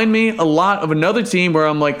remind me a lot of another team where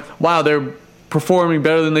I'm like, wow, they're performing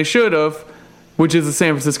better than they should have, which is the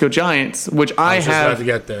San Francisco Giants, which I just have about to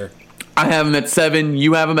get there. I have them at 7.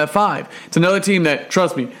 You have them at 5. It's another team that,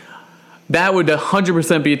 trust me, that would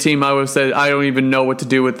 100% be a team I would have said, I don't even know what to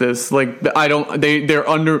do with this. Like, they're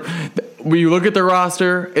under. When you look at their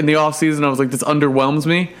roster in the offseason, I was like, this underwhelms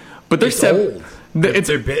me. But they're old.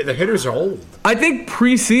 The hitters are old. I think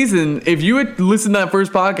preseason, if you had listened to that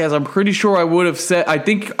first podcast, I'm pretty sure I would have said, I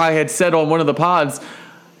think I had said on one of the pods,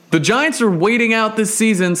 the Giants are waiting out this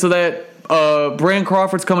season so that Brand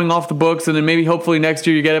Crawford's coming off the books, and then maybe hopefully next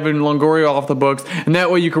year you get Evan Longoria off the books, and that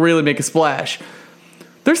way you can really make a splash.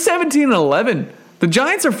 They're 17-11. The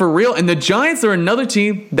Giants are for real, and the Giants are another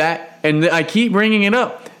team that, and I keep bringing it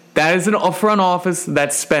up, that is a front office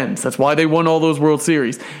that spends. That's why they won all those World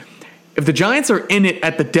Series. If the Giants are in it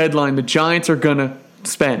at the deadline, the Giants are going to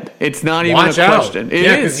spend. It's not even a question. It is.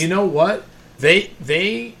 Because you know what?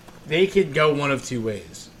 They could go one of two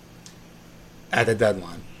ways at the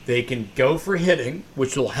deadline. They can go for hitting,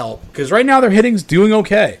 which will help. Because right now their hitting's doing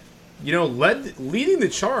okay. You know, leading the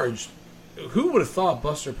charge, who would have thought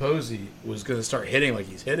Buster Posey was going to start hitting like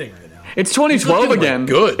he's hitting right now? It's 2012 again.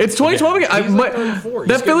 Good. It's 2012 again.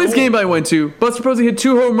 That Phillies game I went to, Buster Posey hit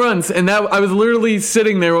 2 home runs, and that I was literally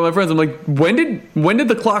sitting there with my friends. I'm like, when did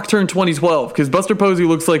the clock turn 2012? Because Buster Posey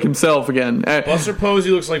looks like himself again. Buster Posey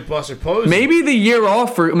looks like Buster Posey. Maybe the year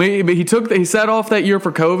off maybe he sat off that year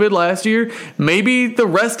for COVID last year. Maybe the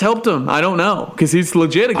rest helped him. I don't know because he's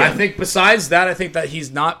legit again. I think besides that, I think that he's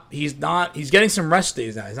getting some rest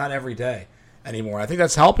days now. He's not every day anymore. I think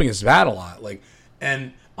that's helping his bat a lot.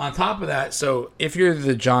 And on top of that, so if you're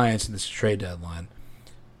the Giants in this trade deadline,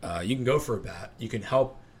 you can go for a bat. You can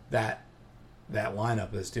help that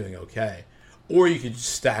lineup that's doing okay, or you could just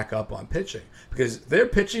stack up on pitching because they're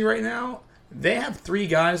pitching right now. They have 3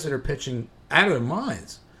 guys that are pitching out of their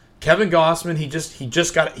minds. Kevin Gossman, he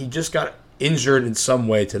just got injured in some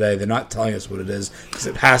way today. They're not telling us what it is because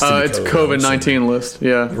it has to be it's COVID-19 list.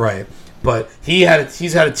 Yeah, right. But he's had a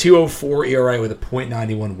 2.04 ERA with a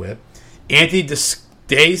 .91 WHIP. Anthony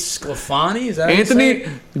DeSclafani, is that Anthony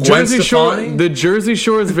Jersey Shore, the Jersey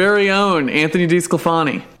Shore's very own Anthony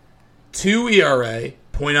DeSclafani. 2 ERA,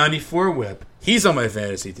 .94 WHIP. He's on my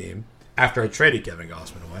fantasy team after I traded Kevin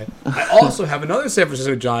Gossman away. I also have another San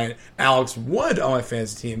Francisco Giant, Alex Wood, on my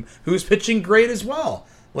fantasy team, who's pitching great as well.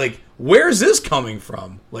 Like, where's this coming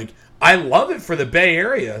from? Like, I love it for the Bay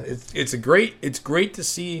Area. It's great to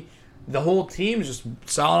see. The whole team is just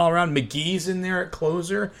solid all around. McGee's in there at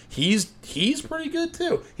closer. He's pretty good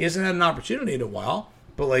too. He hasn't had an opportunity in a while,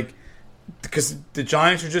 but because the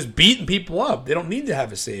Giants are just beating people up, they don't need to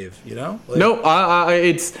have a save. You know? No,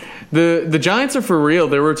 it's the Giants are for real.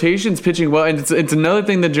 Their rotation's pitching well, and it's another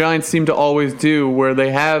thing the Giants seem to always do, where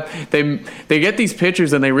they get these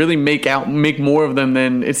pitchers and they really make more of them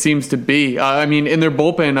than it seems to be. I mean, in their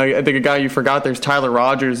bullpen, I think a guy you forgot there's Tyler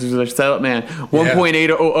Rogers, who's their setup man,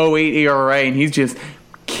 1.808 ERA, and he's just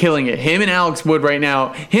killing it. Him and Alex Wood right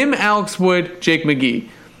now. Alex Wood, Jake McGee.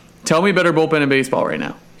 Tell me a better bullpen in baseball right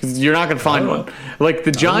now. 'Cause you're not going to find one. Like,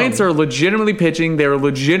 the Giants are legitimately pitching. They're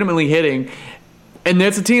legitimately hitting. And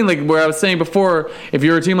that's a team, like where I was saying before, if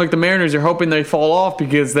you're a team like the Mariners, you're hoping they fall off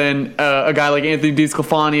because then a guy like Anthony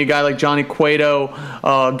DeSclafani, a guy like Johnny Cueto,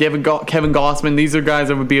 Kevin Gossman, these are guys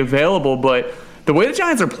that would be available. But the way the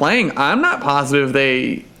Giants are playing, I'm not positive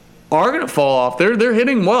they are going to fall off. They're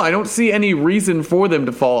hitting well. I don't see any reason for them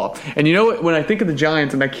to fall off. And you know what? When I think of the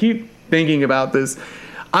Giants, and I keep thinking about this,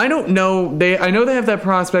 I don't know. I know they have that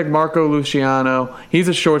prospect Marco Luciano. He's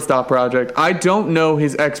a shortstop project. I don't know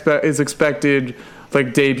his expected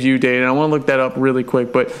like debut date, and I want to look that up really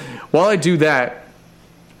quick. But while I do that,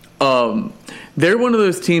 they're one of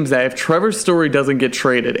those teams that if Trevor Story doesn't get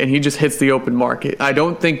traded and he just hits the open market, I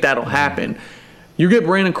don't think that'll happen. You get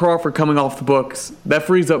Brandon Crawford coming off the books. That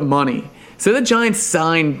frees up money. Say the Giants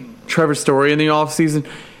sign Trevor Story in the offseason.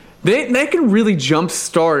 They can really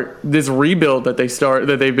jumpstart this rebuild that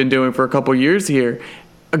they've been doing for a couple years here.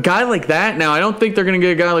 A guy like that, now I don't think they're going to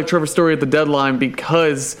get a guy like Trevor Story at the deadline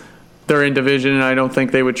because they're in division, and I don't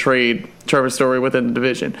think they would trade Trevor Story within the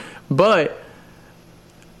division. But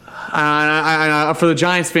for the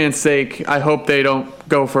Giants fans' sake, I hope they don't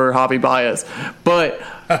go for Javi Baez. But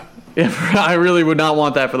I really would not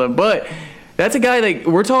want that for them. But that's a guy that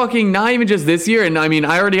we're talking not even just this year, and I mean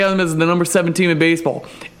I already have them as the number 7 team in baseball.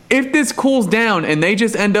 If this cools down and they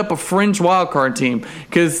just end up a fringe wildcard team,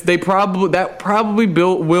 because probably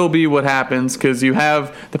will be what happens, because you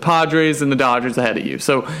have the Padres and the Dodgers ahead of you.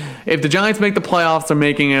 So if the Giants make the playoffs, they're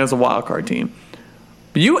making it as a wildcard team.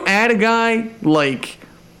 But you add a guy like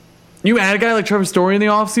Trevor Story in the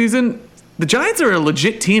offseason, the Giants are a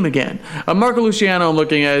legit team again. Marco Luciano, I'm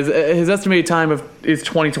looking at his estimated time is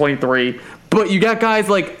 2023. But you got guys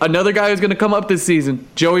like another guy who's going to come up this season,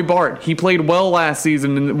 Joey Bart. He played well last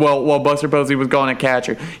season while Buster Posey was gone at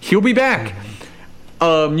catcher. He'll be back.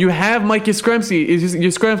 You have Mike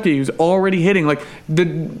Yastrzemski, who's already hitting. Like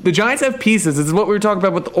the Giants have pieces. This is what we were talking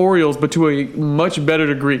about with the Orioles, but to a much better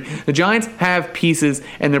degree. The Giants have pieces,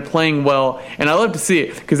 and they're playing well. And I love to see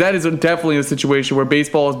it because that is definitely a situation where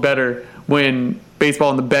baseball is better when baseball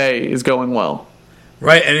in the Bay is going well.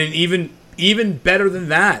 Right, and even better than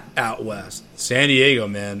that out west, San Diego,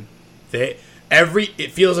 man. It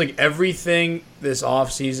feels like everything this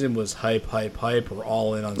offseason was hype. We're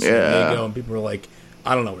all in on San Diego, and people were like,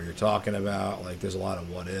 I don't know what you're talking about. Like, there's a lot of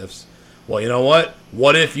what ifs. Well, you know what?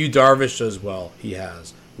 What if Yu Darvish does well? He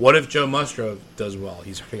has. What if Joe Musgrove does well?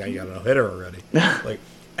 He got a no-hitter already.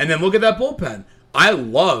 And then look at that bullpen. I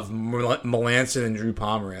love Melanson and Drew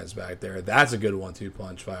Pomeranz back there. That's a good 1-2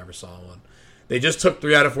 punch if I ever saw one. They just took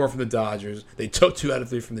 3 out of 4 from the Dodgers. They took 2 out of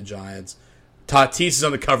 3 from the Giants. Tatis is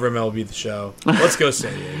on the cover of MLB The Show. Let's go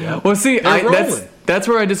San Diego. Well, see, that's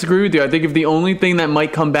where I disagree with you. I think if the only thing that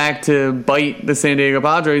might come back to bite the San Diego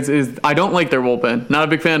Padres is I don't like their bullpen. Not a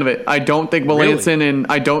big fan of it. I don't think Melanson Really? and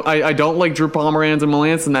I don't like Drew Pomeranz and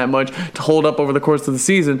Melanson that much to hold up over the course of the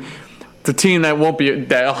season. It's a team that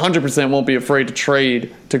 100% won't be afraid to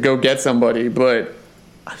trade to go get somebody, but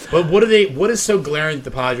what is so glaring that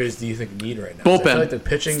the Padres do you think need right now? Bullpen. I feel like the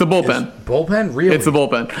pitching It's the bullpen. Bullpen? Really? It's the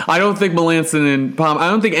bullpen. I don't think Melanson and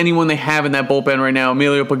I don't think anyone they have in that bullpen right now,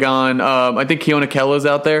 Emilio Pagan, I think Keona Kello's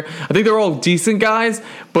out there. I think they're all decent guys,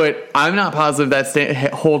 but I'm not positive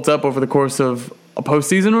that holds up over the course of a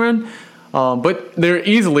postseason run. But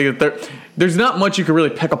there's not much you can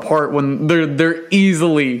really pick apart when they're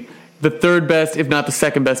easily the third best, if not the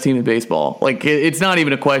second best team in baseball. Like, it's not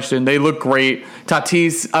even a question. They look great.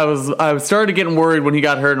 Tatis, I started getting worried when he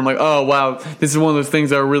got hurt. I'm like, oh, wow, this is one of those things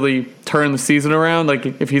that will really turn the season around,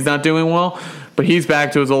 like if he's not doing well. But he's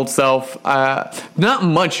back to his old self. Not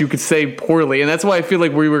much you could say poorly, and that's why I feel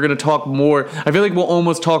like we were going to talk more. I feel like we'll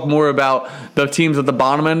almost talk more about the teams at the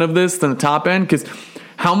bottom end of this than the top end, because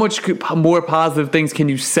how much more positive things can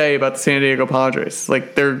you say about the San Diego Padres?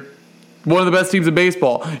 Like, they're one of the best teams in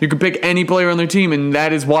baseball. You can pick any player on their team, and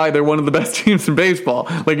that is why they're one of the best teams in baseball.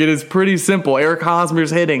 Like, it is pretty simple. Eric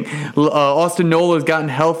Hosmer's hitting. Austin Nola's gotten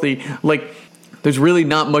healthy. Like, there's really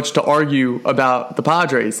not much to argue about the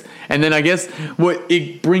Padres. And then I guess what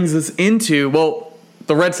it brings us into, well,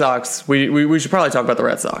 the Red Sox. We should probably talk about the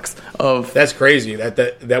Red Sox. That's crazy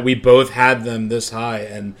that we both had them this high.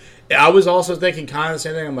 And I was also thinking kind of the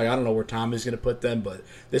same thing. I'm like, I don't know where Tommy's going to put them, but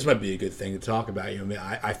this might be a good thing to talk about.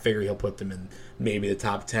 I figure he'll put them in maybe the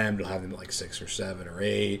top 10, but he'll have them at like 6 or 7 or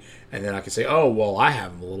 8. And then I can say, oh, well, I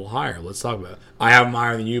have them a little higher. Let's talk about it. I have them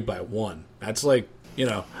higher than you by 1. That's like,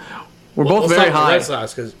 we're both very high. Red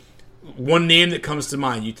Sox, because one name that comes to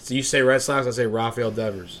mind, you say Red Sox, I say Rafael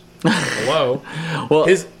Devers. Hello. Well,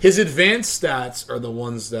 his advanced stats are the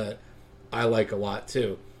ones that I like a lot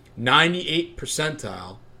too. 98th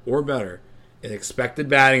percentile or better an expected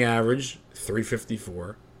batting average,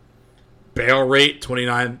 354. Barrel rate,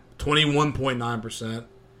 21.9%.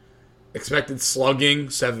 Expected slugging,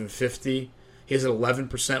 750. He has an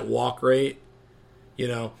 11% walk rate. You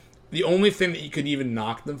know, the only thing that you could even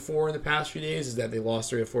knock them for in the past few days is that they lost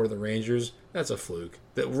 3 or 4 to the Rangers. That's a fluke.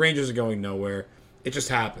 The Rangers are going nowhere. It just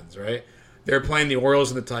happens, right? They're playing the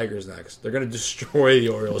Orioles and the Tigers next. They're going to destroy the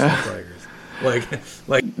Orioles and the Tigers.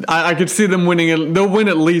 Like I could see them winning it. They'll win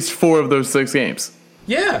at least 4 of those 6 games.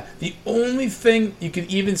 Yeah, the only thing you can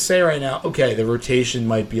even say right now, okay, the rotation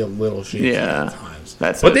might be a little shaky at times.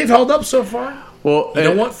 But they've held up so far. Well, you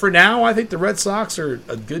know what? For now, I think the Red Sox are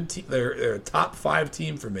a good team. They're a top 5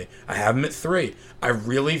 team for me. I have them at 3. I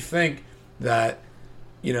really think that,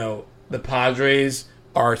 you know, the Padres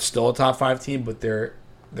are still a top 5 team, but they're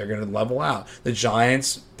going to level out. The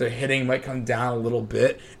Giants, their hitting might come down a little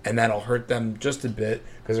bit, and that'll hurt them just a bit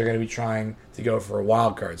because they're going to be trying to go for a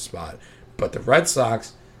wild card spot. But the Red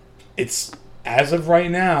Sox, it's as of right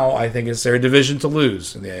now, I think it's their division to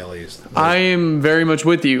lose in the AL East. I am very much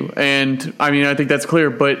with you, and I mean I think that's clear.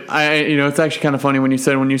 But it's actually kind of funny when you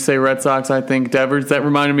say Red Sox, I think Devers. That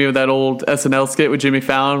reminded me of that old SNL skit with Jimmy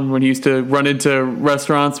Fallon when he used to run into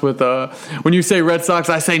restaurants with when you say Red Sox,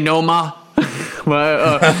 I say no ma.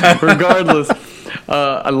 Regardless.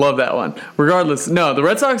 I love that one. Regardless, no, the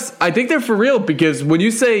Red Sox, I think they're for real because when you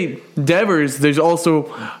say Devers, there's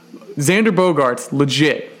also Xander Bogaerts,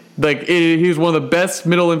 legit. Like, he was one of the best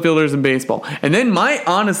middle infielders in baseball. And then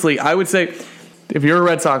honestly, I would say, if you're a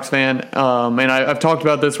Red Sox fan, and I've talked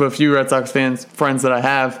about this with a few Red Sox friends that I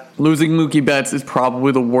have, losing Mookie Betts is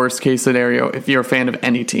probably the worst case scenario if you're a fan of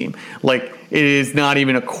any team. Like, it is not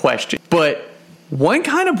even a question. But one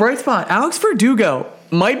kind of bright spot, Alex Verdugo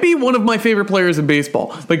might be one of my favorite players in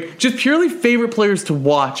baseball. Like, just purely favorite players to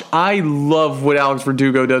watch. I love what Alex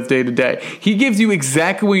Verdugo does day to day. He gives you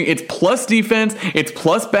exactly, it's plus defense, it's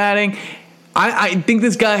plus batting. I think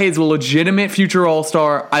this guy is a legitimate future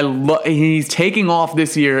all-star. He's taking off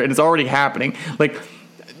this year, and it's already happening. Like,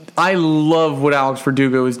 I love what Alex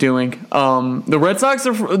Verdugo is doing. The Red Sox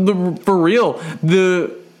are for real.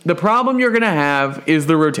 The problem you're going to have is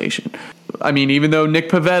the rotation. I mean, even though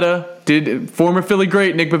former Philly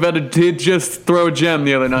great Nick Pivetta did just throw a gem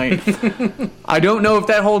the other night, I don't know if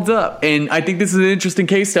that holds up. And I think this is an interesting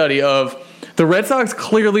case study of the Red Sox.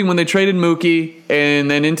 Clearly, when they traded Mookie and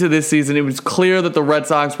then into this season, it was clear that the Red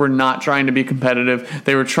Sox were not trying to be competitive.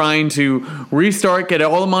 They were trying to restart, get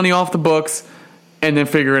all the money off the books, and then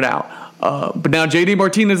figure it out. But now JD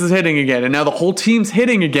Martinez is hitting again, and now the whole team's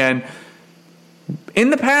hitting again. In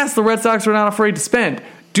the past, the Red Sox were not afraid to spend.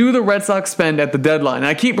 Do the Red Sox spend at the deadline? And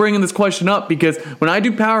I keep bringing this question up because when I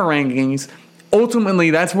do power rankings, ultimately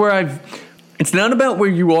that's where it's not about where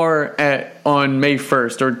you are on May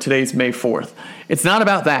 1st or today's May 4th. It's not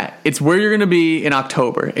about that. It's where you're going to be in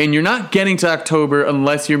October. And you're not getting to October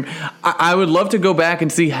unless I would love to go back and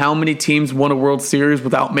see how many teams won a World Series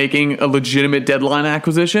without making a legitimate deadline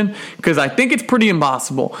acquisition, because I think it's pretty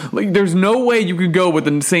impossible. Like, there's no way you could go with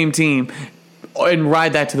the same team and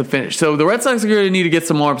ride that to the finish. So the Red Sox are going to need to get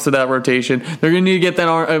some arms to that rotation. They're going to need to get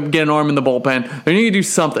an arm in the bullpen. They need to do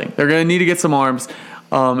something. They're going to need to get some arms,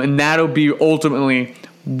 and that'll be ultimately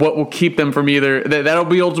what will keep them from that'll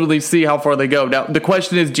be ultimately see how far they go. Now, the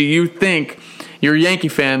question is, do you think, you're a Yankee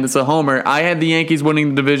fan that's a homer, I had the Yankees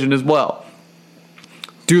winning the division as well.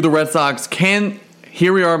 Do the Red Sox,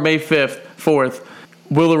 here we are May 5th, 4th,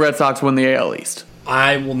 will the Red Sox win the AL East?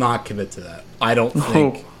 I will not commit to that. I don't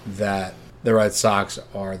think that the Red Sox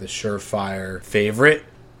are the surefire favorite.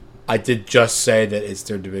 I did just say that it's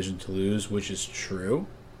their division to lose, which is true.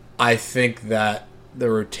 I think that the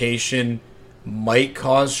rotation might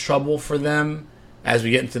cause trouble for them as we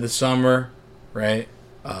get into the summer, right?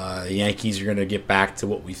 The Yankees are going to get back to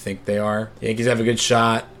what we think they are. The Yankees have a good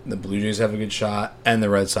shot, the Blue Jays have a good shot, and the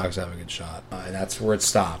Red Sox have a good shot. And that's where it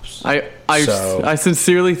stops. I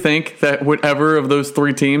sincerely think that whatever of those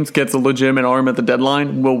 3 teams gets a legitimate arm at the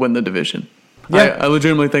deadline will win the division. Yeah. I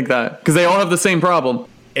legitimately think that, because they all have the same problem.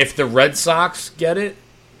 If the Red Sox get it,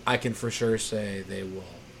 I can for sure say they will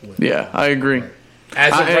win. Yeah, I agree.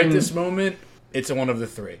 As of right this moment, it's one of the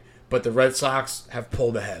 3. But the Red Sox have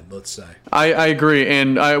pulled ahead, let's say. I agree,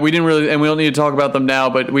 and we don't need to talk about them now,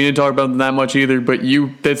 but we didn't talk about them that much either. But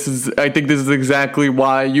I think this is exactly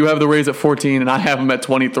why you have the Rays at 14 and I have them at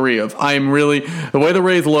 23. The way the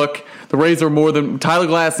Rays look, the Rays are more than Tyler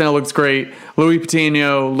Glasnow looks great. Louis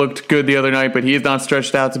Patino looked good the other night, but he is not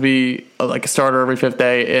stretched out to be like a starter every 5th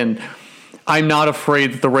day, and I'm not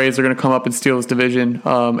afraid that the Rays are going to come up and steal this division,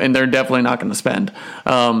 and they're definitely not going to spend.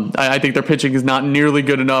 I think their pitching is not nearly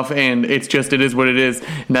good enough, and it is what it is,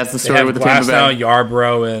 and that's the story with the Tampa Bay.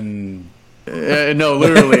 Yarbrough, and No,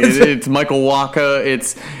 literally, it's Michael Waka.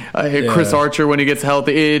 It's Chris Archer when he gets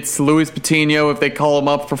healthy. It's Luis Patino if they call him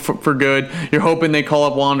up for good. You're hoping they call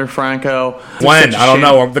up Wander Franco. When? I don't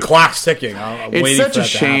know. The clock's ticking. It's such a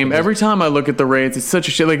shame. Every time I look at the Rays, it's such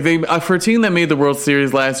a shame. Like for a team that made the World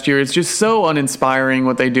Series last year, it's just so uninspiring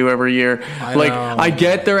what they do every year. I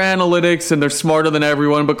get their analytics and they're smarter than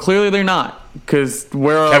everyone, but clearly they're not. Because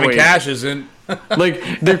where are we? Kevin Cash isn't.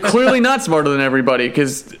 They're clearly not smarter than everybody.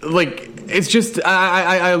 Because it's just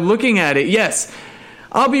I looking at it. Yes,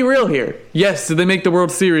 I'll be real here. Yes, did they make the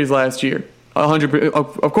World Series last year? 100%,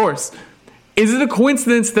 of course. Is it a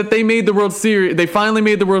coincidence that they made the World Series? They finally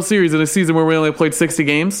made the World Series in a season where we only played 60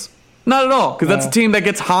 games. Not at all. Because that's a team that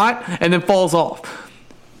gets hot and then falls off.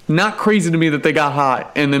 Not crazy to me that they got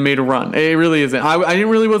hot and then made a run. It really isn't. I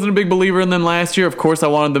wasn't a big believer in them last year. Of course, I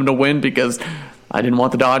wanted them to win because I didn't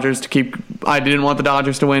want the Dodgers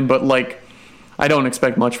to win. But I don't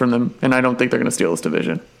expect much from them, and I don't think they're going to steal this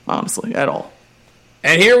division, honestly, at all.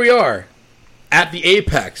 And here we are at the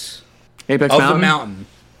apex of the mountain.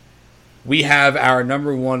 We have our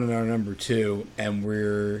number 1 and our number 2, and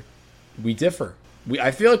we differ.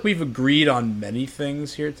 I feel like we've agreed on many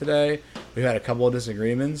things here today. We've had a couple of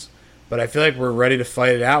disagreements, but I feel like we're ready to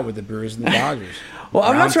fight it out with the Brewers and the Dodgers. Well,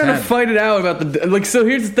 I'm not trying to fight it out about so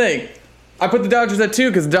here's the thing. I put the Dodgers at 2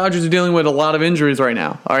 because the Dodgers are dealing with a lot of injuries right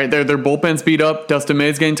now. All right, their bullpen's beat up. Dustin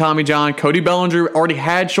May's getting Tommy John. Cody Bellinger already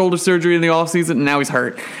had shoulder surgery in the offseason, and now he's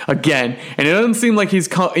hurt again. And it doesn't seem like he's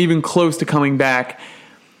even close to coming back.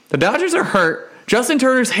 The Dodgers are hurt. Justin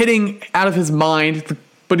Turner's hitting out of his mind,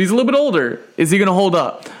 but he's a little bit older. Is he going to hold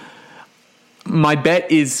up? My bet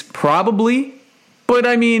is probably, but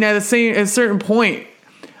I mean, at a certain point,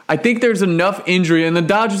 I think there's enough injury, and the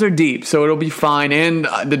Dodgers are deep, so it'll be fine. And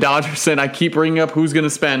the Dodgers said, I keep bringing up who's going to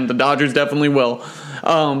spend. The Dodgers definitely will.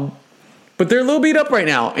 But they're a little beat up right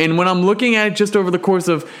now. And when I'm looking at it just over the course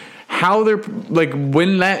of how they're,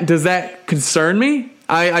 does that concern me?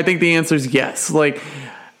 I think the answer is yes.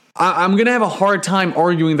 I'm going to have a hard time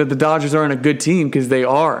arguing that the Dodgers aren't a good team because they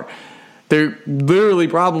are. They're literally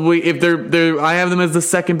probably, I have them as the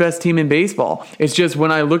second best team in baseball. It's just when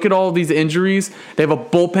I look at all these injuries, they have a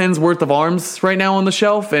bullpen's worth of arms right now on the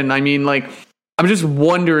shelf. And I mean, I'm just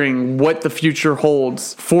wondering what the future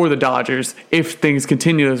holds for the Dodgers if things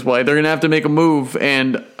continue this way. They're going to have to make a move.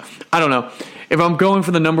 And I don't know. If I'm going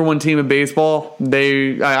for the number 1 team in baseball,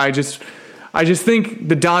 I just think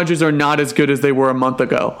the Dodgers are not as good as they were a month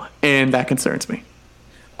ago. And that concerns me.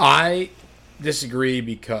 I disagree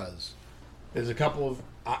because there's a couple of...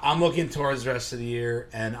 I'm looking towards the rest of the year,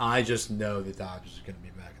 and I just know the Dodgers are going to be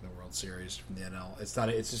back in the World Series from the NL.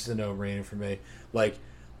 It's just a no-brainer for me.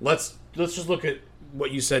 Let's just look at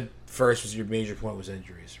what you said first was your major point was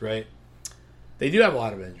injuries, right? They do have a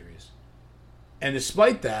lot of injuries. And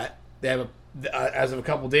despite that, they have as of a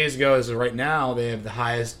couple of days ago, as of right now, they have the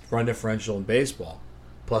highest run differential in baseball,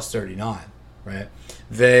 plus 39. Right,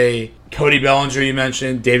 Cody Bellinger, you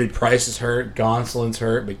mentioned. David Price is hurt. Gonsolin's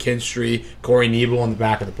hurt. McKinstry, Corey Knebel in the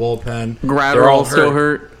back of the bullpen. Gratterall still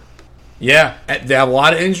hurt. Yeah, they have a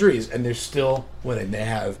lot of injuries, and they're still winning.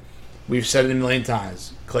 We've said it a million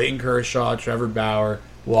times. Clayton Kershaw, Trevor Bauer,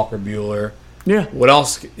 Walker Buehler. Yeah. What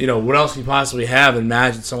else? What else can you possibly have?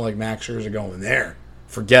 Imagine someone like Max Scherzer going there.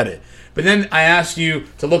 Forget it. But then I asked you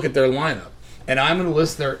to look at their lineup. And I'm going to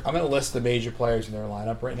list the major players in their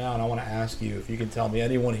lineup right now, and I want to ask you if you can tell me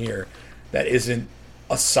anyone here that isn't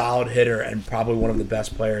a solid hitter and probably one of the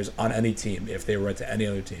best players on any team if they were to any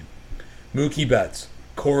other team. Mookie Betts,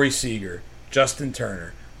 Corey Seager, Justin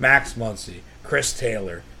Turner, Max Muncy, Chris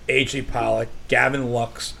Taylor, A.J. Pollock, Gavin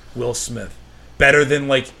Lux, Will Smith. Better than,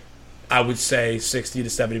 I would say 60 to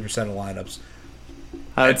 70% of lineups.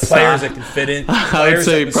 Players that can fit in. I would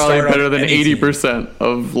say probably better than 80%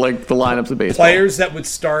 of the lineups of baseball. Players that would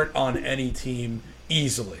start on any team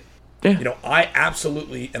easily. Yeah. I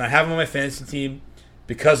absolutely, and I have him on my fantasy team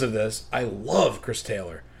because of this. I love Chris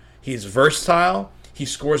Taylor. He's versatile. He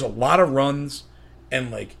scores a lot of runs,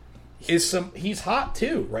 and he's hot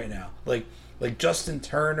too right now. Like Justin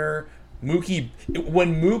Turner, Mookie.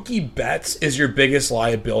 When Mookie Betts is your biggest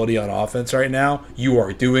liability on offense right now, you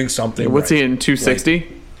are doing something. What's he in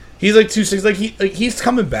 260? He's 260. He's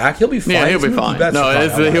coming back. He'll be fine. Yeah, he'll be fine.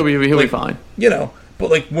 He'll be fine.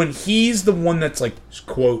 But when he's the one that's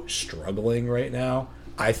quote struggling right now,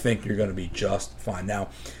 I think you're going to be just fine. Now,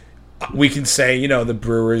 we can say the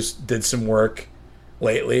Brewers did some work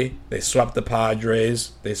lately. They swept the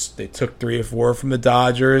Padres. They took 3 or 4 from the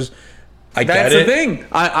Dodgers. That's the thing.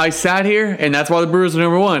 I sat here, and that's why the Brewers are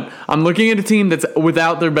number one. I'm looking at a team that's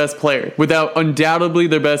without their best player, without undoubtedly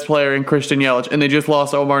their best player in Christian Yelich, and they just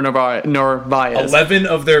lost Omar Narvaez. 11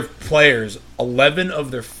 of their players, 11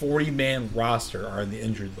 of their 40-man roster are on the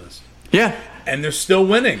injured list. Yeah. And they're still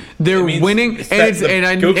winning. They're winning. Go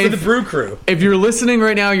for the Brew Crew. If you're listening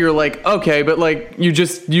right now, you're like, okay, but like you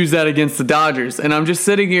just use that against the Dodgers. And I'm just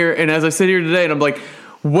sitting here, and as I sit here today, and I'm like,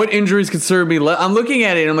 what injuries concern me? I'm looking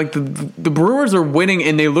at it, and I'm like, the Brewers are winning,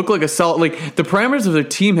 and they look like a solid. Like the parameters of their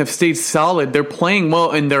team have stayed solid. They're playing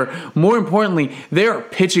well, and they're more importantly, they are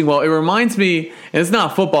pitching well. It reminds me, and it's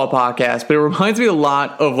not a football podcast, but it reminds me a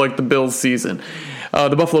lot of like the Bills season.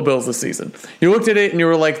 The Buffalo Bills this season. You looked at it and you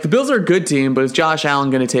were like, the Bills are a good team, but is Josh Allen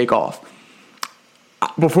going to take off?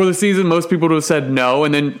 Before the season, most people would have said no,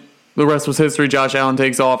 and then the rest was history. Josh Allen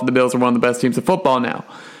takes off, and the Bills are one of the best teams in football now.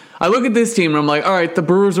 I look at this team, and I'm like, all right, the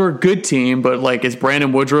Brewers are a good team, but like, is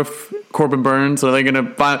Brandon Woodruff, Corbin Burns, are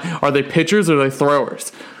they pitchers or are they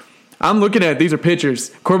throwers? I'm looking at these are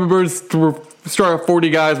pitchers. Corbin Burns struck 40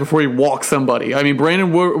 guys before he walked somebody. I mean,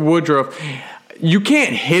 Brandon Woodruff, you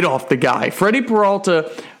can't hit off the guy. Freddie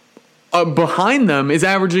Peralta, behind them, is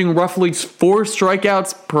averaging roughly 4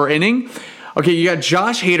 strikeouts per inning. Okay, you got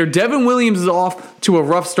Josh Hader. Devin Williams is off to a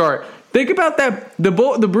rough start. Think about that. The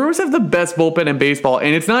Brewers have the best bullpen in baseball,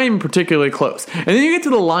 and it's not even particularly close. And then you get to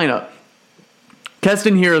the lineup.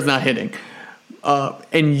 Keston Hiura's not hitting.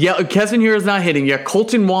 Keston Hiura's not hitting. You got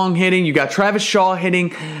Colton Wong hitting. You got Travis Shaw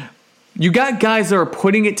hitting. You got guys that are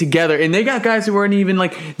putting it together, and they got guys who aren't even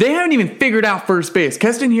they haven't even figured out first base.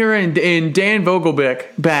 Keston Hiura and Dan Vogelbach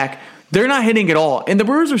back, they're not hitting at all, and the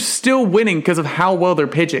Brewers are still winning because of how well they're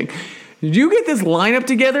pitching. You get this lineup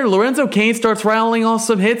together, Lorenzo Cain starts rattling off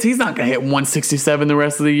some hits. He's not going to hit 167 the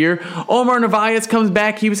rest of the year. Omar Narvaez comes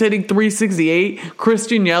back. He was hitting 368.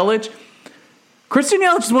 Christian Yelich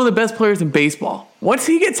is one of the best players in baseball. Once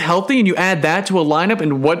he gets healthy and you add that to a lineup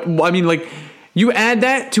you add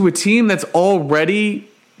that to a team that's already,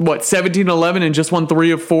 17-11 and just won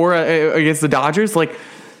 3 of 4 against the Dodgers? Like,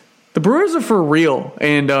 the Brewers are for real,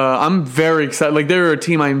 and I'm very excited. Like, they're a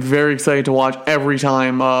team I'm very excited to watch every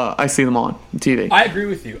time I see them on TV. I agree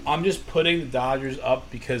with you. I'm just putting the Dodgers up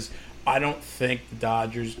because I don't think the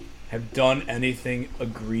Dodgers have done anything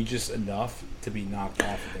egregious enough to be knocked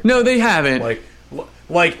off. No, they haven't.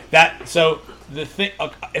 Like that. So the thing,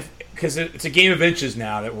 because it's a game of inches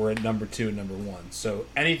now that we're at number 2 and number 1. So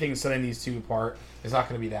anything setting these two apart is not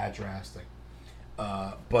going to be that drastic.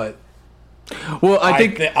 But I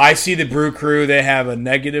think I see the Brew Crew. They have a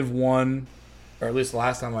 -1, or at least the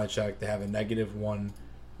last time I checked, they have a -1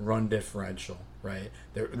 run differential. Right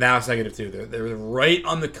now it's -2. They're right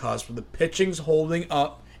on the cusp where the pitching's holding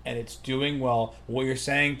up and it's doing well. Well, you're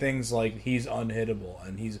saying things like he's unhittable,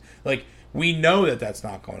 and he's like, we know that that's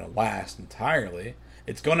not going to last entirely.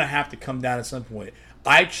 It's going to have to come down at some point.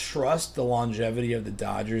 I trust the longevity of the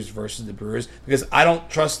Dodgers versus the Brewers because I don't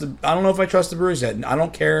know if I trust the Brewers yet. And I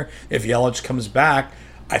don't care if Yelich comes back.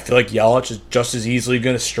 I feel like Yelich is just as easily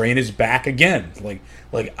going to strain his back again.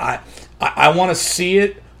 I want to see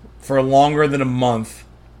it for longer than a month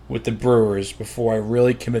with the Brewers before I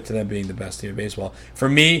really commit to them being the best team in baseball. For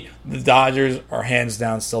me, the Dodgers are hands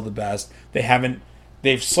down still the best.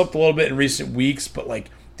 They've slipped a little bit in recent weeks, but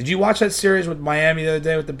did you watch that series with Miami the other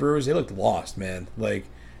day with the Brewers? They looked lost, man. Like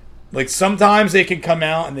sometimes they can come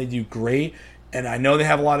out and they do great, and I know they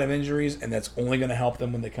have a lot of injuries, and that's only going to help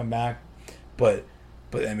them when they come back. But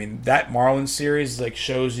I mean, that Marlins series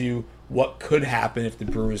shows you what could happen if the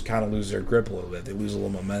Brewers kind of lose their grip a little bit. They lose a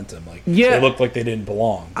little momentum. They looked like they didn't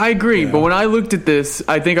belong. I agree, but when I looked at this,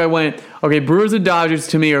 I think I went, okay, Brewers and Dodgers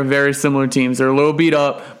to me are very similar teams. They're a little beat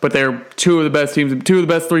up, but they're two of the best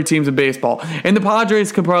 3 teams in baseball. And the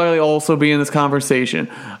Padres could probably also be in this conversation.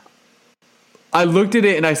 I looked at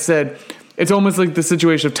it and I said, it's almost like the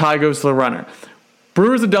situation of tie goes to the runner.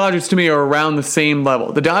 Brewers and Dodgers to me are around the same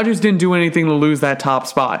level. The Dodgers didn't do anything to lose that top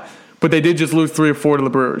spot, but they did just lose 3 or 4 to the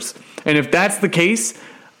Brewers. And if that's the case,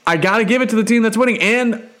 I got to give it to the team that's winning.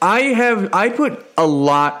 And I put a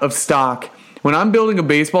lot of stock. When I'm building a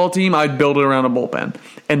baseball team, I'd build it around a bullpen.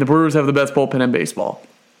 And the Brewers have the best bullpen in baseball.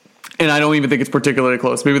 And I don't even think it's particularly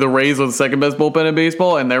close. Maybe the Rays are the second best bullpen in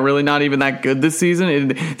baseball, and they're really not even that good this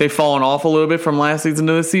season. They've fallen off a little bit from last season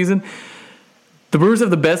to this season. The Brewers have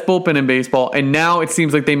the best bullpen in baseball, and now it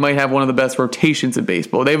seems like they might have one of the best rotations in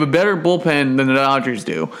baseball. They have a better bullpen than the Dodgers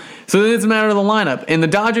do. So then it's a matter of the lineup. And the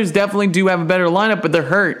Dodgers definitely do have a better lineup, but they're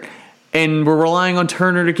hurt. And we're relying on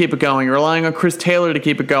Turner to keep it going. You're relying on Chris Taylor to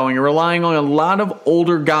keep it going. You're relying on a lot of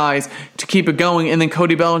older guys to keep it going, and then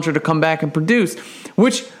Cody Bellinger to come back and produce,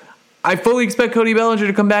 which I fully expect Cody Bellinger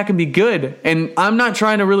to come back and be good. And I'm not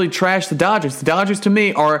trying to really trash the Dodgers. The Dodgers, to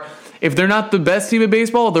me, are, if they're not the best team in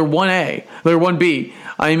baseball, they're 1A. They're 1B.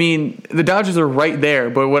 I mean, the Dodgers are right there.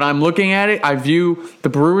 But when I'm looking at it, I view the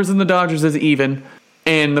Brewers and the Dodgers as even.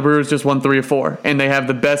 And the Brewers just won 3 or 4. And they have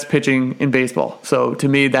the best pitching in baseball. So to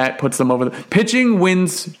me, that puts them over. Pitching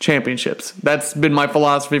wins championships. That's been my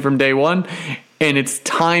philosophy from day one. And it's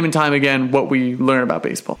time and time again what we learn about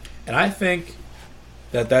baseball. And I think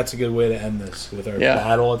that's a good way to end this with our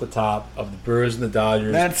battle at the top of the Brewers and the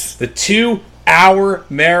Dodgers. That's the 2-hour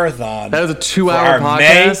marathon. That was a 2-hour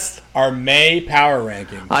podcast. Our May power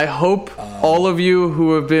ranking. I hope all of you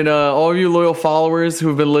who have been, all of you loyal followers who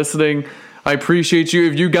have been listening, I appreciate you.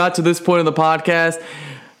 If you got to this point in the podcast,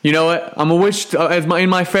 you know what? I'm going to wish, in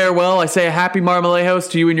my farewell, I say a happy Marmalejos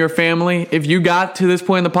to you and your family. If you got to this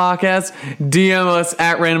point in the podcast, DM us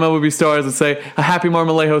at Random MLB Stars and say a happy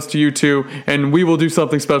Marmalejos to you too, and we will do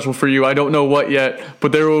something special for you. I don't know what yet,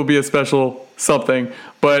 but there will be a special something.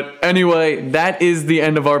 But anyway, that is the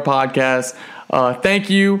end of our podcast. Thank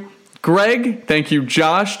you, Greg. Thank you,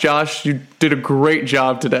 Josh. Josh, you did a great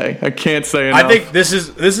job today. I can't say enough. I think this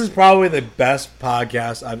is probably the best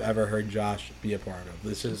podcast I've ever heard Josh be a part of.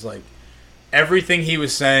 This is like everything he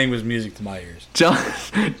was saying was music to my ears.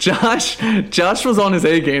 Josh was on his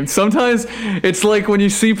A game. Sometimes it's like when you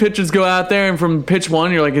see pitchers go out there and from pitch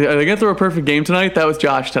one, you're like, are they going to throw a perfect game tonight? That was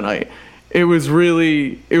Josh tonight. It was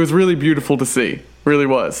really beautiful to see. Really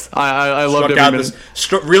was. I loved every minute.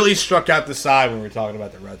 Really struck out the side when we were talking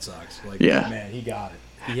about the Red Sox. Like, man, he got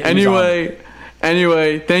it.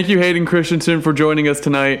 Anyway, thank you, Hayden Christensen, for joining us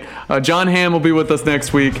tonight. John Hamm will be with us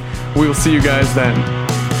next week. We will see you guys then.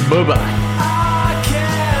 Bye-bye.